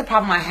 And that's the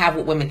problem I have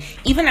with women,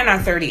 even in our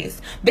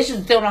 30s.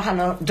 Bitches don't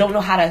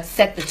know how to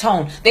set the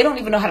tone. They don't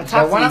even know how to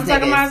talk to these niggas. I'm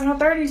talking about in her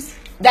 30s.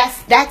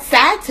 That's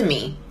sad to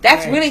me.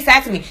 That's really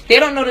sad to me. They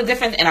don't know the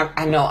difference, and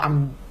I know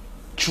I'm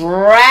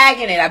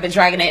dragging it. I've been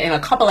dragging it in a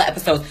couple of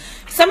episodes.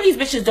 Some of these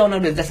bitches don't know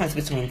the difference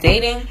between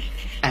dating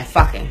and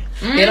fucking.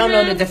 Mm-hmm. They don't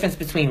know the difference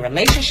between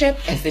relationship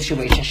and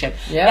situationship.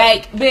 Yep.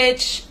 Like,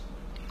 bitch,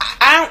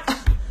 I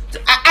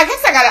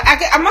guess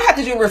I'm gonna have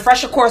to do a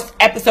refresher course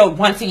episode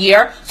once a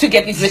year to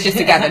get these bitches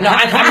together. No,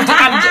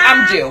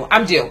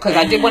 I'm due because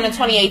I did one in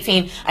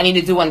 2018. I need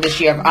to do one this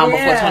year before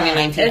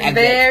 2019. It's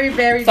very,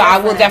 very. So I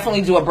will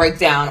definitely do a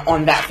breakdown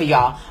on that for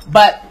y'all.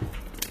 But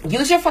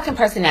use your fucking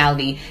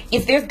personality.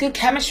 If there's good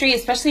chemistry,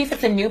 especially if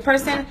it's a new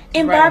person,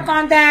 embark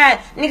on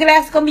that. Nigga,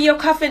 that's gonna be your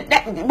cuff.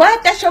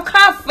 That's your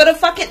cuff for the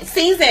fucking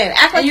season.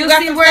 Act like you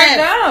got some friends.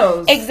 It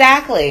goes.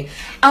 Exactly.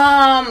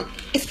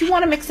 If you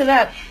want to mix it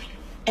up,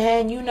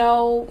 and you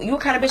know you a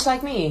kind of bitch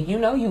like me, you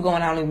know you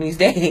going out on these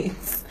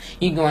dates.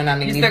 You going on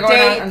these dates. You still going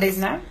out on dates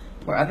now?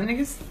 Or other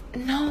niggas?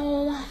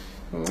 No.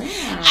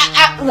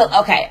 Look,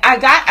 okay.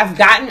 I've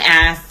gotten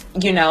asked.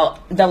 You know,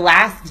 the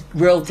last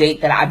real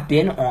date that I've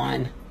been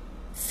on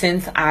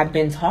since I've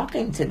been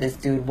talking to this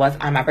dude was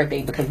on my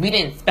birthday, because we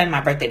didn't spend my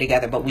birthday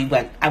together, but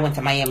I went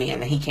to Miami,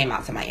 and then he came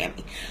out to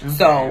Miami. Okay.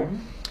 So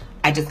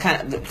I just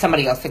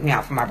somebody else took me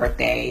out for my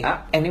birthday,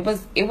 and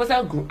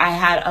I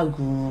had a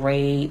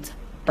great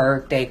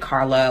birthday,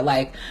 Carla.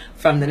 Like,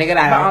 from the nigga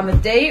that on the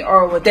date,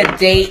 or with the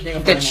date,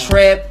 the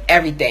trip,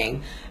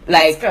 everything.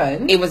 Like,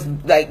 good. It was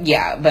like,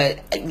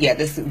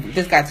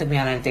 this guy took me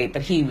on a date,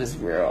 but he was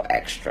real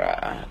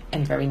extra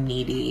and very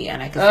needy,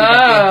 and I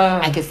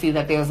could see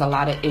that there was a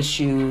lot of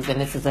issues, and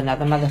this is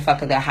another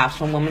motherfucker that hops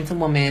from woman to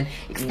woman,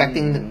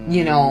 expecting,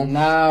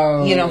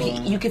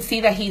 you could see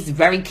that he's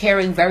very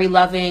caring, very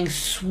loving,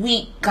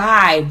 sweet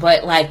guy,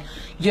 but like,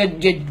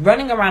 you're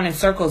running around in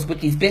circles with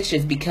these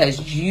bitches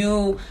because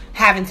you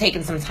haven't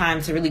taken some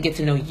time to really get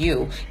to know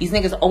you. These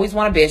niggas always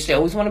want a bitch. They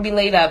always want to be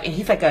laid up. And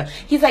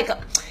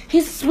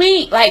he's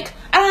sweet. Like,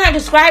 I don't know how to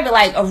describe it.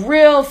 Like a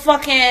real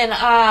fucking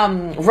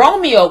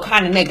Romeo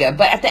kind of nigga.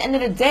 But at the end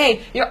of the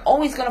day, you're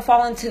always going to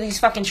fall into these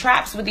fucking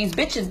traps with these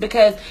bitches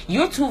because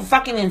you're too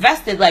fucking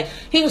invested. Like,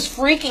 he was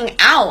freaking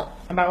out.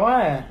 About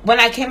what? When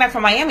I came back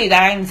from Miami,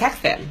 that I didn't text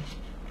him.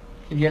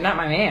 You're not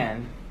my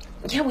man.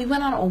 Yeah, we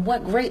went on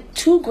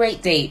two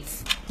great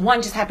dates.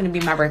 One just happened to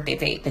be my birthday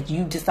date that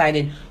you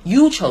decided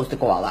you chose to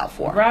go all out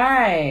for.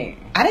 Right.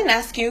 I didn't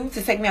ask you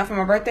to take me out for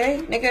my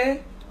birthday,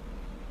 nigga.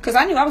 Because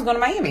I knew I was going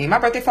to Miami. My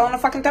birthday fell on a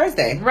fucking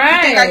Thursday. Right.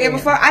 You think I give a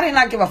fuck? I did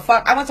not give a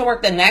fuck. I went to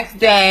work the next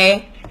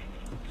day.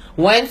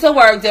 Went to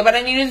work, did what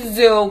I needed to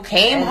do,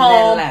 came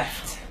home. Then left.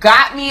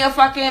 Got me a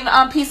fucking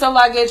piece of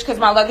luggage because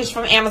my luggage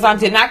from Amazon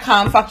did not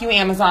come. Fuck you,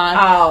 Amazon.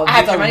 Oh, I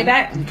had to money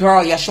back?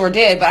 Girl, yeah, sure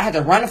did. But I had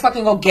to run and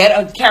fucking go get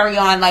a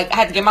carry-on. Like, I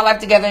had to get my life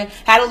together.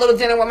 Had a little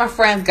dinner with my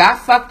friends. Got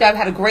fucked up.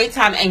 Had a great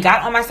time. And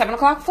got on my 7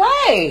 o'clock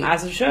flight.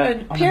 As it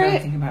should. Period. I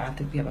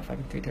think we have a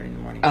fucking 3:30 in the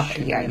morning.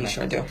 Okay, yeah, you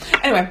sure do.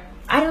 Anyway.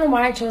 I don't know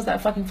why I chose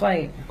that fucking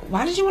flight.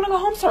 Why did you want to go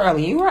home so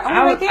early? You were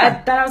right there. I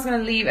thought I was going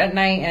to leave at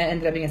night, and it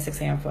ended up being a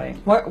 6 a.m. flight.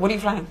 What are you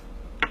flying?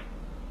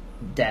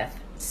 Death.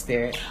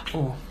 Spirit.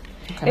 Oh.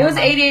 Okay, it was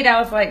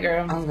 $88 flight,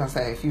 girl. I was gonna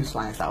say if you was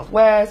flying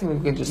Southwest, we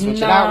could just switch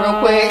it out real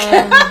quick.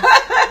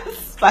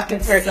 Fucking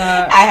Spirit.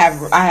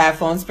 I have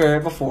flown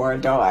Spirit before,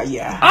 though.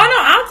 Yeah.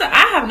 Oh no,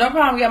 I have no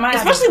problem with mine.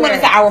 Especially when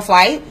it's an hour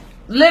flight.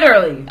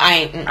 Literally.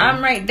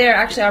 I'm right there.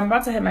 Actually, I'm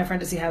about to hit my friend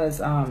to see how this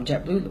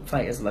JetBlue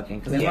flight is looking.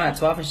 Because there's one at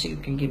 12 and she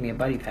can give me a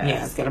buddy pass.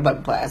 Yeah, get a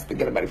buddy pass.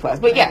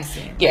 But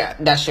yeah,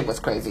 that shit was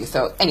crazy.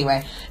 So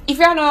anyway, if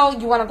y'all know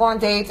you want to go on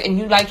dates and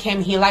you like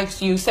him, he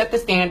likes you, set the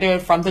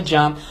standard from the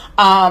jump.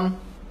 And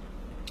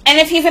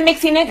if he's a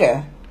mixy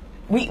nigga,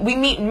 we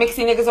meet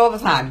mixy niggas all the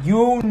time.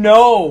 You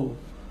know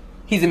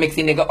he's a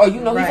mixy nigga. Or you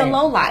know he's a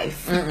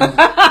lowlife.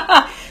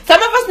 Some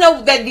of us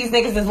know that these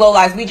niggas is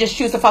lowlives. We just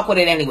choose to fuck with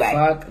it anyway.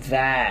 Fuck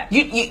that.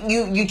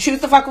 You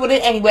choose to fuck with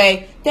it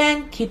anyway.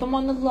 Then keep them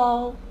on the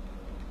low.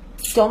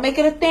 Don't make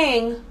it a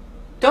thing.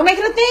 Don't make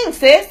it a thing,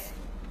 sis.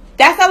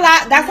 That's a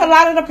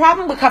lot of the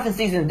problem with cuffing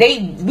season.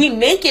 We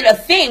make it a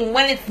thing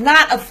when it's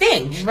not a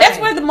thing. Right. That's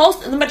where the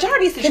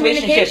majority of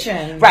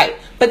situationships. Right.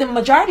 But the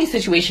majority of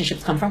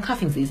situationships come from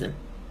cuffing season.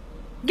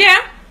 Yeah.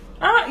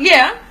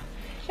 Yeah.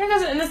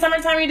 Because in the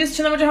summertime you're just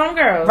chilling with your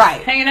homegirls.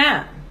 Right. Hanging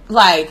out.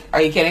 Like, are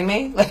you kidding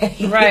me? Like,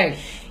 right.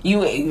 You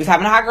was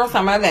having a hot girl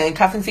summer, then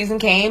cuffing season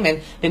came,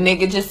 and the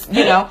nigga just,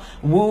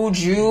 wooed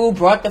you,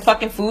 brought the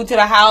fucking food to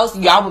the house.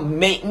 Y'all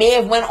may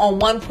have went on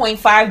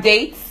 1.5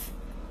 dates.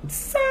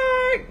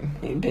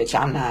 Bitch,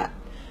 I'm not.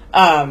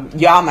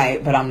 Y'all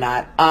might, but I'm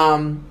not.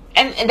 And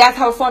that's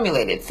how it's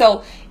formulated.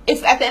 So,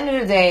 if at the end of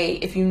the day,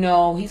 if you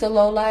know he's a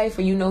lowlife,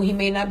 or you know he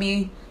may not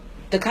be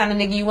the kind of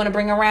nigga you want to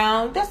bring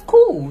around, that's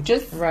cool.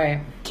 Just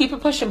keep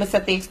it pushing, but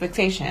set the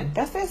expectation.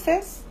 That's it,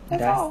 sis.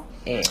 That's all.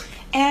 It.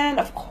 And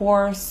of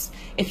course,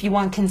 if you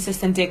want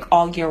consistent dick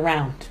all year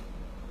round,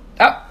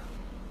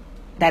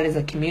 that is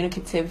a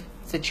communicative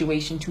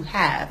situation to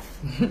have.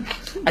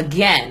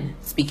 Again,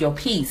 speak your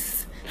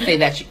piece. Say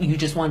that you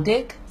just want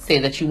dick. Say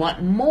that you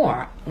want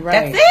more.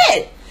 Right. That's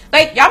it.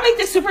 Like, y'all make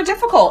this super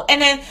difficult.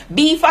 And then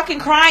be fucking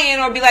crying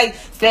or be like,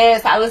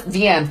 sis, I listen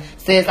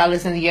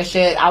to your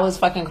shit. I was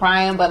fucking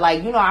crying, but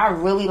like, I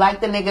really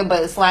like the nigga,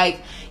 but it's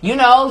like, he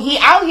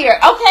out here.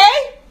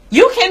 Okay.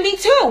 You can be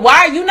too. Why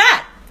are you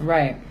not?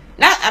 Right.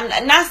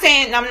 I'm not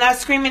saying, I'm not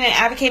screaming and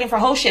advocating for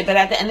whole shit, but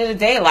at the end of the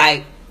day,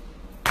 like,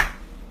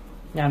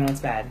 y'all know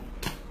it's bad.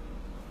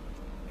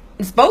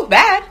 It's both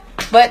bad,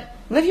 but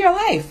live your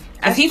life.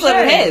 As he's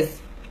living his.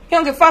 He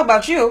don't give a fuck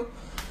about you.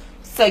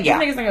 So yeah.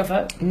 Niggas don't give a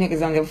fuck. Niggas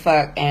don't give a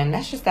fuck. And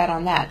that's just that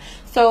on that.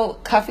 So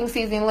cuffing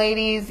season,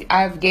 ladies,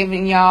 I've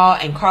given y'all,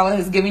 and Carla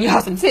has given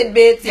y'all some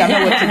tidbits. Y'all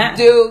know what to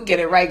do. Get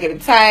it right, get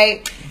it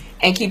tight,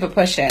 and keep it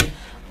pushing.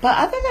 But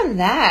other than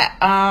that,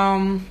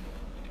 I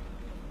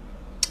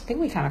think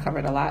we kind of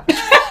covered a lot. We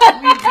did.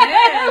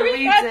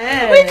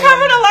 We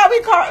covered a lot. We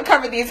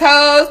covered these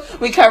hoes.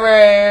 We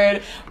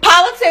covered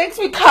politics.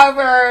 We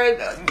covered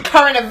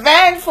current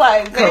events,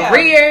 like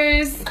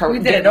careers. We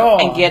did it all.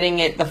 And getting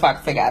it the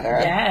fuck together.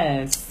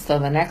 Yes. So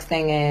the next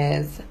thing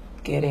is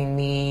getting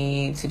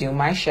me to do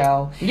my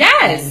show.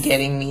 Yes. And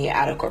getting me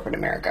out of corporate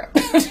America.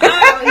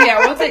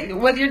 Yeah,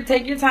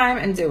 take your time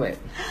and do it.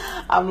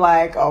 I'm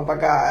like, oh my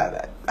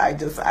God.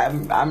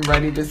 I'm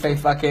ready to say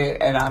fuck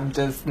it, and I'm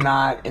just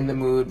not in the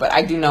mood. But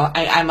I do know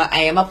I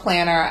am a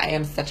planner. I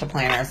am such a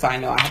planner, so I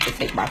know I have to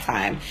take my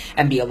time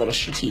and be a little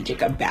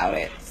strategic about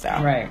it. So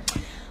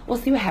we'll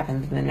see what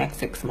happens in the next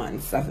 6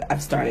 months.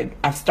 I've started.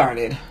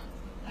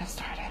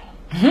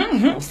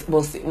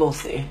 We'll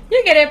see.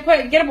 You get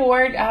a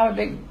board. I have a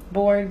big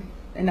board,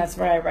 and that's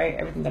where I write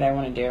everything that I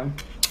want to do.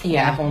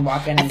 Yeah, I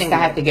think I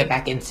have to get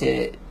back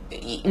into.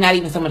 Not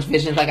even so much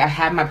visions. Like, I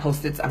have my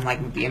Post-its. I'm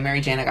like being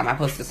Mary Jane. I got my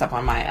Post-its up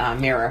on my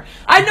mirror.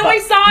 I know. I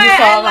saw it.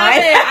 I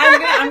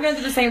love it. I'm gonna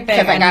do the same thing.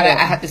 Because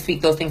I have to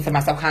speak those things to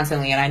myself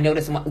constantly. And I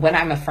notice when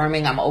I'm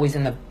affirming, I'm always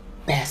in the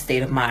best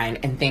state of mind,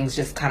 and things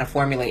just kind of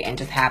formulate and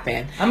just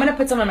happen. I'm gonna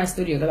put some in my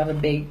studio because I have a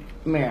big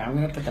mirror. I'm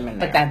gonna put them in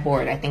there. But that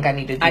board, I think I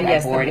need to do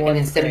that board, and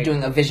instead of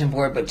doing a vision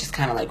board, but just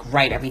kind of like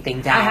write everything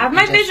down. I have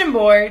my vision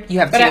board. You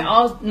have, but I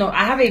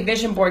have a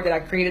vision board that I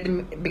created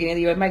at the beginning of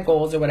the year with my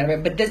goals or whatever.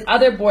 But this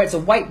other board, it's a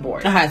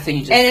whiteboard. So you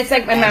just, and it's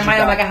like in my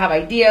mind, I'm like, I have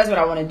ideas, what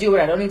I want to do, what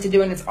I don't need to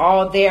do, and it's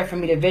all there for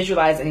me to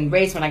visualize and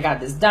erase when I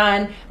got this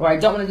done, or I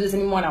don't want to do this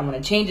anymore and I want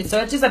to change it. So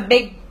it's just a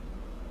big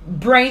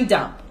brain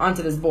dump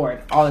onto this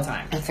board all the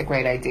time. That's a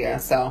great idea.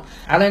 So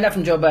I learned that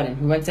from Joe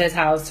Budden. We went to his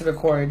house to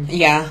record.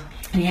 Yeah.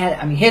 And he had,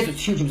 his was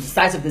huge. It was the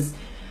size of this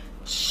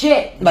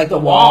shit. Like the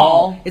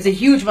wall. It's a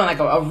huge one, like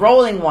a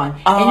rolling one.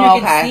 Oh, and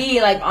you can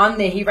see, like, on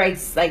there, he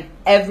writes, like,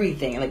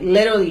 everything. Like,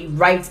 literally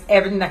writes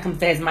everything that comes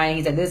to his mind.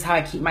 He said, this is how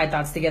I keep my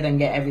thoughts together and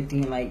get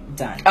everything, like,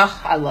 done.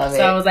 Oh, I love it.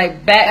 So I was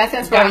like, that's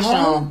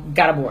inspirational.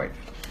 Got a board.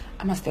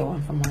 I'm going to steal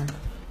one from work.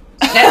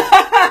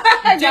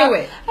 Do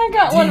it. I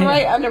got one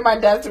right under my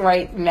desk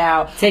right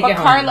now. Take it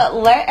home. Carla,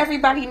 let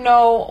everybody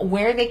know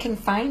where they can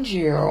find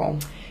you.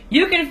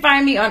 You can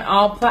find me on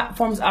all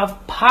platforms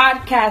of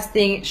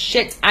podcasting.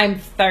 Shit, I'm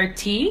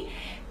 30.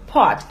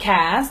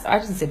 Podcast. I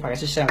didn't say podcast.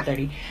 Just shit, I'm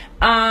 30.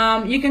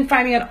 You can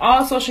find me on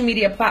all social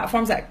media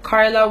platforms at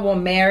Carla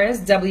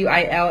Wilmaris,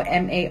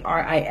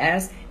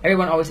 Wilmaris.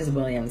 Everyone always says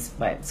Williams,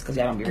 but it's because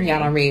y'all don't be reading. Y'all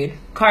don't read.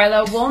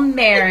 Carla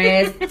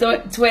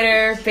Wilmaris.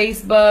 Twitter,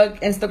 Facebook,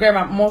 Instagram.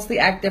 I'm mostly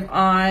active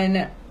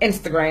on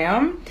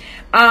Instagram.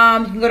 You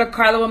can go to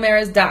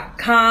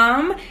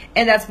carlawilmaris.com,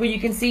 and that's where you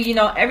can see, you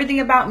know, everything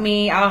about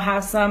me. I'll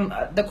have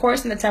the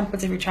course and the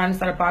templates if you're trying to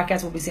start a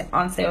podcast will be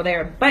on sale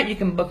there, but you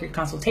can book your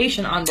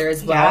consultation on there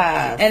as well.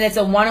 Yes. And it's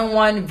a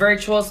one-on-one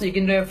virtual, so you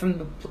can do it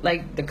from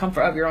the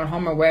comfort of your own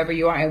home or wherever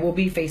you are, and we'll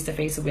be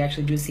face-to-face, so we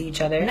actually do see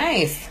each other.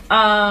 Nice.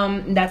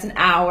 That's an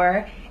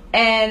hour.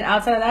 And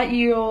outside of that,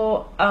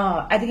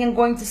 I think I'm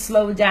going to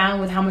slow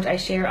down with how much I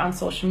share on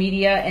social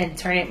media and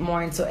turn it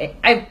more into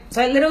I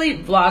literally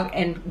vlog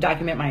and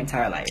document my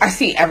entire life. I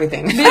see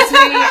everything.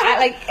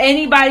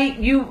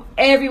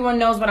 Everyone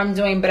knows what I'm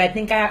doing, but I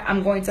think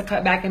I'm going to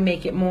cut back and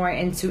make it more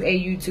into a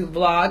YouTube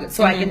vlog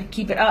so I can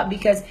keep it up,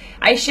 because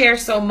I share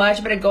so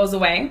much, but it goes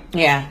away.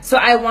 Yeah. So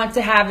I want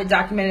to have it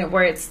documented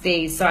where it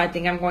stays. So I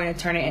think I'm going to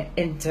turn it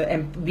into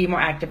and be more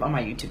active on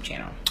my YouTube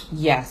channel.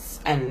 Yes,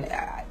 and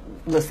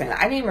listen,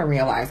 I didn't even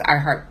realize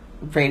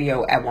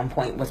iHeartRadio at one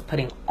point was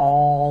putting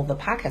all the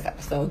podcast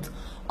episodes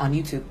on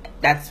YouTube.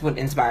 That's what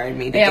inspired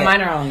me.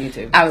 Mine are on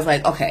YouTube. I was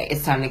like, okay,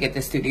 it's time to get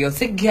the studio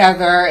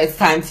together. It's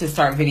time to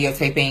start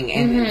videotaping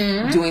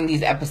and doing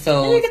these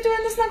episodes. And you can do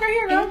this like right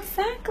here, girl.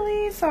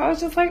 Exactly. So I was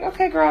just like,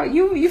 okay, girl,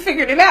 you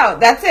figured it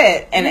out. That's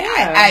it. And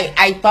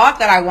I thought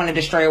that I wanted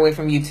to stray away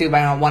from YouTube.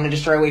 I wanted to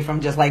stray away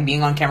from just like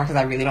being on camera because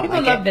I really don't like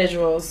it. People love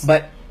visuals.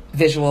 But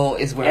visual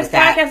is where it's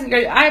at. Podcasting,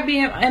 girl. I be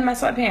in my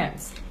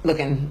sweatpants,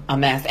 looking a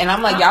mess, and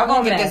I'm like, y'all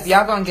gonna get this.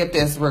 Y'all gonna get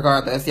this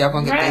regardless. Y'all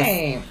gonna get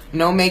this.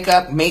 No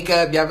makeup.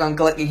 Y'all gonna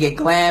get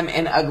glam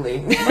and ugly.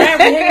 Right, we're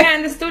hanging out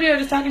in the studio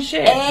just talking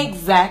shit.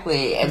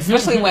 Exactly.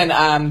 Especially when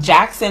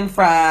Jackson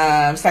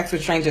from Sex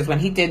with Strangers, when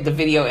he did the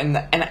video and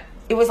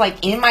it was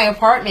like in my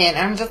apartment, and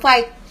I'm just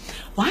like,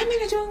 why am I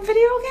not doing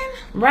video again?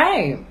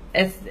 Right.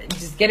 It's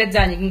just get it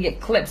done. You can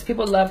get clips.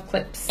 People love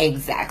clips.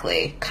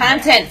 Exactly.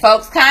 Content,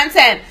 folks.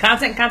 Content for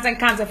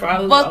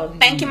all. Well,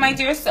 thank you, my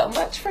dear, so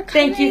much for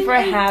coming. Thank you for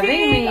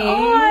having me.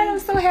 Oh, I'm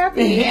so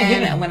happy.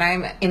 And when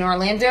I'm in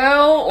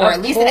Orlando, or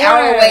at least an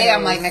hour away,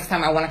 I'm like, next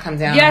time I want to come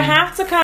down. You have to come.